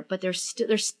better, but there's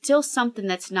still something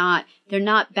they're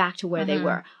not back to where they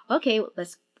were. Okay,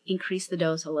 let's increase the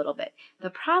dose a little bit. The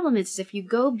problem is if you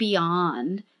go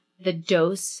beyond the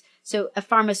dose. So a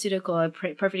pharmaceutical, a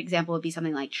perfect example would be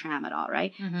something like tramadol,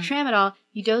 right? Tramadol,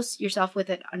 you dose yourself with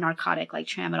a narcotic like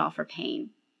tramadol for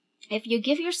pain. If you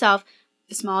give yourself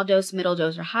a small dose, middle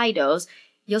dose, or high dose,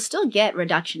 you'll still get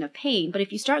reduction of pain. But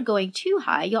if you start going too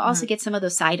high, you'll also get some of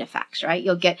those side effects, right?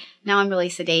 You'll get, now I'm really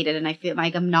sedated and I feel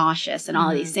like I'm nauseous and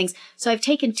all of these things. So I've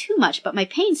taken too much, but my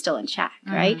pain's still in check,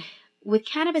 right? With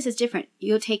cannabis, it's different.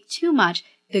 You'll take too much.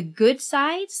 The good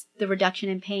sides, the reduction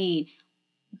in pain,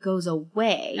 goes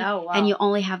away and you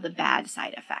only have the bad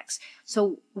side effects.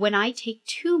 So when I take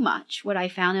too much, what I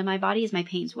found in my body is my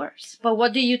pain's worse. But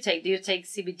what do you take? Do you take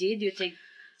CBD? Do you take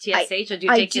TSH? Or do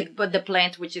you take it with the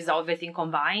plant, which is everything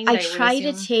combined? I try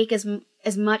to take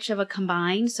as much of a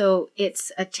combine. So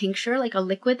it's a tincture, like a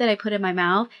liquid that I put in my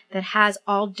mouth that has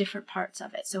all different parts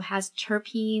of it. So it has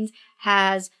terpenes,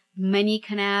 has many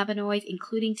cannabinoids,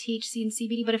 including THC and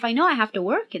CBD. But if I know I have to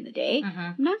work in the day,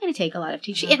 I'm not going to take a lot of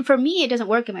THC. And for me, it doesn't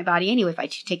work in my body anyway if I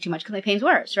take too much because my pain's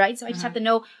worse, right? So I just have to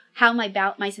know how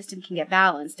my system can get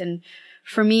balanced. And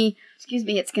for me,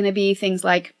 it's going to be things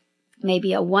like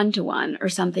maybe a 1-to-1 or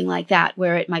something like that,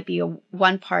 where it might be a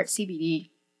 1 part CBD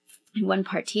and 1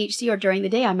 part THC, or during the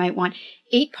day, I might want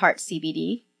 8 parts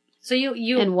CBD. So you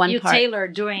tailor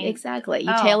during... Exactly.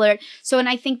 You tailor it. So, and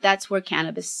I think that's where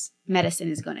cannabis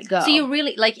medicine is going to go. So you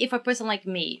really, like, if a person like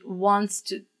me wants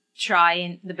to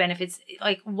try the benefits,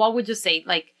 like, what would you say?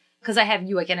 Like, because I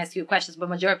can ask you questions, but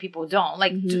majority of people don't.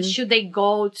 Like, should they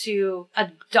go to a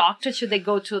doctor? Should they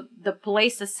go to the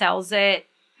place that sells it?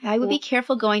 I would be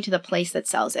careful going to the place that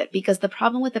sells it, because the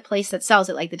problem with the place that sells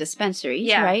it, like the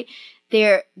dispensaries, right?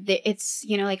 It's,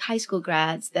 like high school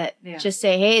grads that just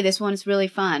say, hey, this one's really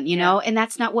fun, you know, and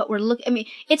that's not what we're looking. I mean,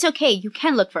 it's okay. You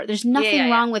can look for it. There's nothing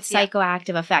wrong with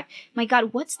psychoactive effect. My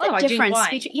God, what's the difference?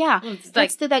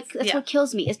 That's what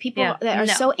kills me is people that are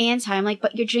so anti. I'm like,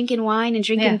 but you're drinking wine and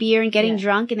drinking beer and getting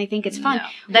drunk and they think it's fun.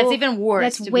 No. That's even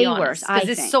worse. That's way worse. Because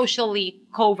it's socially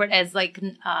covered as like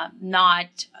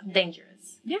not dangerous.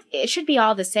 Yeah, it should be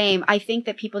all the same. I think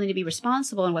that people need to be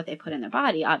responsible in what they put in their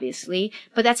body, obviously,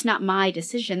 but that's not my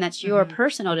decision. That's your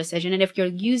personal decision. And if you're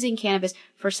using cannabis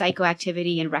for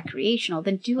psychoactivity and recreational,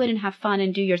 then do it and have fun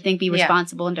and do your thing. Be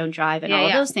responsible and don't drive and all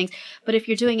of those things. But if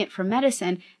you're doing it for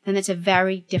medicine, then it's a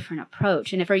very different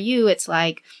approach. And for you, it's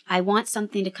like, I want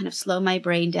something to kind of slow my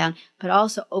brain down, but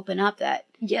also open up that,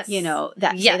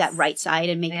 that right side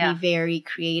and make me very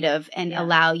creative and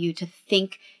allow you to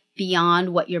think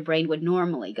beyond what your brain would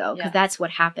normally go. Because that's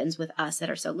what happens with us that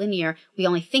are so linear. We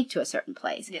only think to a certain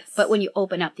place. Yes. But when you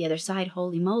open up the other side,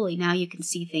 holy moly, now you can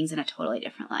see things in a totally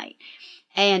different light.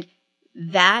 And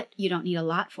that you don't need a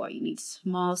lot for. You need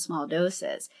small, small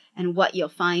doses. And what you'll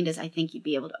find is I think you'd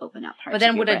be able to open up parts of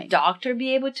your brain. But then would a doctor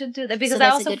be able to do that? Because I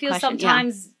also feel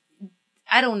sometimes...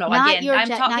 I don't know. Not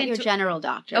your general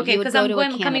doctor. Okay, because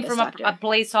I'm coming from a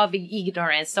place of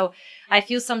ignorance. So I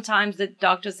feel sometimes that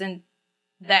doctors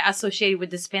that associated with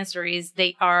dispensaries,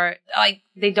 they are like,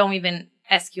 they don't even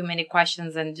ask you many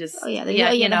questions and just... Oh, yeah. You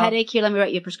have a headache. Here, let me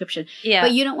write you a prescription. Yeah.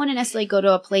 But you don't want to necessarily go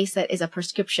to a place that is a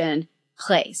prescription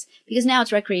place, because now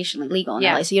it's recreationally legal in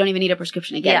LA, so you don't even need a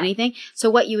prescription to get anything. So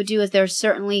what you would do is there's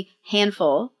certainly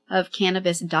handful of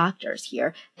cannabis doctors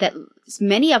here that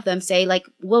many of them say, like,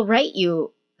 we'll write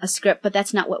you a script, but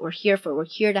that's not what we're here for. We're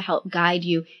here to help guide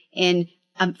you in...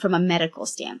 from a medical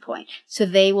standpoint. So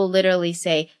they will literally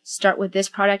say, start with this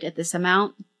product at this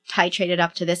amount, titrate it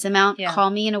up to this amount, call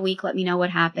me in a week, let me know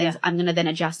what happens. I'm going to then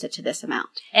adjust it to this amount.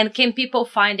 And can people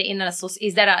find it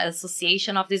is that an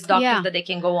association of these doctors that they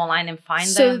can go online and find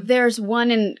them? So there's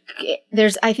one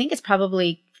I think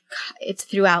it's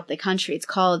throughout the country. It's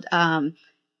called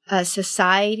a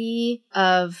Society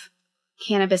of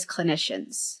Cannabis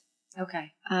Clinicians.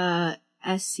 Okay.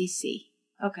 SCC.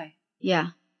 Okay. Yeah.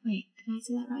 Wait, did I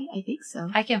say that right? I think so.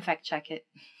 I can fact check it.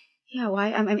 Yeah,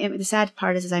 why? I mean, the sad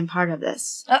part is I'm part of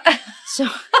this. So,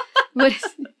 what is...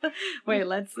 Wait,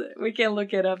 we can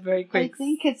look it up very quick. I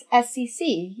think it's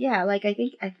SCC. Yeah, I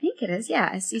think it is.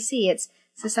 Yeah, SCC. It's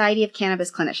Society of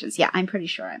Cannabis Clinicians. Yeah, I'm pretty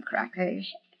sure I'm correct.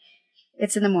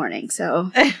 It's in the morning,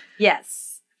 so.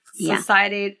 Yes.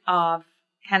 Society of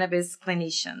Cannabis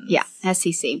Clinicians. Yeah,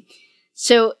 SCC.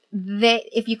 So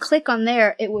if you click on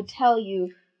there, it will tell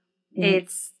you.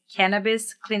 It's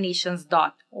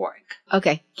cannabisclinicians.org.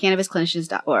 Okay,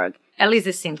 cannabisclinicians.org. At least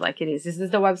it seems like it is. Is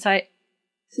this the website?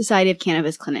 Society of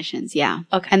Cannabis Clinicians, yeah.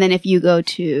 Okay. And then if you go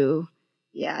to,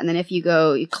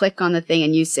 you click on the thing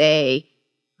and you say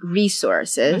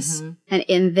resources, and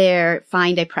in there,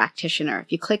 find a practitioner.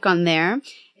 If you click on there,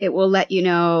 it will let you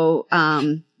know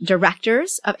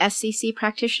directors of SCC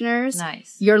practitioners.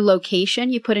 Nice. Your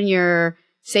location. You put in your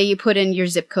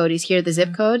zip code. Is here the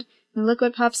zip code? And look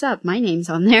what pops up. My name's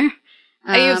on there.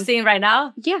 Are you seeing right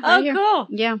now? Yeah. Oh, here. cool.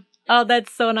 Yeah. Oh,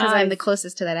 that's so nice. Because I'm the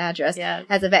closest to that address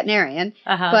as a veterinarian.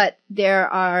 Uh-huh. But there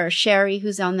are Sherry,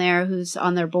 who's on there, who's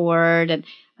on their board, and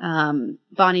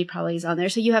Bonnie probably is on there.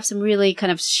 So you have some really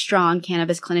kind of strong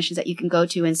cannabis clinicians that you can go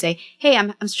to and say, hey,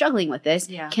 I'm struggling with this.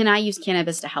 Yeah. Can I use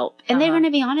cannabis to help? And they're going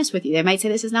to be honest with you. They might say,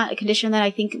 this is not a condition that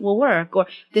I think will work, or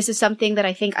this is something that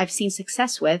I think I've seen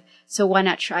success with, so why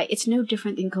not try? It's no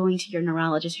different than going to your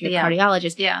neurologist or your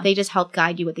cardiologist. Yeah. They just help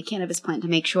guide you with the cannabis plant to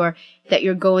make sure that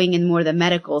you're going in more the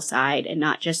medical side and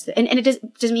not just and it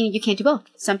doesn't mean you can't do both.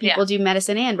 Some people do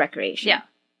medicine and recreation. Yeah.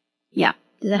 Yeah.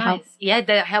 Does that help? Yeah,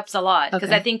 that helps a lot. Because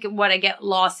Okay. I think what I get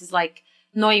lost is like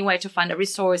knowing where to find a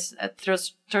resource, I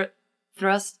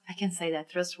can say that,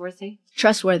 trustworthy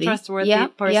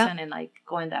person, and like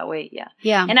going that way. Yeah.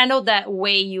 Yeah. And I know that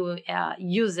way you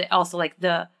use it also, like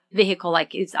the vehicle,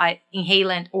 like it's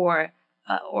inhalant or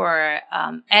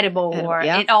edible, or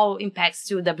it all impacts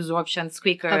to the absorptions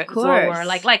quicker, Of course. slower,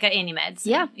 like any meds.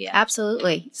 Yeah,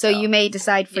 absolutely. So you may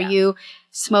decide for you,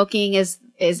 smoking is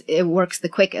it works the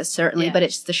quickest, certainly, but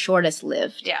it's the shortest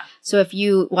lived. Yeah. So if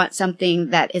you want something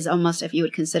that is almost, if you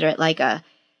would consider it like a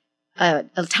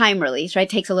time release, right?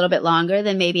 Takes a little bit longer,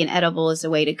 then maybe an edible is the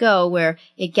way to go, where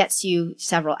it gets you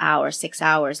several hours, 6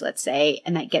 hours, let's say,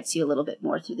 and that gets you a little bit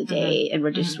more through the day and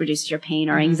reduces your pain,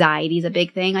 or anxiety is a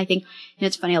big thing. I think,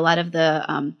 it's funny, a lot of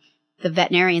the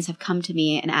veterinarians have come to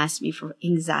me and asked me for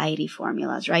anxiety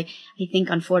formulas, right? I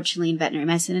think, unfortunately, in veterinary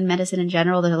medicine and medicine in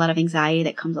general, there's a lot of anxiety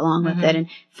that comes along with it, and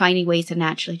finding ways to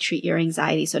naturally treat your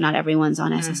anxiety so not everyone's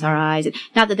on SSRIs. And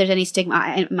not that there's any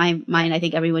stigma. In my mind, I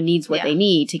think everyone needs what they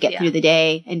need to get through the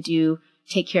day and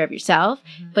take care of yourself.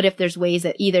 But if there's ways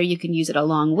that either you can use it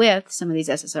along with some of these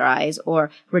SSRIs,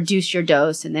 or reduce your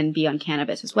dose and then be on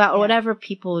cannabis as well, or whatever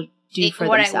people do for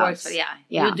themselves. What works for,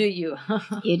 you do you.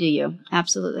 You do you.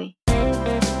 Absolutely.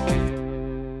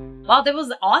 Wow, that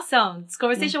was awesome. This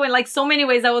conversation went like so many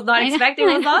ways I was not expecting.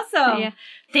 It was awesome.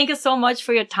 Thank you so much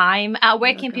for your time.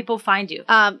 Where can people find you?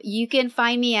 You can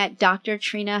find me at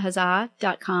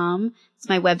drtrinahazzah.com. It's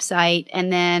my website.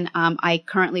 And then I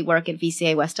currently work at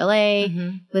VCA West LA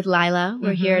with Lila.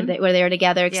 We're we're there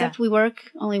together, except we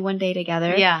work only one day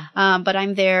together. Yeah. But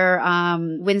I'm there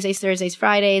Wednesdays, Thursdays,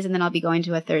 Fridays, and then I'll be going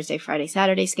to a Thursday, Friday,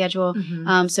 Saturday schedule.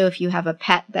 So if you have a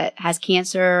pet that has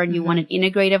cancer and you want an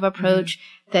integrative approach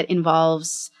that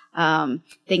involves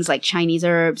things like Chinese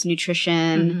herbs,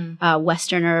 nutrition,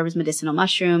 Western herbs, medicinal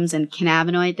mushrooms, and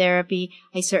cannabinoid therapy,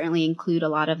 I certainly include a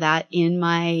lot of that in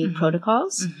my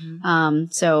protocols.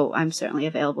 So I'm certainly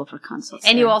available for consults.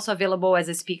 And you're also available as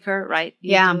a speaker, right?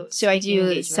 So I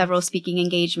do several speaking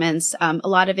engagements. A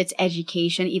lot of it's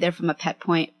education, either from a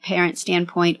parent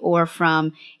standpoint or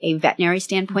from a veterinary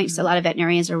standpoint. So a lot of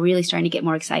veterinarians are really starting to get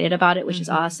more excited about it, which is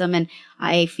awesome. And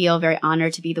I feel very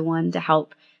honored to be the one to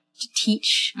help to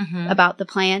teach about the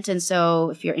plant. And so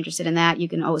if you're interested in that, you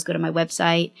can always go to my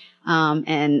website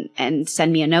and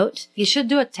send me a note. You should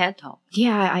do a TED Talk.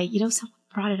 Yeah, someone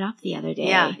brought it up the other day.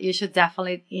 Yeah, you should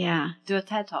definitely do a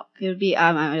TED Talk. It would be,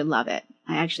 I would love it.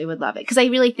 I actually would love it. Because I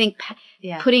really think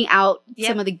putting out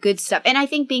some of the good stuff, and I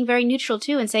think being very neutral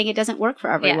too, and saying it doesn't work for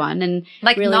everyone. And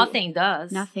like really, nothing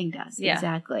does. Nothing does,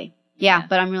 exactly. Yeah,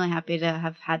 but I'm really happy to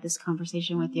have had this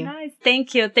conversation with you. Nice.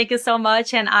 Thank you. Thank you so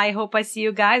much. And I hope I see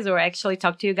you guys, or actually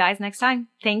talk to you guys next time.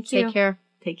 Thank you. Take care.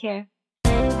 Take care.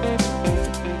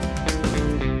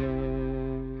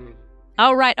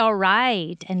 All right.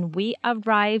 And we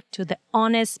arrived to the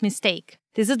honest mistake.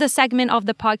 This is the segment of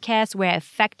the podcast where I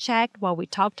fact checked what we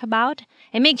talked about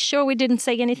and make sure we didn't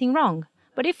say anything wrong.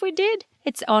 But if we did,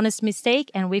 it's honest mistake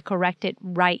and we correct it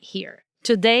right here.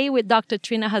 Today with Dr.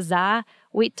 Trina Hazzah,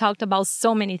 we talked about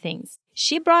so many things.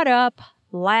 She brought up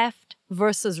left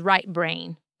versus right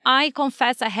brain. I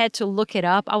confess I had to look it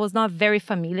up. I was not very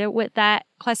familiar with that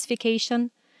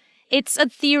classification. It's a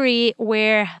theory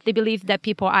where they believe that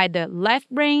people are either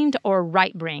left-brained or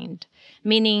right-brained,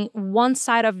 meaning one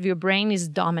side of your brain is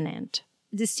dominant.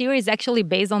 this theory is actually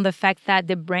based on the fact that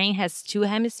the brain has two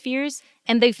hemispheres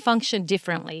and they function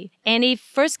differently. And it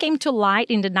first came to light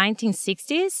in the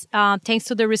 1960s, thanks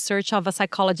to the research of a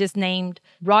psychologist named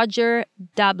Roger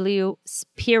W.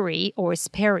 Sperry.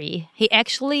 He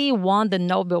actually won the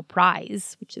Nobel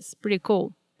Prize, which is pretty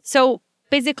cool. So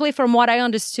basically, from what I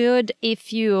understood,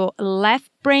 if you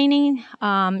left-braining,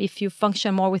 if you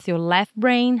function more with your left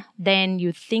brain, then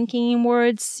you're thinking in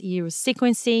words, you're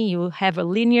sequencing, you have a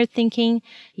linear thinking,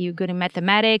 you're good in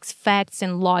mathematics, facts,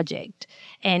 and logic.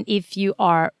 And if you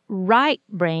are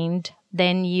right-brained,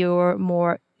 then you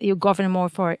govern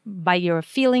more by your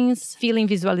feelings, feeling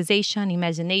visualization,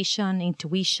 imagination,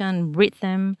 intuition,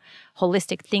 rhythm,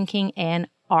 holistic thinking, and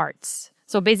arts.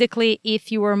 So basically, if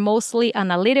you were mostly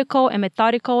analytical and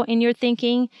methodical in your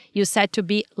thinking, you said to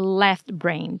be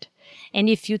left-brained. And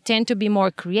if you tend to be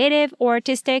more creative or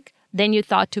artistic, then you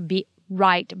thought to be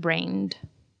right-brained.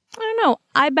 I don't know.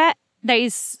 I bet there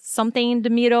is something in the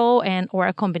middle or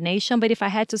a combination. But if I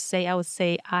had to say, I would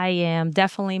say I am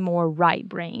definitely more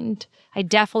right-brained. I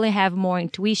definitely have more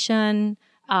intuition.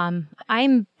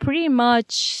 I'm pretty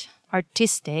much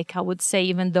artistic, I would say,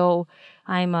 even though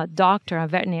I'm a doctor, a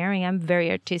veterinarian, I'm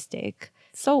very artistic.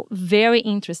 So very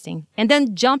interesting. And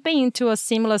then jumping into a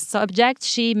similar subject,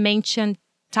 she mentioned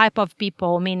type of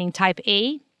people, meaning type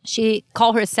A. She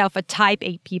called herself a type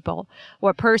A people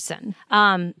or person.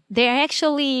 There are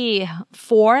actually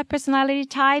 4 personality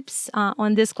types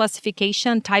on this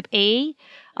classification. Type A,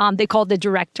 they call the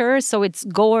director. So it's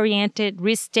goal-oriented,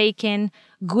 risk-taking,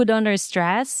 good under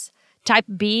stress. Type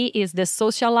B is the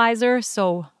socializer,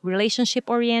 so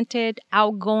relationship-oriented,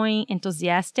 outgoing,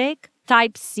 enthusiastic.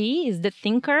 Type C is the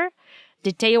thinker,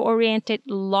 detail-oriented,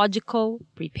 logical,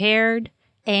 prepared.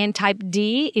 And type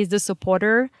D is the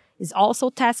supporter, is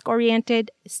also task-oriented,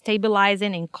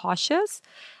 stabilizing, and cautious.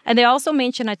 And they also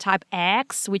mention a type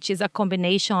X, which is a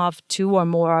combination of 2 or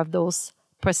more of those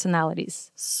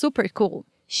personalities. Super cool.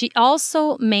 She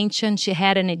also mentioned she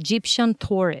had an Egyptian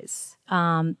tortoise.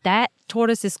 That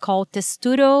tortoise is called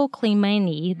Testudo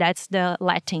cleimani. That's the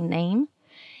Latin name.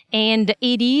 And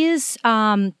it is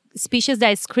species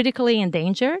that is critically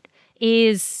endangered,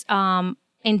 is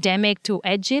endemic to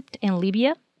Egypt and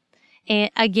Libya. And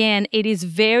again, it is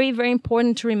very, very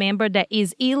important to remember that it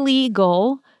is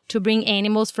illegal to bring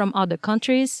animals from other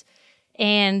countries.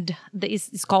 And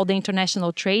it's called the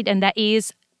international trade, and that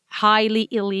is highly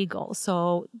illegal.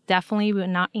 So definitely will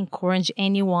not encourage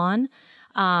anyone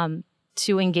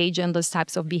to engage in those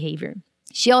types of behavior.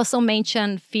 She also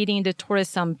mentioned feeding the tortoise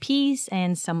some peas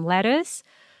and some lettuce.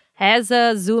 As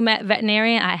a zoo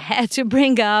veterinarian, I had to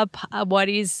bring up what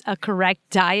is a correct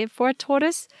diet for a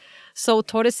tortoise. So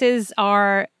tortoises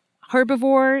are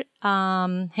herbivore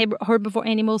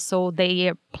animals, so they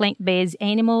are plant-based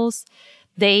animals.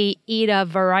 They eat a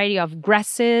variety of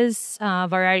grasses, a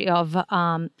variety of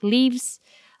leaves,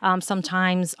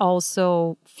 sometimes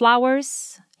also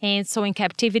flowers. And so in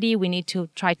captivity, we need to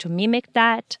try to mimic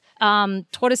that.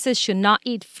 Tortoises should not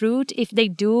eat fruit. If they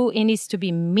do, it needs to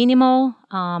be minimal.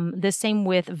 The same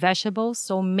with vegetables.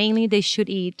 So mainly they should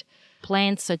eat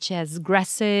plants such as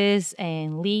grasses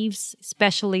and leaves,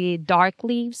 especially dark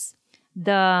leaves.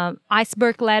 The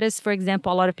iceberg lettuce, for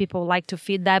example, a lot of people like to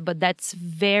feed that, but that's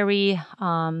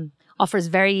offers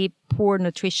very poor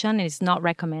nutrition and is not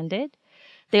recommended.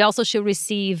 They also should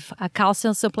receive a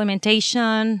calcium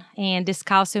supplementation, and this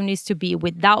calcium needs to be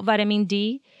without vitamin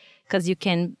D because you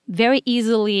can very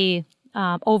easily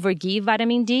overgive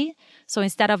vitamin D. So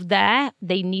instead of that,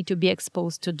 they need to be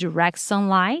exposed to direct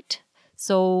sunlight.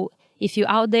 So if you're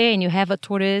out there and you have a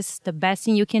tortoise, the best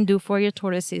thing you can do for your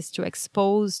tortoise is to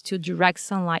expose to direct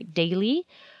sunlight daily,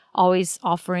 always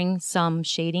offering some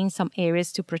shading, some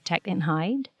areas to protect and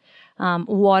hide.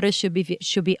 Water should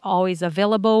be always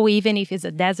available, even if it's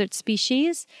a desert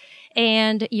species.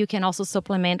 And you can also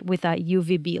supplement with a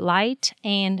UVB light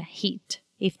and heat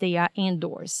if they are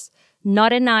indoors.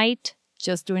 Not at night,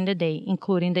 just during the day,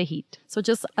 including the heat. So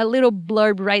just a little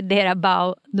blurb right there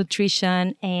about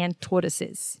nutrition and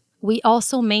tortoises. We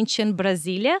also mentioned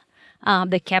Brasilia,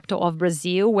 the capital of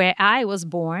Brazil, where I was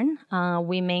born.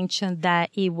 We mentioned that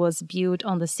it was built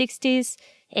on the 60s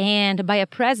and by a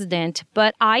president,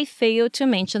 but I failed to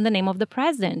mention the name of the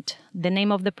president. The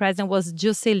name of the president was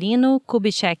Juscelino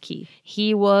Kubitschek.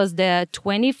 He was the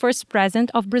 21st president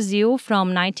of Brazil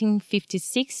from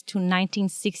 1956 to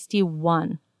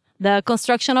 1961. The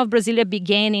construction of Brasilia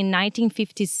began in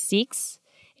 1956.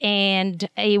 And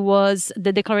it was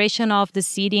the declaration of the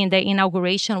city and the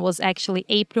inauguration was actually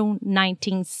April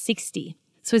 1960.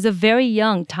 So it's a very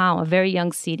young town, a very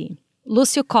young city.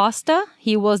 Lúcio Costa,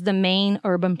 he was the main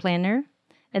urban planner.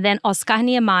 And then Oscar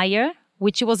Niemeyer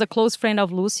which was a close friend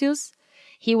of Lucius.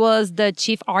 He was the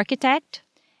chief architect.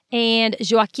 And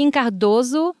Joaquim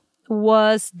Cardoso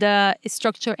was the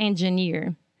structure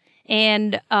engineer.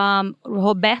 And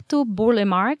Roberto Burle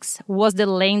Marx was the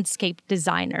landscape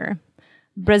designer.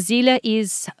 Brasilia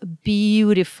is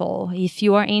beautiful. If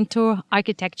you are into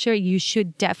architecture, you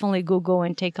should definitely go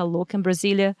and take a look in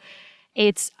Brasilia.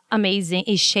 It's amazing.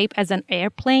 It's shaped as an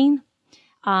airplane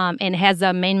and has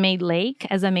a man-made lake,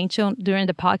 as I mentioned during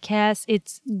the podcast.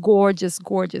 It's gorgeous,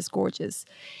 gorgeous, gorgeous.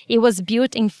 It was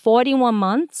built in 41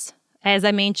 months, as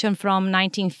I mentioned, from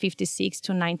 1956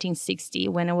 to 1960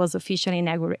 when it was officially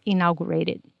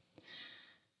inaugurated.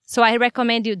 So I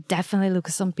recommend you definitely look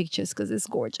at some pictures because it's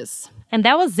gorgeous. And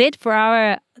that was it for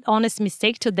our honest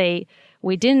mistake today.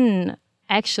 We didn't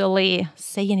actually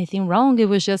say anything wrong. It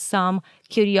was just some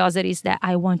curiosities that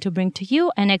I want to bring to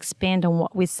you and expand on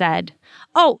what we said.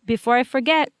 Oh, before I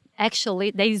forget,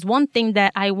 actually, there is one thing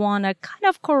that I want to kind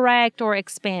of correct or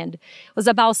expand. It was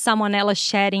about salmonella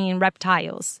shedding in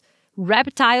reptiles.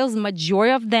 Reptiles,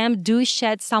 majority of them do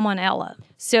shed salmonella.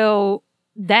 So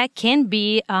that can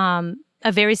be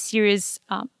a very serious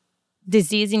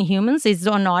disease in humans. It's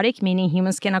zoonotic, meaning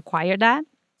humans can acquire that.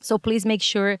 So please make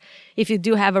sure if you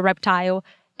do have a reptile,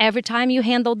 every time you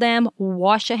handle them,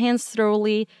 wash your hands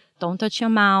thoroughly. Don't touch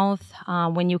your mouth.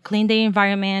 When you clean the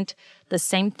environment, the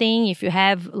same thing. If you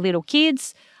have little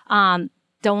kids, don't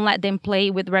let them play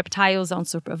with reptiles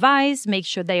unsupervised. Make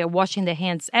sure they are washing their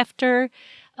hands after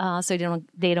so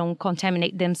they don't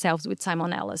contaminate themselves with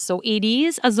salmonella. So it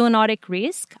is a zoonotic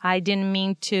risk. I didn't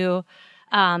mean to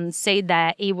say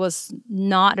that it was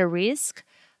not a risk.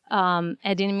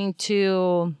 I didn't mean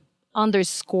to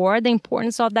underscore the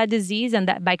importance of that disease and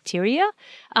that bacteria.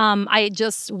 I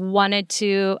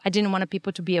didn't want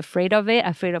people to be afraid of it,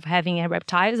 afraid of having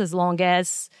reptiles, as long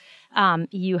as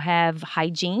you have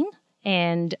hygiene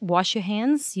and wash your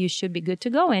hands, you should be good to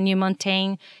go. And you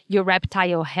maintain your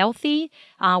reptile healthy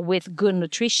with good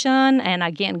nutrition and,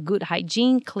 again, good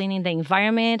hygiene, cleaning the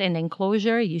environment and the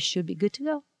enclosure, you should be good to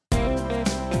go.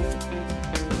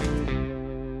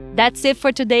 That's it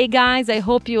for today, guys. I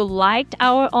hope you liked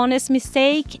our honest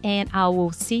mistake, and I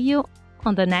will see you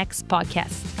on the next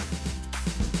podcast.